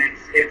 and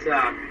it's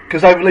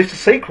because they released a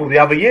sequel the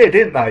other year,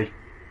 didn't they?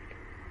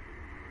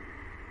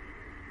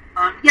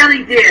 yeah,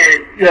 they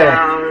did.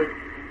 Yeah.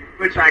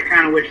 Which I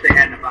kind of wish they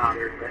hadn't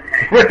bothered, but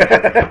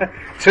hey.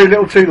 Too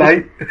little, too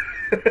late.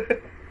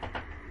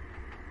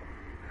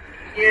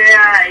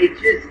 Yeah, it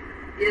just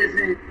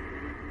isn't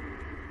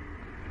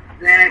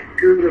that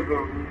good of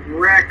a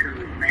record,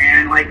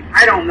 man. Like,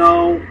 I don't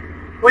know.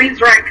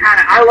 Queensryche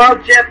I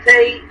love Jeff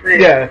Tate, but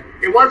Yeah.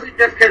 it wasn't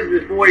just because of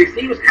his voice.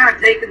 He was kind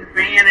of taking the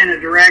band in a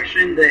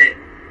direction that,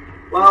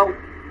 well,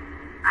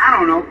 I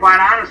don't know, quite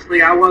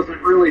honestly, I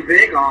wasn't really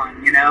big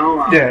on, you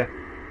know? Yeah.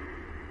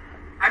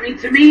 I mean,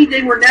 to me,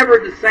 they were never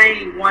the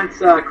same once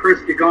Chris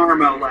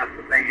DeGarmo left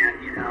the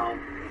band, you know?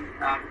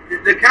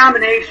 The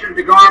combination of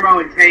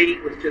DeGarmo and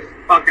Tate was just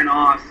fucking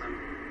awesome.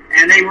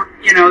 And they were,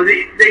 you know,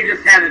 they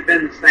just haven't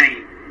been the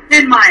same,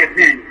 in my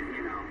opinion,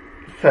 you know?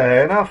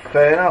 Fair enough,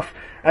 fair enough.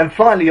 And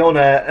finally on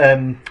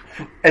M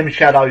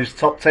Shadow's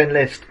top 10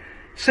 list,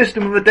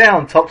 System of a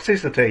Down,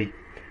 Toxicity.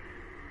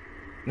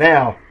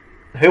 Now,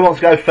 who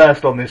wants to go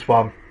first on this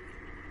one?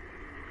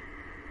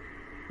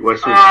 Go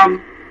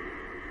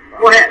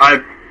ahead.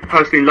 I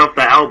personally love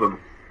that album.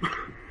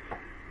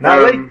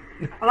 Natalie?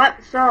 I like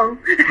the song.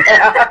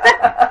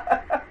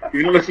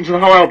 You've not listened to the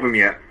whole album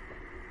yet?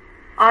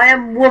 I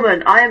am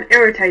woman. I am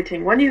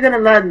irritating. When are you going to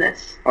learn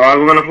this? Alright,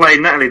 we're going to play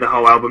Natalie the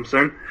whole album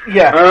soon.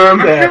 Yeah.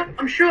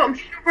 I'm sure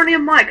Ronnie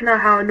and Mike know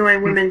how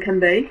annoying women can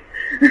be.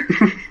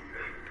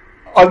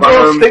 I'm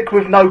going to stick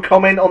with no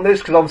comment on this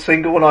because I'm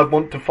single and I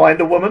want to find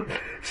a woman.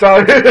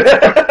 So...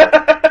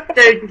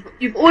 Dude,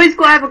 you've always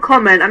got to have a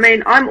comment. I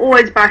mean, I'm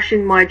always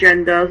bashing my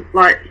gender,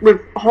 like, with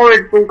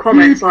horrible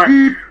comments, like,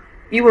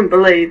 you wouldn't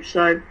believe,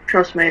 so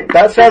trust me.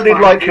 That sounded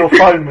like your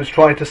phone was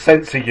trying to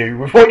censor you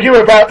with what you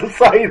were about to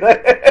say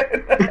there.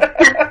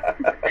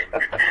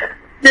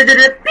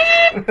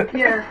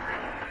 Yeah.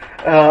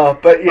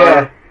 But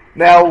yeah,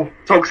 now...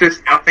 Toxic,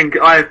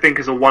 I think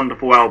is a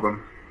wonderful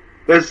album.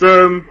 There's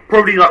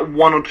probably like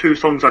one or two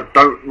songs I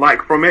don't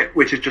like from it,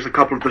 which is just a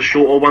couple of the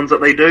shorter ones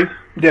that they do.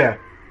 Yeah.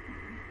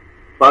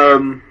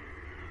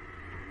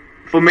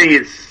 For me,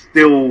 it's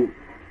still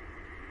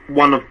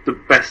one of the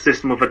best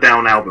System of a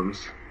Down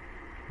albums.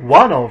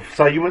 One of?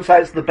 So you wouldn't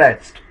say it's the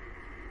best?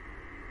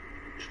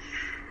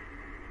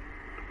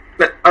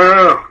 But,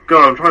 God,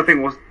 I'm trying to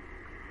think.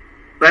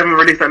 They haven't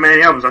released that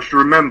many albums. I should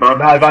remember.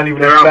 No, I've only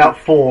released about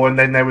 4, and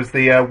then there was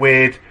the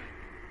weird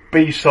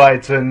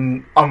B-sides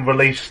and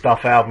unreleased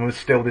stuff album. Was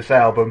still this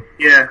album.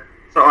 Yeah.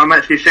 So I'm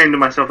actually ashamed of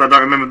myself that I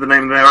don't remember the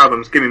name of their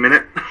albums. Give me a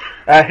minute.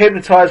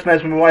 Hypnotised,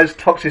 Mesmerised,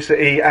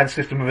 Toxicity, and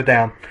System of a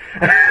Down.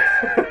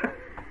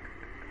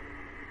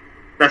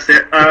 That's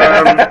it.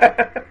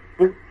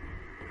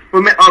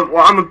 For me,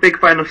 I'm a big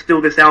fan of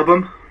still this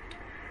album.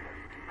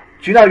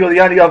 Do you know you're the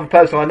only other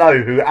person I know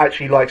who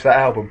actually likes that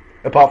album,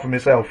 apart from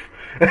yourself?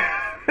 Fair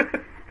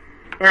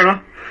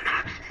enough.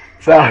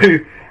 So,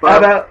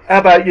 how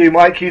about you,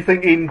 Mike?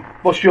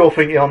 What's your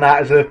thinking on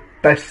that as a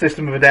best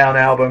System of a Down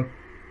album?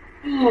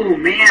 Oh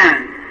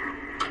man,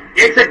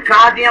 it's a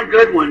goddamn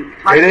good one.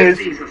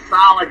 Toxicity's a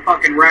solid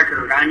fucking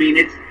record. I mean,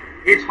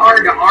 it's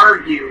hard to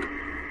argue.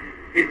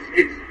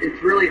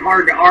 It's really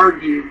hard to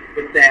argue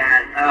with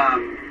that.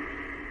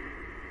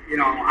 You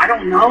know, I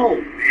don't know,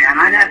 man.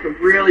 I'd have to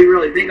really,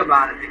 really think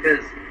about it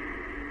because,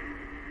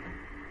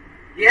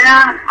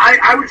 yeah,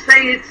 I would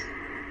say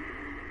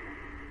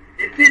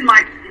it's in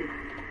my.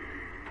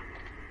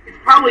 It's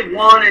probably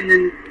 1, and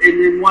then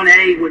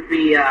 1A would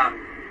be.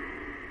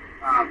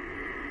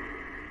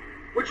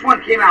 Which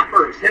one came out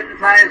first,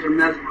 Hypnotized or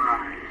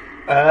Mesmerized?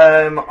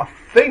 I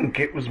think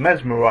it was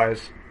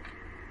Mesmerized.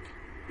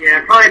 Yeah,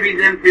 it'd probably be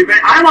them two. But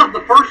I love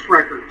the first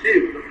record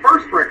too. The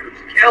first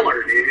record's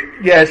killer,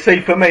 dude. Yeah,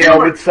 see, for me, killer. I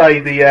would say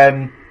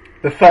the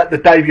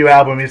debut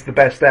album is the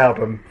best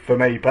album for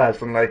me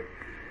personally.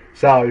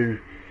 So,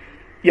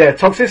 yeah,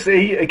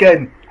 Toxicity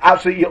again,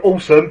 absolutely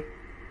awesome.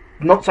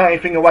 Not taking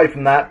anything away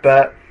from that,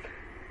 but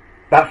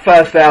that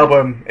first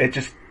album, it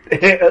just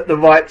hit at the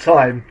right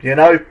time, you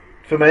know,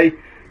 for me.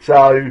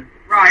 So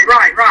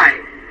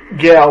right.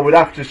 Yeah, I would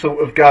have to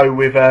sort of go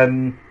with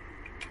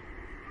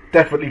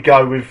definitely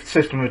go with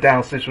System of a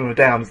Down. System of a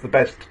Down is the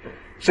best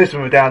System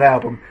of a Down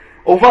album.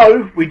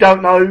 Although we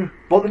don't know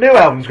what the new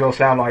album's going to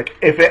sound like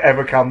if it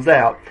ever comes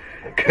out,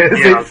 because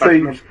it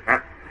seems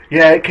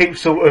it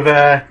keeps sort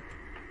of.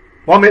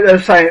 One minute they were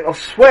saying, I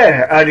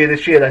swear earlier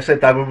this year they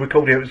said they were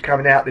recording it was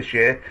coming out this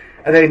year,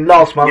 and then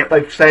last month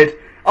they've said,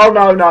 oh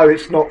no,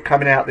 it's not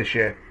coming out this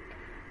year.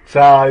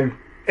 So.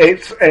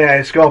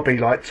 It's got to be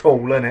like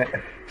Tool, isn't it?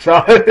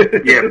 So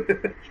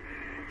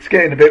it's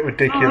getting a bit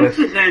ridiculous.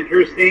 Oh, this is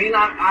interesting.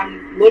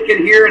 I'm looking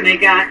here, and they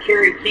got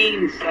Kerry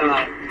King's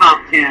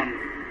top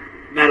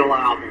 10 metal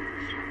albums.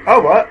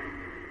 Oh, right.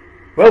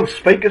 Well,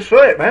 speak us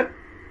through it, man.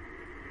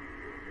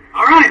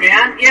 All right,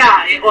 man.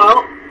 Yeah.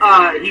 Well,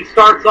 he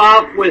starts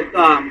off with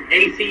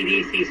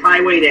AC/DC's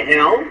 "Highway to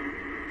Hell."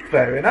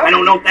 Fair enough. I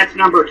don't know if that's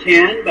number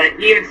 10, but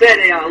he even said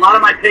a lot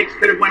of my picks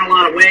could have went a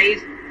lot of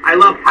ways. I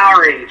love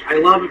Power Age. I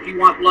love If You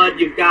Want Blood,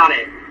 You've Got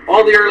It.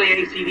 All the early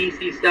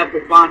AC/DC stuff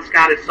with Bon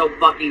Scott is so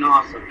fucking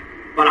awesome.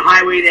 But A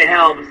Highway to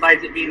Hell,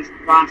 besides it being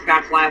Bon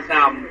Scott's last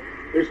album,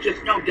 there's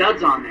just no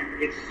duds on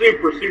there. It's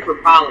super, super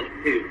polished,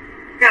 too.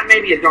 It's got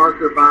maybe a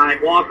darker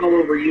vibe. Walk All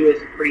Over You is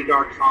a pretty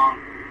dark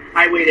song.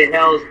 Highway to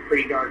Hell is a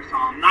pretty dark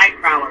song.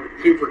 Nightcrawler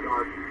is super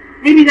dark.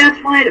 Maybe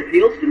that's why it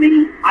appeals to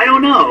me? I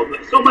don't know,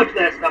 but so much of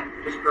that stuff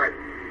is just great.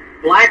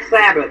 Black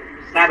Sabbath,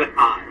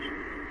 Sabotage.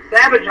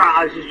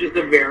 Sabotage is just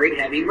a very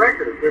heavy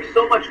record. There's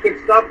so much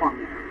good stuff on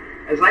there.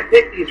 As I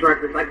pick these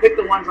records, I pick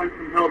the ones I'm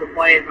compelled to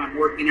play if I'm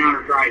working out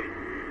or driving.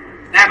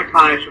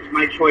 Sabotage was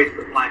my choice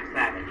for Black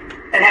Sabbath.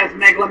 It has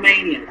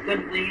Megalomania,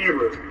 Symphony of the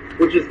Universe,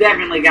 which has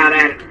definitely got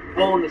at it.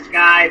 Hole in the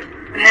Sky,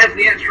 and it has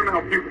the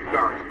instrumental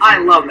Superstars. I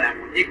love that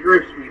one. It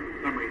grips me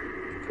for some reason.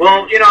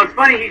 Well, you know, it's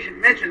funny you should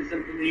mention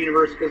Symphony of the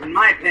Universe, because in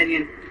my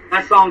opinion,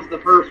 that song's the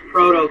first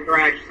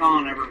proto-thrash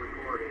song ever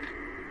recorded.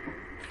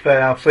 Fair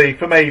enough. See,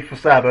 for me, for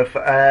Sabbath,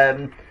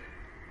 I'm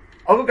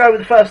going to go with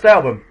the first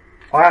album.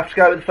 I have to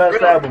go with the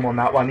first album on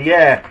that one,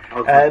 yeah.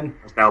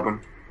 First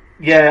album.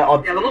 Yeah,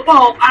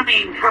 well, I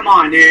mean, come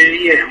on,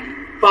 dude, you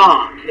know,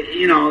 fuck.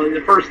 You know,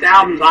 the first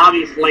album's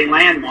obviously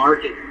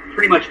landmark. It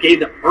pretty much gave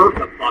the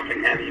birth of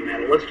fucking heavy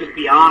metal. Let's just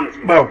be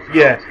honest. Well,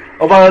 yeah.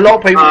 Although a lot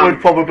of people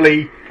would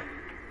probably,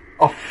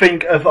 I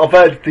think, I've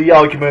heard the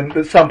argument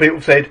that some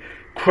people said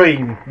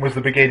Cream was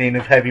the beginning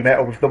of heavy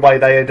metal with the way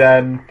they had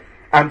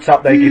amped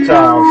up their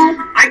guitars.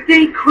 I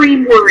think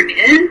Cream were an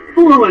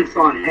influence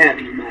on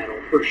heavy metal,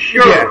 for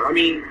sure. Yeah. I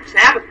mean,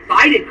 Sabbath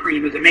cited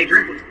Cream as a major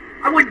influence.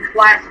 I wouldn't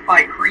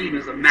classify Cream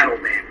as a metal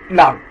band.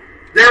 No.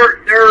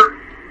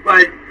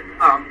 But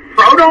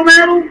proto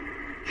metal,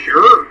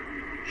 sure.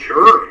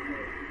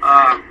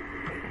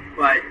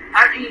 But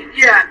I mean,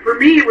 yeah, for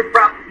me, it would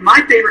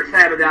my favorite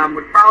Sabbath album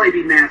would probably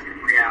be Master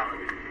of Reality.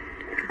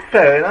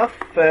 Fair enough.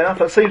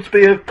 That seems to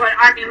be a. But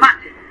I mean,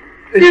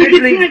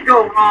 you can't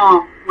go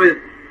wrong with,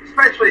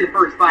 especially the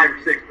first 5 or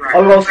 6 records.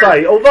 I will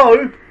say,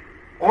 although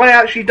I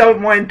actually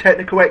don't mind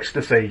Technical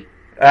Ecstasy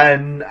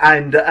and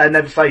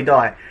Never Say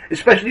Die,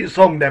 especially the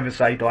song Never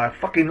Say Die. I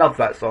fucking love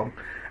that song,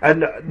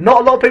 and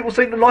not a lot of people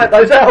seem to like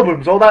those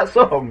albums or that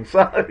song.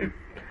 So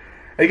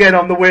again,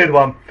 I'm the weird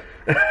one.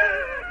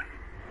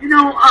 You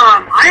know,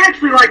 I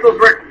actually like those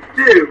records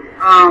too.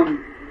 I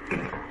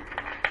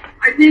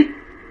think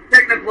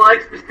Technical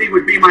Ecstasy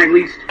would be my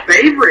least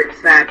favorite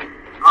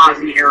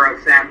Ozzy era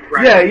Sabbath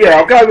record. Yeah,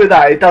 I'll go with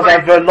that. It does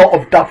have a lot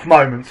of duff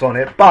moments on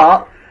it,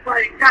 but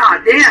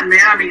goddamn, man,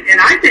 I mean, and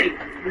I think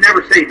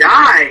Never Say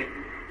Die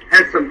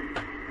has some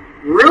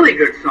really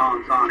good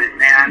songs on it,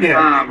 man.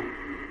 Yeah.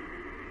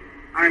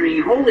 I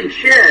mean, holy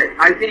shit!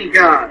 I think,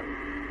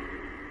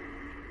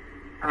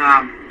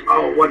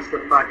 what's the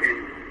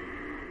fucking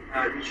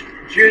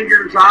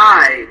Junior's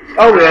Eyes?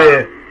 Oh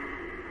yeah.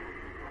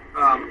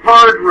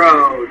 Hard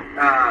Road.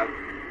 I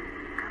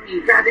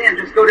mean, goddamn,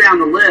 just go down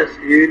the list,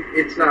 dude.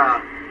 It's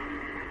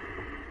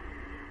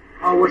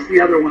what's the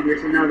other one?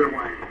 There's another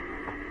one.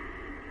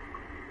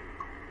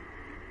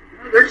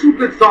 There's some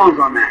good songs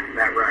on that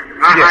record.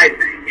 I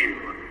think,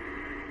 anyway.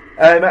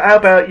 How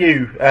about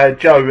you,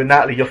 Joe and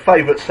Natalie? Your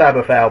favourite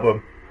Sabbath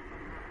album?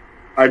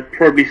 I'd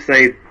probably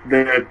say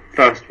the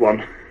first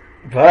one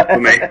for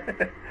me.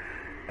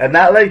 And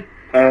Natalie?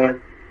 I'd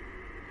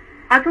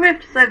probably have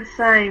to say the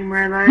same,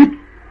 really.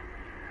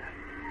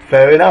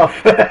 Fair enough.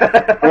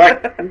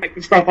 I like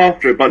the stuff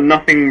after it, but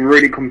nothing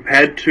really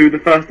compared to the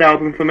first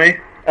album for me.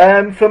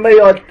 For me,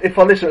 if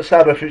I listen to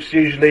Sabbath, it's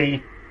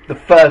usually the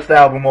first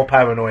album or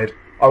Paranoid.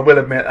 I will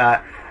admit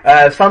that.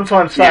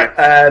 Sometimes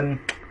Sabbath,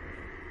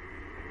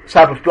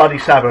 Bloody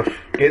Sabbath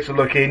gets a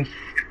look in.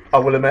 I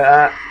will admit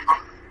that.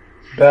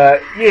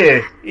 But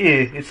yeah,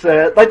 it's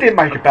they didn't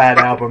make a bad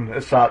album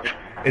as such.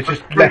 It's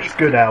just less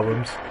good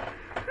albums.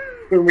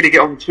 Didn't really get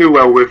on too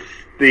well with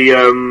the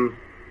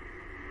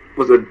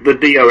the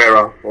Dio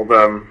era of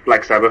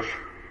Black Sabbath.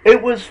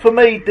 It was, for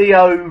me,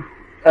 Dio,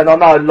 and I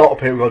know a lot of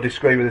people will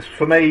disagree with this.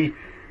 For me,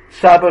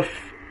 Sabbath,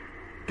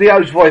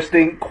 Dio's voice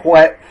didn't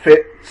quite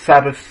fit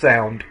Sabbath's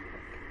sound.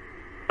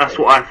 That's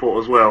what I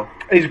thought as well.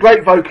 He's a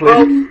great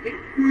vocalist. Well,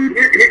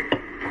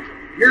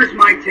 here's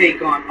my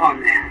take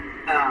on that.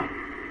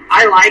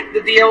 I like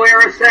the Dio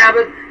era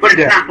Sabbath, but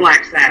it's not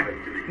Black Sabbath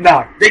to me.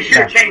 No. They should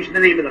have changed the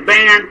name of the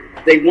band.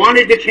 They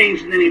wanted to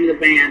change the name of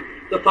the band.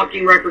 The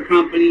fucking record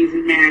companies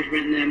and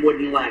management and them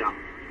wouldn't let them.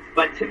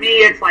 But to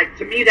me,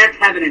 that's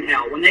heaven and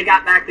hell. When they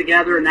got back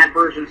together and that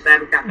version of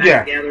Sabbath got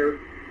back together,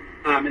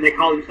 and they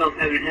call themselves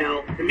heaven and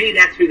hell, to me,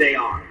 that's who they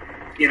are.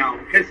 You know,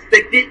 because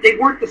they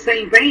weren't the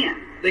same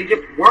band. They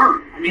just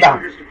weren't. I mean, they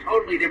were just a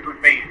totally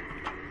different band.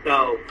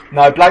 So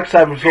no, Black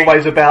Sabbath was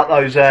always about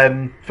those.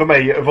 For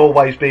me, it have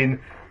always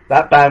been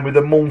that band with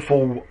the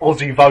mournful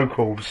Ozzy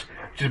vocals,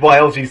 which is why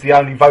Ozzy's the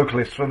only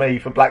vocalist for me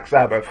for Black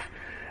Sabbath.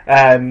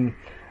 And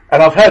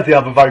I've heard the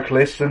other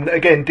vocalists, and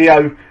again,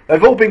 Dio,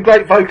 they've all been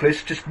great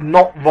vocalists, just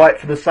not right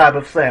for the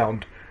Sabbath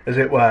sound, as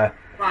it were.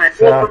 Right.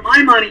 So, well, for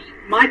my money,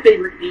 my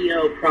favorite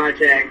Dio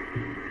project,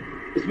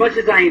 as much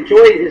as I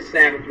enjoy his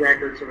Sabbath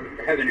records, or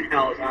Heaven and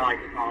Hell as I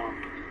like to call them,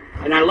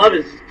 and I love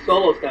his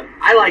solo stuff,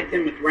 I liked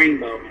him with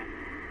Rainbow Man.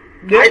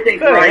 Yeah, I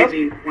think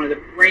Rising is one of the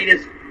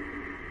greatest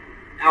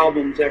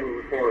albums ever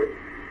recorded.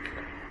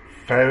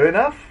 Fair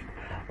enough.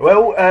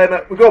 Well,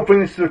 we've got to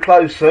bring this to a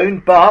close soon,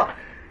 but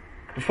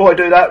before I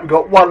do that, we've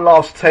got one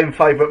last 10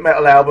 favourite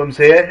metal albums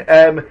here.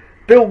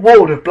 Bill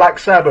Ward of Black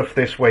Sabbath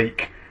this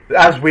week,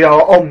 as we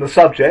are on the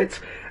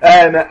subject,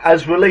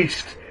 has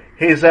released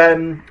his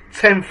 10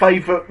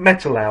 favourite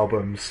metal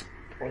albums.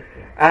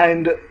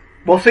 And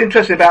what's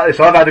interesting about this,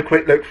 I've had a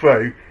quick look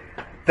through,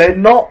 they're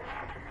not,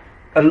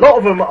 a lot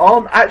of them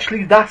aren't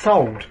actually that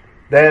old.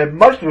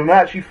 Most of them are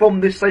actually from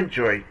this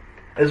century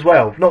as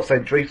well. Not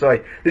century,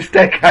 sorry, this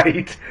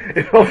decade.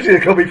 Obviously they're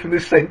coming from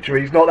this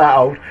century, he's not that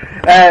old.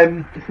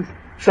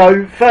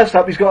 So first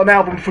up, he's got an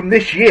album from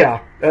this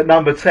year at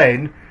number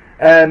 10,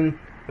 a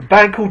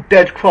band called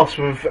Dead Cross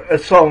with a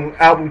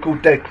album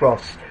called Dead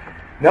Cross.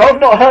 Now I've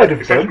not heard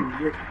of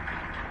them.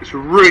 It's a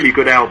really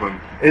good album.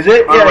 Is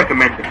it? I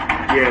recommend it.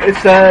 Yeah.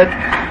 It's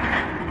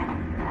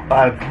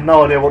I have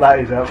no idea what that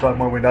is outside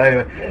my window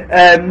anyway.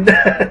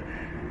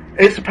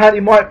 It's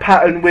apparently Mike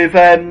Patton with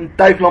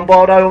Dave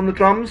Lombardo on the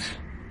drums,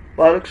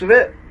 by the looks of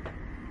it.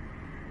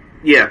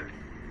 Yeah.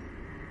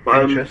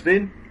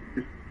 Interesting.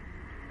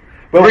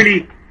 Well,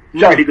 really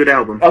good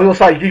album. I was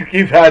going to say,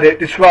 you've heard it,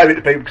 describe it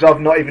to people, because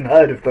I've not even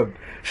heard of them.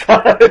 So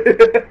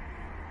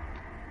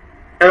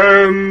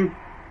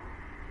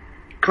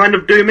kind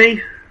of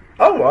doomy.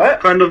 Oh, right.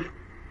 Kind of,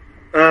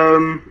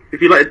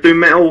 if you like doom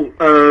metal,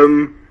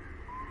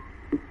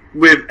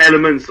 with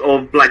elements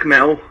of black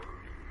metal.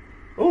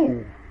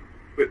 Ooh.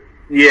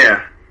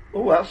 Yeah.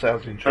 Oh, that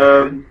sounds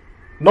interesting.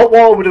 Not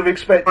what I would have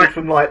expected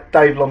from, like,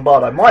 Dave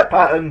Lombardo. Mike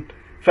Patton,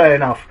 fair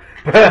enough.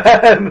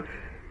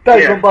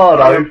 Dave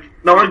Lombardo.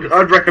 No,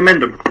 I'd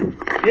recommend them.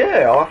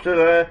 Yeah, I'll have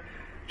to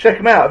check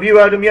them out. Have you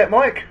heard them yet,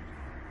 Mike?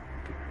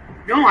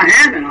 No, I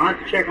haven't. I'll have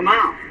to check them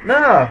out.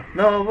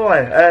 No,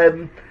 right.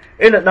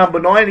 In at number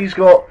 9, he's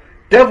got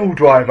Devil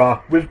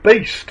Driver with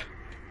Beast.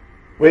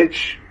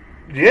 Which,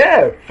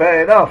 yeah,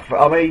 fair enough.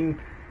 I mean,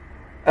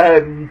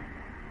 I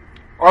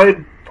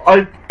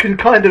can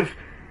kind of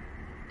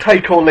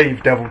take or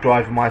leave Devil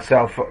Driver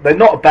myself. They're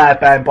not a bad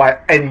band by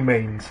any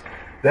means.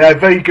 They're a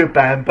very good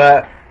band,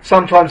 but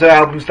sometimes their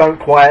albums don't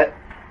quite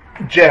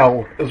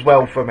gel as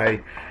well for me.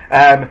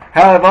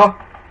 However,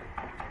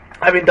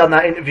 having done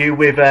that interview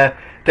with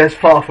Des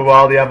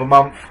Farfaral the other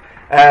month,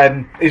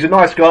 he's a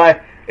nice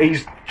guy. He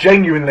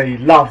genuinely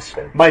loves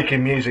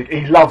making music.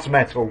 He loves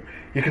metal.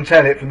 You can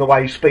tell it from the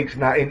way he speaks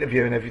in that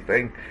interview and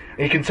everything.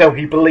 You can tell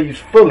he believes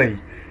fully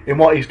in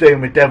what he's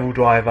doing with Devil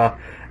Driver.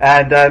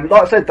 And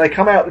like I said, they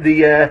come out with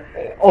the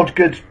odd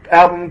good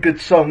album, good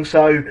song.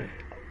 So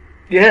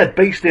yeah,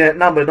 Beastie at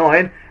number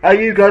 9. How are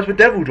you guys with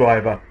Devil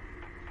Driver?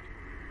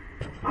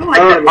 I like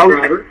Devil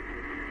Driver.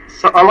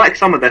 I like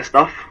some of their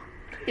stuff.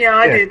 Yeah,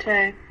 I do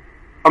too.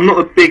 I'm not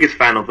the biggest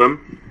fan of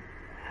them.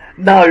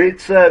 No,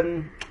 it's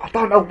I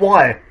don't know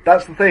why.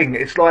 That's the thing.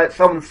 It's like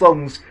some of the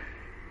songs,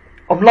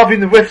 I'm loving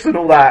the riffs and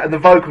all that and the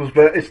vocals,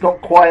 but it's not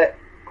quite,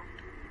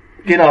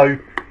 you know,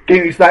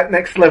 giving you that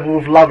next level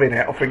of loving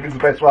it. I think is the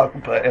best way I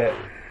can put it.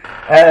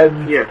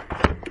 Yeah.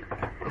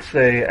 Let's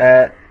see.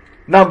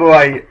 Number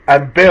 8,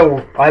 and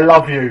Bill, I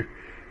love you.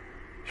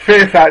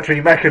 Fear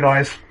Factory,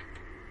 Mechanise.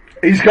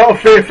 He's got a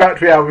Fear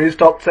Factory album in his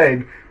top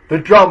 10. The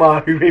drummer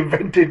who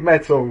invented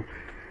metal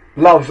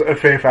loves a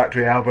Fear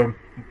Factory album.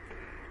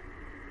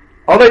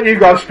 I'll let you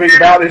guys speak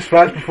about this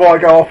first before I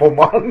go off on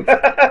one.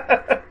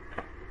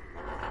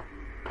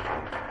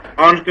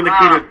 I'm just going to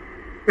keep it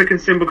quick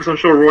and simple because I'm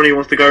sure Ronnie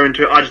wants to go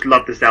into it. I just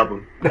love this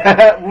album.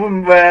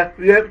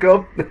 Yeah,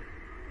 go on.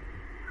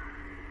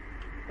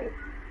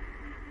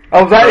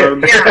 Oh, was that it?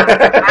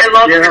 Yeah, I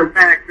love Fear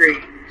Factory.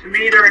 To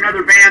me, they're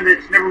another band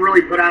that's never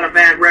really put out a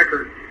bad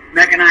record.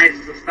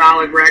 Mechanized is a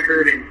solid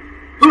record, and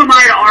who am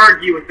I to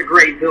argue with the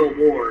great Bill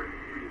Ward?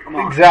 Come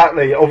on.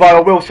 Exactly. Although I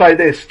will say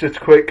this, just a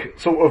quick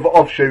sort of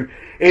offshoot.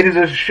 It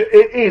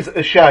is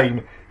a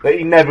shame that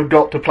he never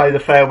got to play the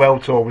farewell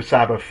tour with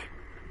Sabbath.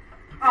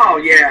 Oh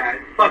yeah,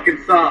 it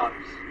fucking sucks.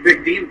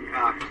 Big demon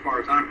cock, as far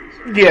as I'm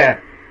concerned. Yeah,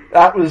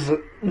 that was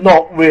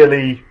not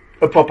really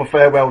a proper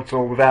farewell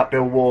tour without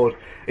Bill Ward.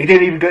 He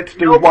didn't even get to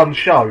do one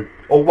show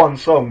or one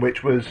song,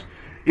 which was...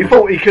 You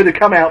thought he could have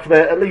come out for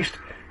at least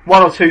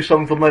 1 or 2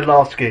 songs on their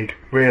last gig.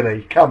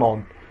 Really, come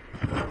on.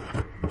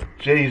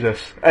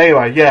 Jesus.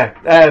 Anyway,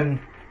 yeah.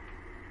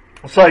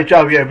 Sorry,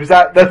 Joe. Yeah, was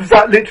that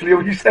literally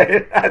all you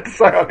said? Had to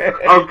say on it?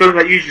 I was going to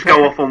let you just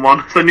go off on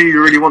one, so I knew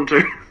you really want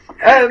to.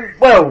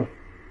 Well,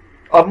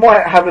 I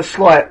might have a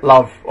slight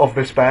love of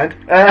this band,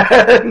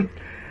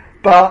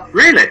 but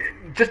really,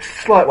 just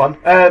a slight one.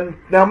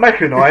 Now,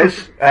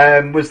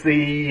 Mechanise was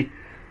the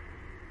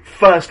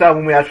first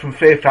album we had from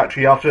Fear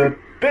Factory after a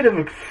bit of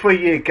a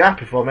 3-year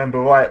gap, if I remember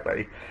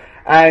rightly.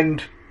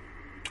 And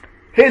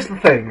here's the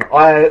thing: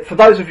 for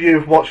those of you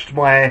who've watched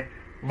my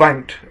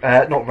Ranked,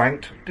 not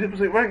Ranked,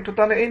 was it Ranked I've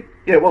done it in?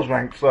 Yeah, it was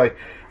Ranked, sorry.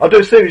 I do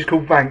a series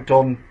called Ranked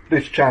on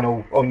this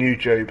channel on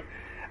YouTube,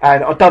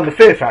 and I've done the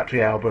Fear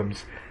Factory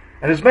albums.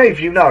 And as many of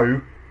you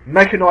know,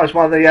 Mechanise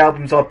one of the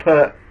albums I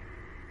put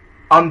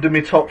under my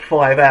top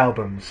 5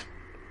 albums.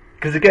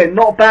 Because again,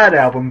 not a bad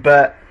album,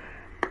 but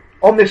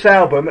on this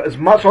album, as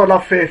much as I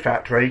love Fear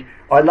Factory,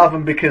 I love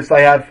them because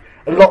they have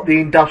a lot of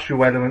the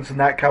industrial elements and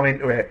that come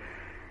into it.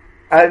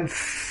 And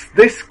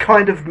this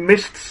kind of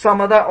missed some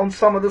of that on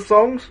some of the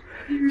songs.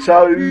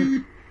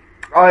 So,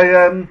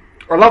 I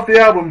love the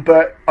album,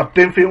 but I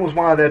didn't think it was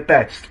one of their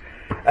best.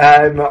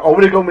 I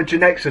would have gone with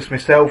Genexus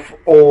myself,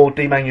 or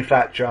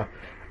Demanufacture.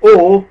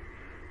 Or,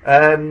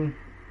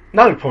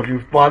 no, probably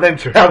one of them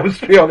 2 albums,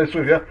 to be honest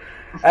with you.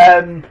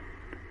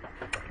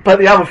 But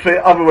the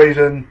other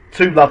reason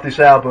to love this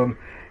album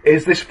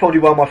is this is probably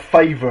one of my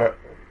favourite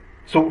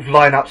sort of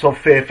lineups of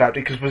Fear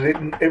Factory, because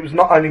it was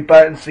not only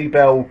Burton C.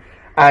 Bell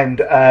and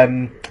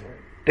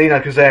Dino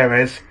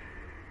Cazares.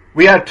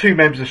 We had 2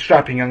 members of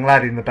Strapping Young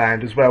Lad in the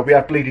band as well. We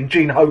had Bleeding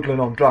Gene Hoglan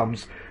on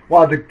drums,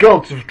 one of the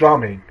gods of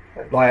drumming.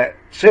 Like,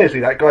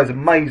 seriously, that guy's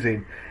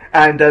amazing.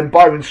 And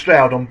Byron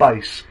Stroud on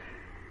bass.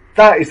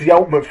 That is the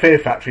ultimate Fear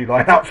Factory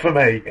lineup for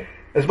me.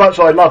 As much as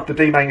I love the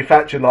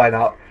Demanufacture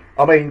lineup,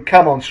 I mean,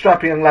 come on,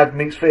 Strapping Young Lad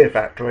meets Fear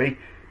Factory.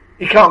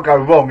 You can't go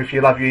wrong if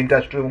you love your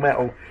industrial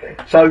metal.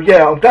 So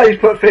yeah, I'm glad he's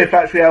put a Fear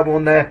Factory album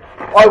on there.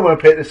 I want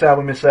to pick this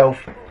album myself.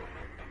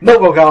 Not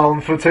going to go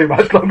on for too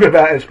much longer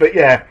about this, but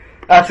yeah,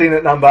 that's in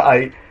at number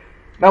 8.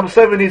 Number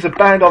 7 is a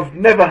band I've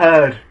never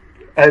heard,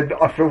 and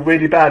I feel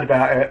really bad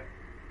about it.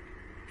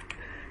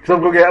 Because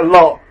I'm going to get a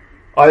lot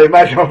I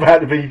imagine I'm about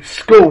to be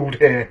schooled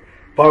here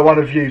by one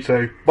of you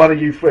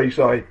three,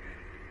 sorry.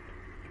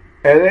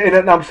 In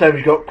at number 7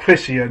 you've got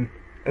Christian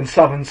and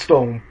Southern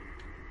Storm.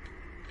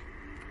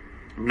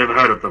 I've never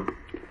heard of them.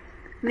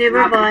 Never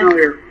Not mind.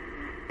 familiar.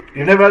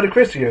 You've never heard of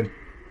Christian?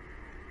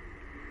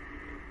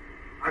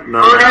 I've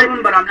No. heard of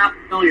them, but I'm not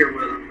familiar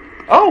with them.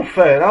 Oh,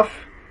 fair enough.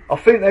 I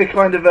think they're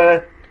kind of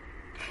a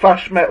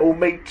thrash metal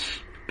meets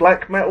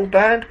black metal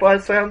band by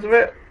the sounds of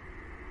it.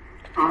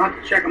 I'll have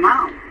to check them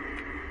out.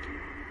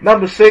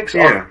 Number 6,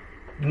 Yeah.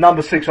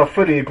 I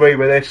fully agree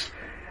with this.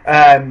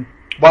 One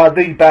of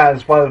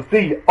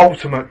the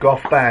ultimate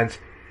goth bands,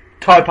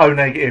 Typo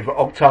Negative,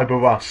 October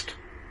Rust.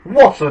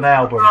 What an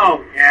album!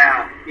 Oh,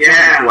 yeah.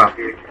 Yeah. Wow.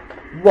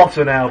 What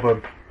an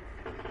album!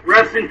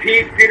 Rest in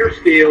peace, Peter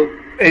Steele.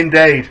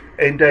 Indeed.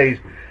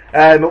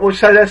 What would you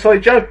say there, sorry,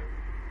 Joe?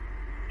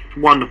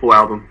 Wonderful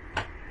album.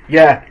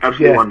 Yeah,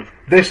 Absolutely wonderful.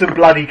 This and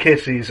Bloody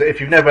Kisses. If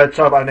you've never heard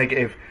Typo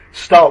Negative,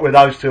 start with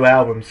those two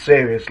albums.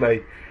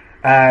 Seriously,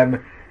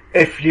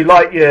 if you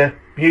like your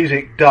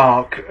music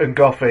dark and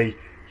gothy,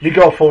 you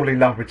gotta fall in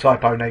love with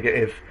Typo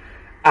Negative.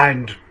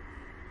 And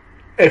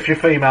if you're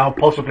female,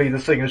 possibly the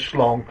singer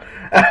Schlong.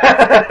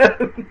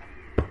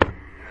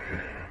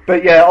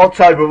 But yeah,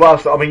 October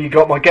Rust. I mean, you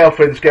got My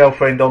Girlfriend's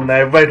Girlfriend on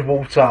there, Red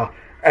Water.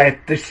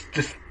 This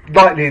just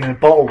lightning in a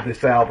bottle.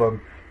 This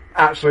album,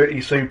 absolutely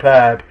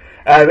superb.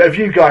 Have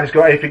you guys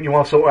got anything you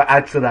want to sort of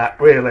add to that?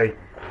 Really?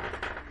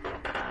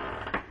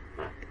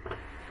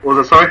 What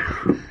was that,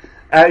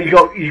 sorry?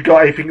 You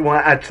got anything you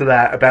want to add to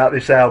that about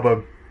this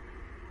album?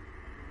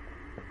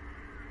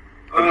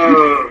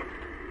 No,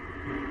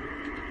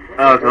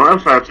 I'm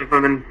sorry,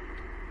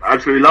 I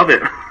absolutely love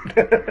it.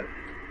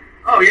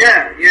 Oh,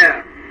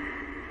 yeah.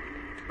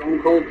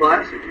 Stone Cold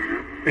Classic,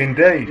 man.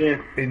 Indeed.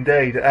 Yeah.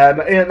 Indeed. In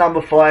at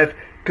number 5,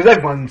 because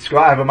everyone's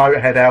got to have a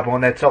Motorhead album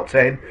on their top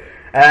 10,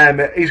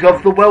 he's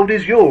got The World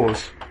Is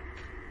Yours.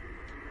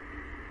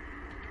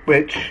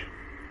 Which,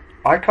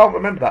 I can't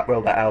remember that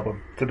well, that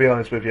album, to be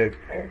honest with you.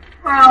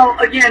 Well,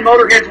 again,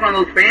 Motorhead's one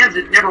of those bands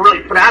that never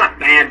really put out a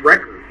bad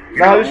record.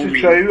 No, this is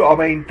true. I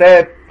mean,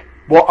 they're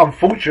what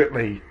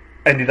unfortunately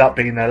ended up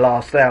being their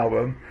last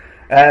album.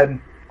 I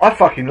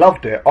fucking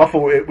loved it. I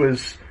thought it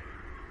was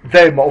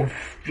them on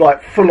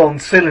full on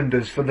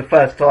cylinders for the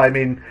first time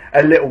in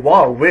a little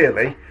while,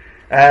 really.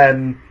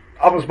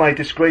 Others may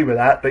disagree with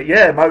that, but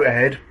yeah,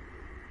 Motorhead,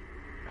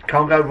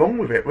 can't go wrong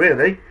with it,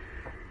 really.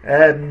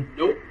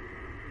 Nope.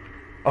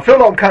 I feel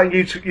like I'm cutting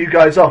you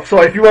guys off.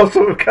 Sorry if you want to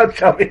sort of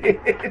catch up in.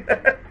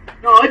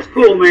 No, it's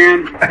cool,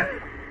 man.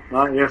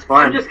 Yeah, it's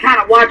fine. I'm just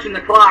kind of watching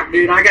the clock,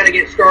 dude. I got to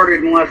get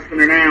started in less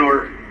than an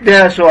hour.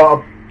 Yeah, that's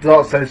right.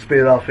 That seems to be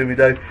the last thing we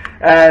do.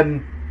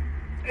 In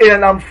at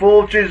number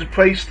 4, Judas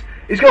Priest.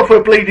 He's gone for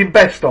a bleeding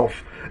best of.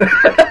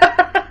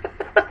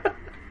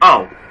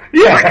 Oh.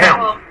 Yeah.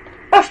 Well,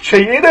 That's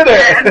cheating, isn't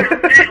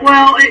it?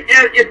 well,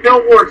 if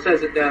Bill Ward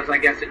says it does, I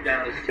guess it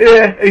does.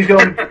 Yeah, he's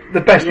gone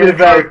the best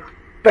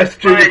best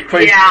Judas But,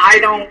 Priest. yeah, I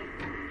don't...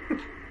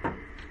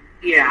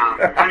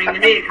 Yeah, I mean, to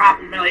me,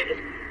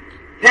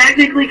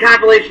 technically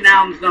compilation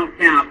albums don't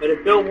count, but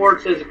if Bill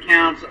Ward says it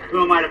counts,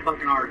 who am I to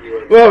fucking argue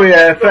with? Well,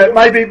 yeah,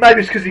 maybe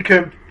it's because he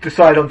couldn't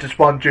decide on just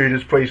one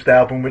Judas Priest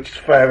album, which is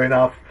fair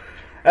enough.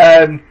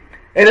 In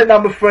at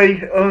number 3,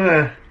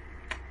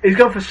 he's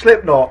gone for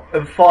Slipknot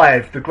and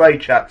 5, The Grey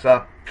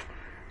Chapter.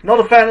 Not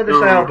a fan of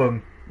this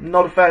album.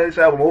 Not a fan of this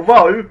album.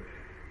 Although,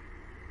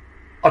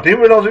 I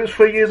didn't realise it was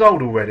 3 years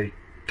old already.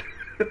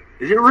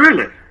 Is it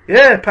really?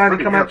 Yeah,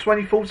 apparently come out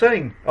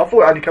 2014. I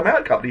thought it only come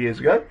out a couple of years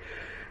ago.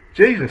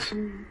 Jesus.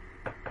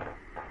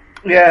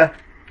 Yeah,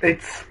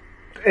 it's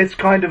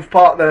kind of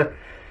part of the...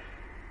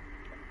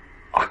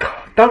 I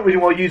don't really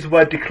want to use the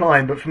word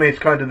decline, but for me it's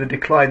kind of the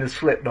decline of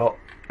Slipknot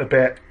a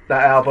bit,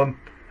 that album.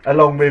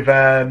 Along with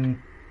the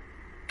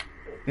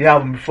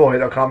album before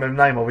it, I can't remember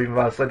the name of, even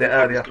though I said it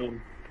earlier.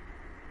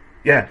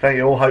 Yeah, thank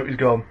you, All Hope Is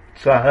Gone.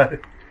 So,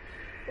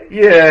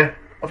 yeah,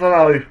 I don't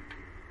know.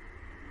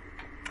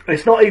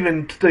 It's not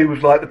even to do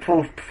with like the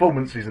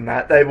performances and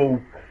that, they're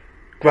all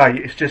great,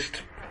 it's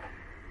just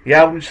the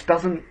album just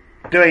doesn't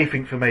do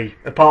anything for me,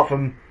 apart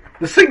from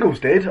the singles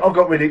did. I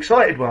got really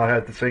excited when I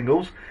heard the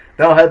singles,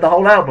 then I heard the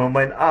whole album and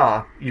went,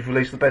 you've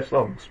released the best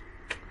songs.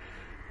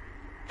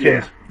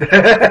 Cheers.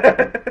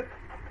 Yeah.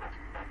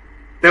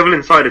 Devil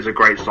Inside is a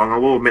great song, I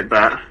will admit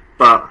that,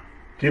 but...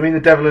 Do you mean The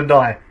Devil and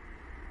I?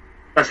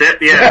 That's it,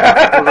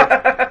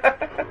 yeah.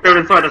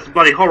 Devil Inside, that's a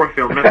bloody horror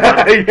film, never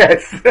mind.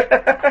 Yes.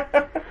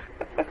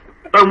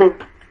 Don't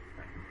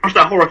watch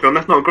that horror film,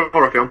 that's not a good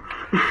horror film.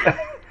 I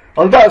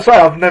was about to say,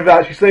 I've never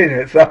actually seen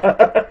it, so...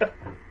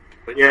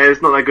 But yeah,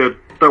 it's not that good,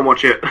 don't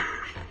watch it.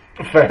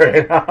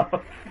 Fair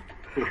enough.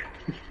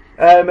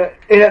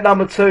 In at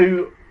number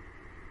 2,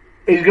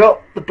 he's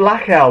got the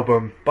Black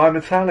Album by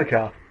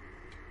Metallica.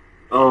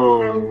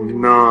 Oh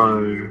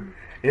no.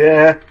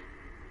 Yeah.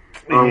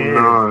 Oh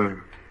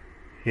no.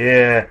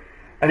 Yeah.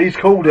 And he's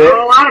called On it...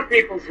 a lot of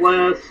people's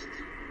list.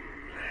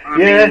 I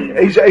mean,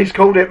 he's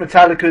called it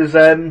Metallica's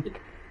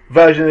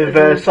version of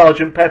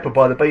Sgt. Pepper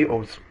by the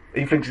Beatles.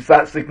 He thinks it's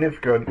that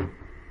significant.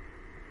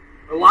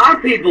 A lot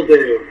of people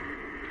do.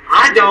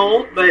 I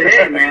don't, but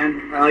hey,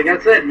 man, like I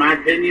said, my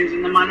opinion's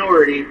in the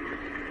minority.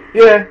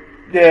 Yeah.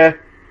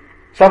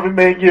 Something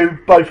me and you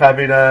both have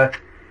in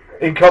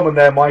common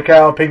there, Mike.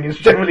 Our opinions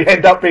generally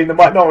end up being the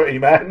minority,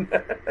 man.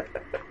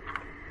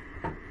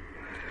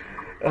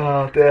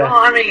 Oh, dear. Well,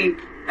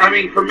 I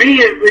mean, for me,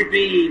 it would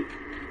be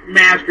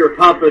Master of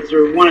Puppets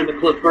or one of the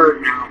Cliff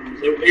Burton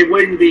albums. It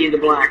wouldn't be the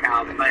Black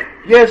Album, but...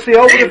 Yeah, see,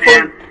 I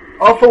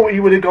thought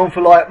he would have gone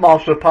for, like,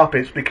 Master of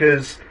Puppets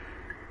because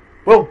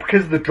of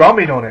the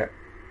drumming on it.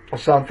 Or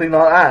something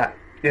like that,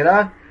 you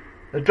know?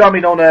 The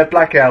drumming on a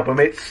Black Album,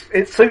 it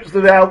suits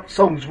the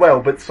songs well,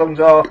 but the songs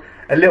are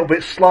a little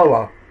bit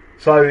slower.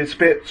 So it's a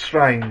bit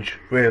strange,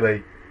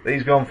 really, that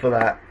he's gone for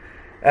that.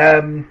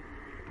 And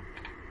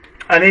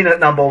in at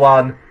number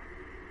 1,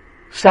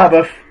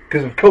 Sabbath,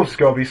 because of course it's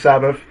got to be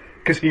Sabbath,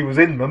 because he was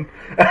in them.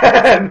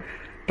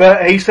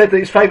 But he said that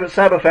his favourite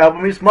Sabbath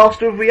album is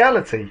Master of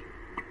Reality.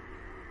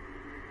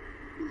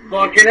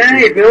 Fucking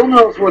hey, Bill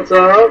knows what's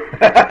up.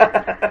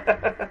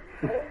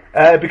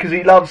 Because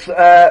he loves,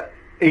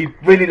 he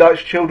really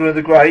likes Children of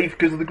the Grave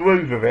because of the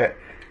groove of it.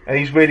 And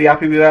he's really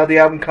happy with how the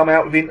album come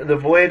out with Into the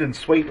Void and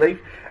Sweet Leaf.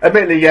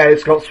 Admittedly, yeah,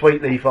 it's got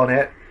Sweet Leaf on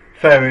it.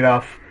 Fair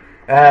enough.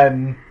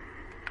 And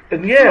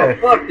yeah.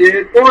 Oh, fuck,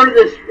 dude. Born of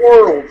This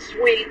World,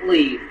 Sweet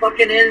Leaf,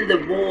 fucking Into the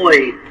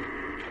Void,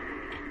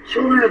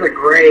 Children of the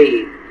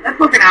Grave. That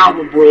fucking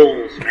album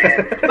rules,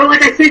 man. But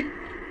like I said,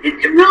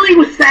 it really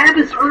was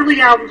Sabbath's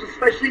early albums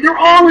especially, they're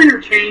all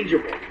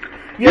interchangeable.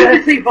 Yeah. You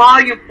could say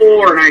Volume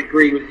 4, and I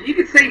agree with you. You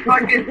could say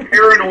fucking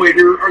Paranoid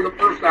or the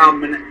first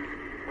album. And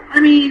I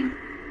mean,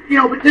 you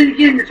know, but then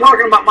again, you're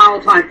talking about my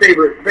all-time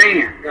favorite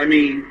band. I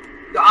mean,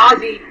 the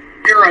Ozzy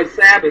era of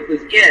Sabbath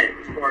is it,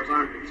 as far as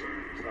I'm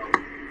concerned.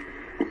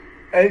 So.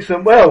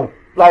 Excellent. Well,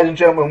 ladies and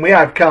gentlemen, we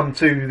have come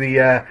to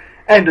the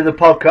end of the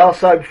podcast.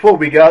 So before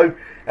we go,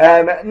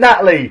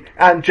 Natalie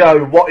and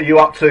Joe, what are you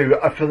up to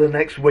for the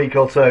next week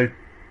or two?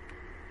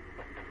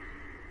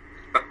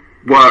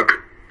 Work.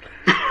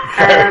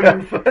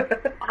 I'm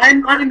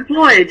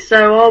unemployed,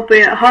 so I'll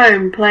be at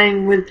home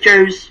playing with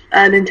Joe's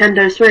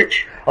Nintendo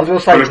Switch. I was going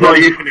to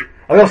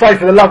say,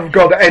 for the love of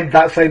God, end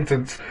that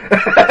sentence.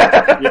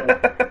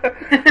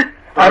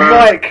 And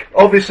Mike,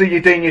 obviously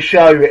you're doing your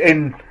show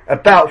in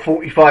about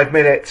 45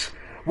 minutes.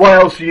 What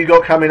else have you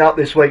got coming up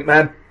this week,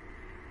 man?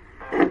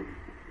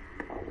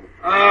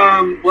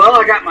 Well,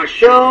 I got my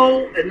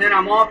show, and then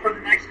I'm off for the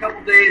next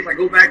couple days. I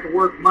go back to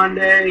work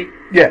Monday.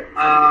 Yeah.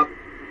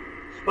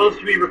 Supposed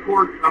to be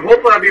recording.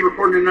 Hopefully, I'll be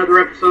recording another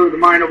episode of the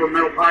Mind Over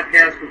Metal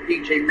podcast with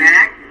DJ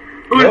Mac,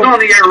 who is on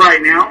the air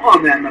right now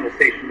on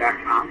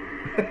thatmetalstation.com.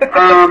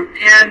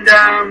 And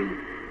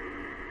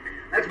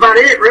that's about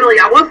it, really.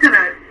 I was going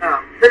to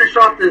finish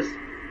off this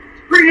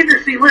pretty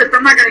interesting list.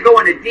 I'm not going to go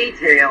into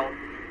detail,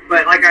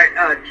 but like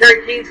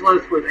Kerry Keen's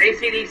list was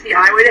AC/DC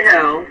Highway to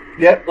Hell,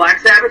 yep. Black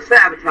Sabbath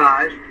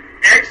Sabotage,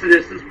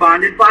 Exodus is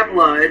Bonded by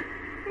Blood.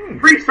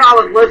 Pretty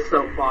solid list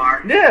so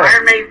far. Yeah.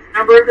 Iron Maiden's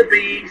Number of the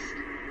Beast,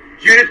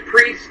 Judas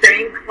Priest,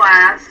 Stained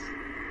Class,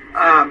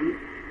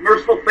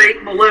 Merciful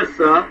Fate,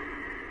 Melissa,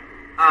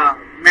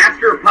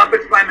 Master of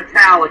Puppets by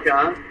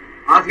Metallica,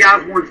 Ozzy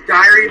Osbourne's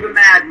Diary of a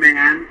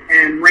Madman,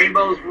 and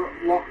Rainbow's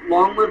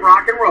Long Live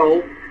Rock and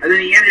Roll, and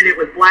then he ended it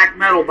with Black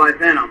Metal by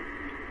Venom.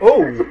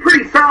 Oh, it's a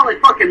pretty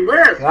solid fucking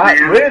list, that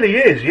man. Really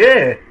is,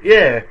 yeah.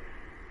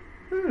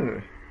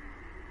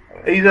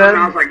 He's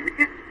I was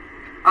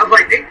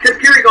like, because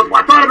Kerry goes,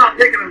 well, I thought about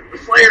picking a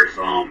Slayer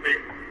song, but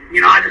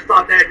you know, I just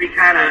thought that'd be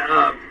kind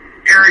of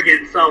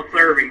arrogant and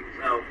self-serving.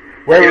 So,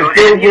 whereas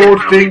Bill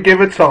Ward didn't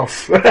give a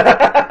toss. Right.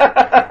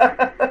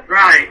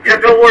 Yeah,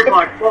 Bill Ward's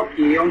like, fuck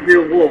you, I'm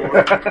Bill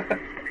Ward.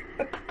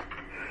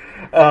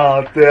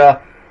 Oh,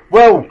 dear.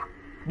 Well,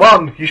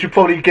 you should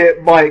probably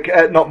get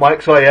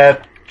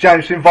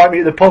James to invite me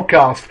to the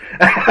podcast.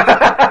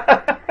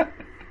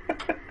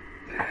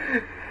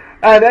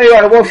 And anyway,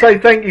 I will say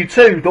thank you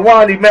to the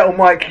Wily Metal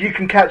Mike. You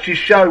can catch his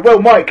show.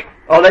 Well, Mike,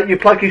 I'll let you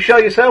plug his show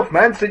yourself,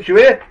 man, since you're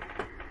here.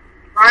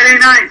 Friday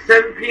night,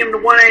 7 p.m. to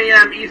 1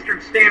 a.m.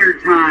 Eastern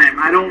Standard Time.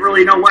 I don't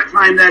really know what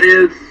time that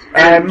is.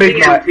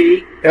 Midnight.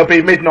 GMT. It'll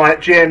be midnight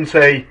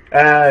GMT.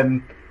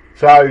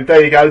 So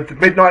there you go,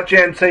 midnight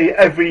GMT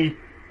every...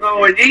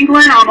 So in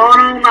England, I'm on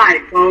all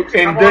night, folks.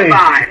 Indeed. Come on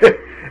by.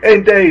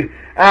 Indeed.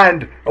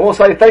 And I want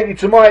to say thank you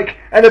to Mike,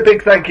 and a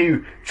big thank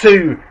you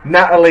to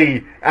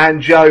Natalie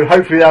and Joe.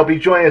 Hopefully they'll be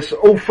joining us,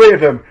 all three of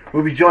them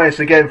will be joining us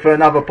again for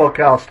another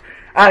podcast.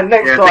 And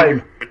next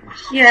time...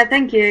 Yeah,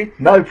 thank you.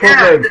 No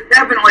problem. Yeah,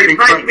 definitely. It's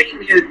nice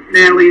meeting you,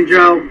 Natalie and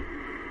Joe.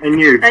 And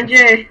you. And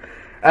you.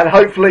 And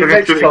hopefully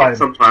next time.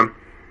 Sometime.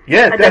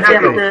 Yeah,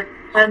 definitely. I have to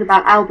learn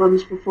about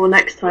albums before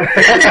next time.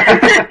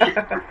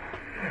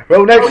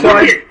 Well, next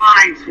time... You did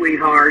fine,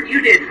 sweetheart.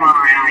 You did fine,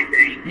 I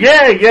think.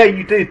 Yeah,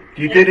 you did.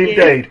 You did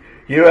indeed.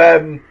 You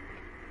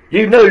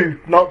knew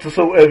not to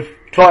sort of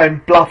try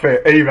and bluff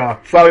it either,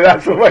 so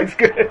that's always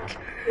good.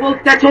 Well,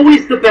 that's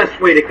always the best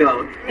way to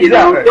go. You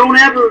know, don't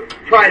ever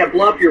try to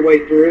bluff your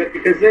way through it,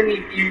 because then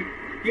you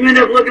end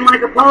up looking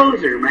like a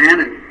poser,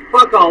 man. And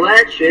fuck all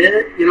that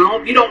shit. You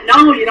know, if you don't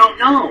know, you don't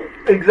know.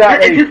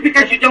 Exactly. And just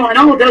because you don't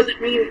know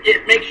doesn't mean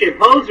it makes you a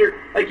poser.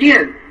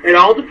 Again, it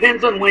all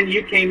depends on when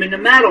you came into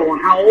metal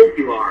and how old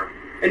you are.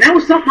 And that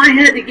was something I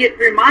had to get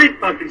through my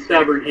fucking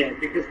stubborn head,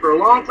 because for a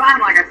long time,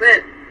 like I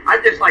said,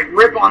 I just like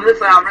rip on this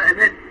album, and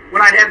then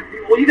when I'd have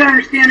people, well, you gotta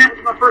understand, that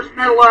was my first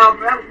metal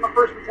album, that was my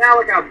first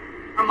Metallica album.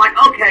 I'm like,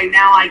 okay,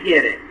 now I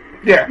get it.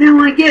 Yeah. Now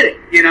I get it.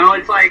 You know,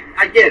 it's like,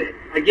 I get it.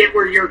 I get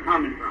where you're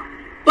coming from.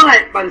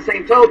 But, by the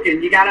same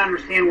token, you gotta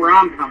understand where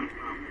I'm coming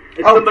from.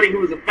 As somebody who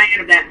was a fan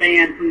of that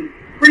band from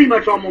pretty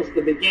much almost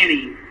the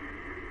beginning.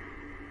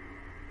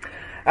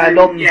 And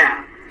on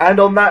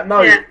that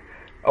note,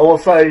 I will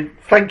say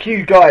thank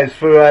you guys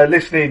for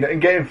listening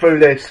and getting through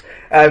this.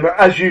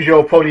 As usual,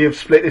 I'll probably have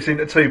split this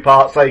into 2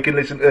 parts so you can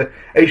listen to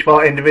each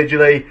part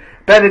individually.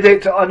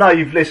 Benedict, I know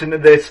you've listened to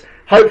this.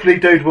 Hopefully,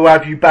 dude, we'll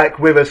have you back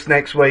with us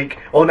next week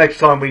or next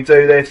time we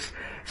do this.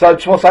 So I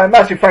just want to say a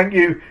massive thank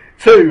you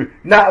to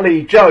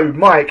Natalie, Joe,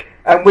 Mike,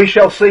 and we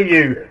shall see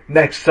you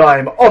next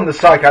time on the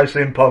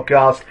Psychosin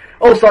podcast.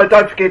 Also,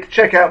 don't forget to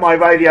check out my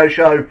radio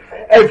show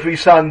every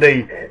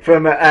Sunday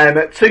from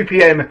 2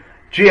 p.m.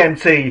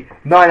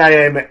 GMT, 9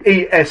 a.m.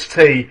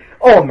 EST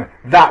on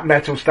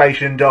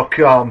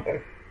thatmetalstation.com.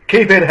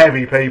 Keep it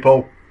heavy,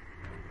 people.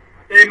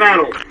 Stay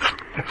metal.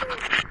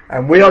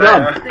 And we are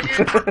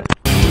done.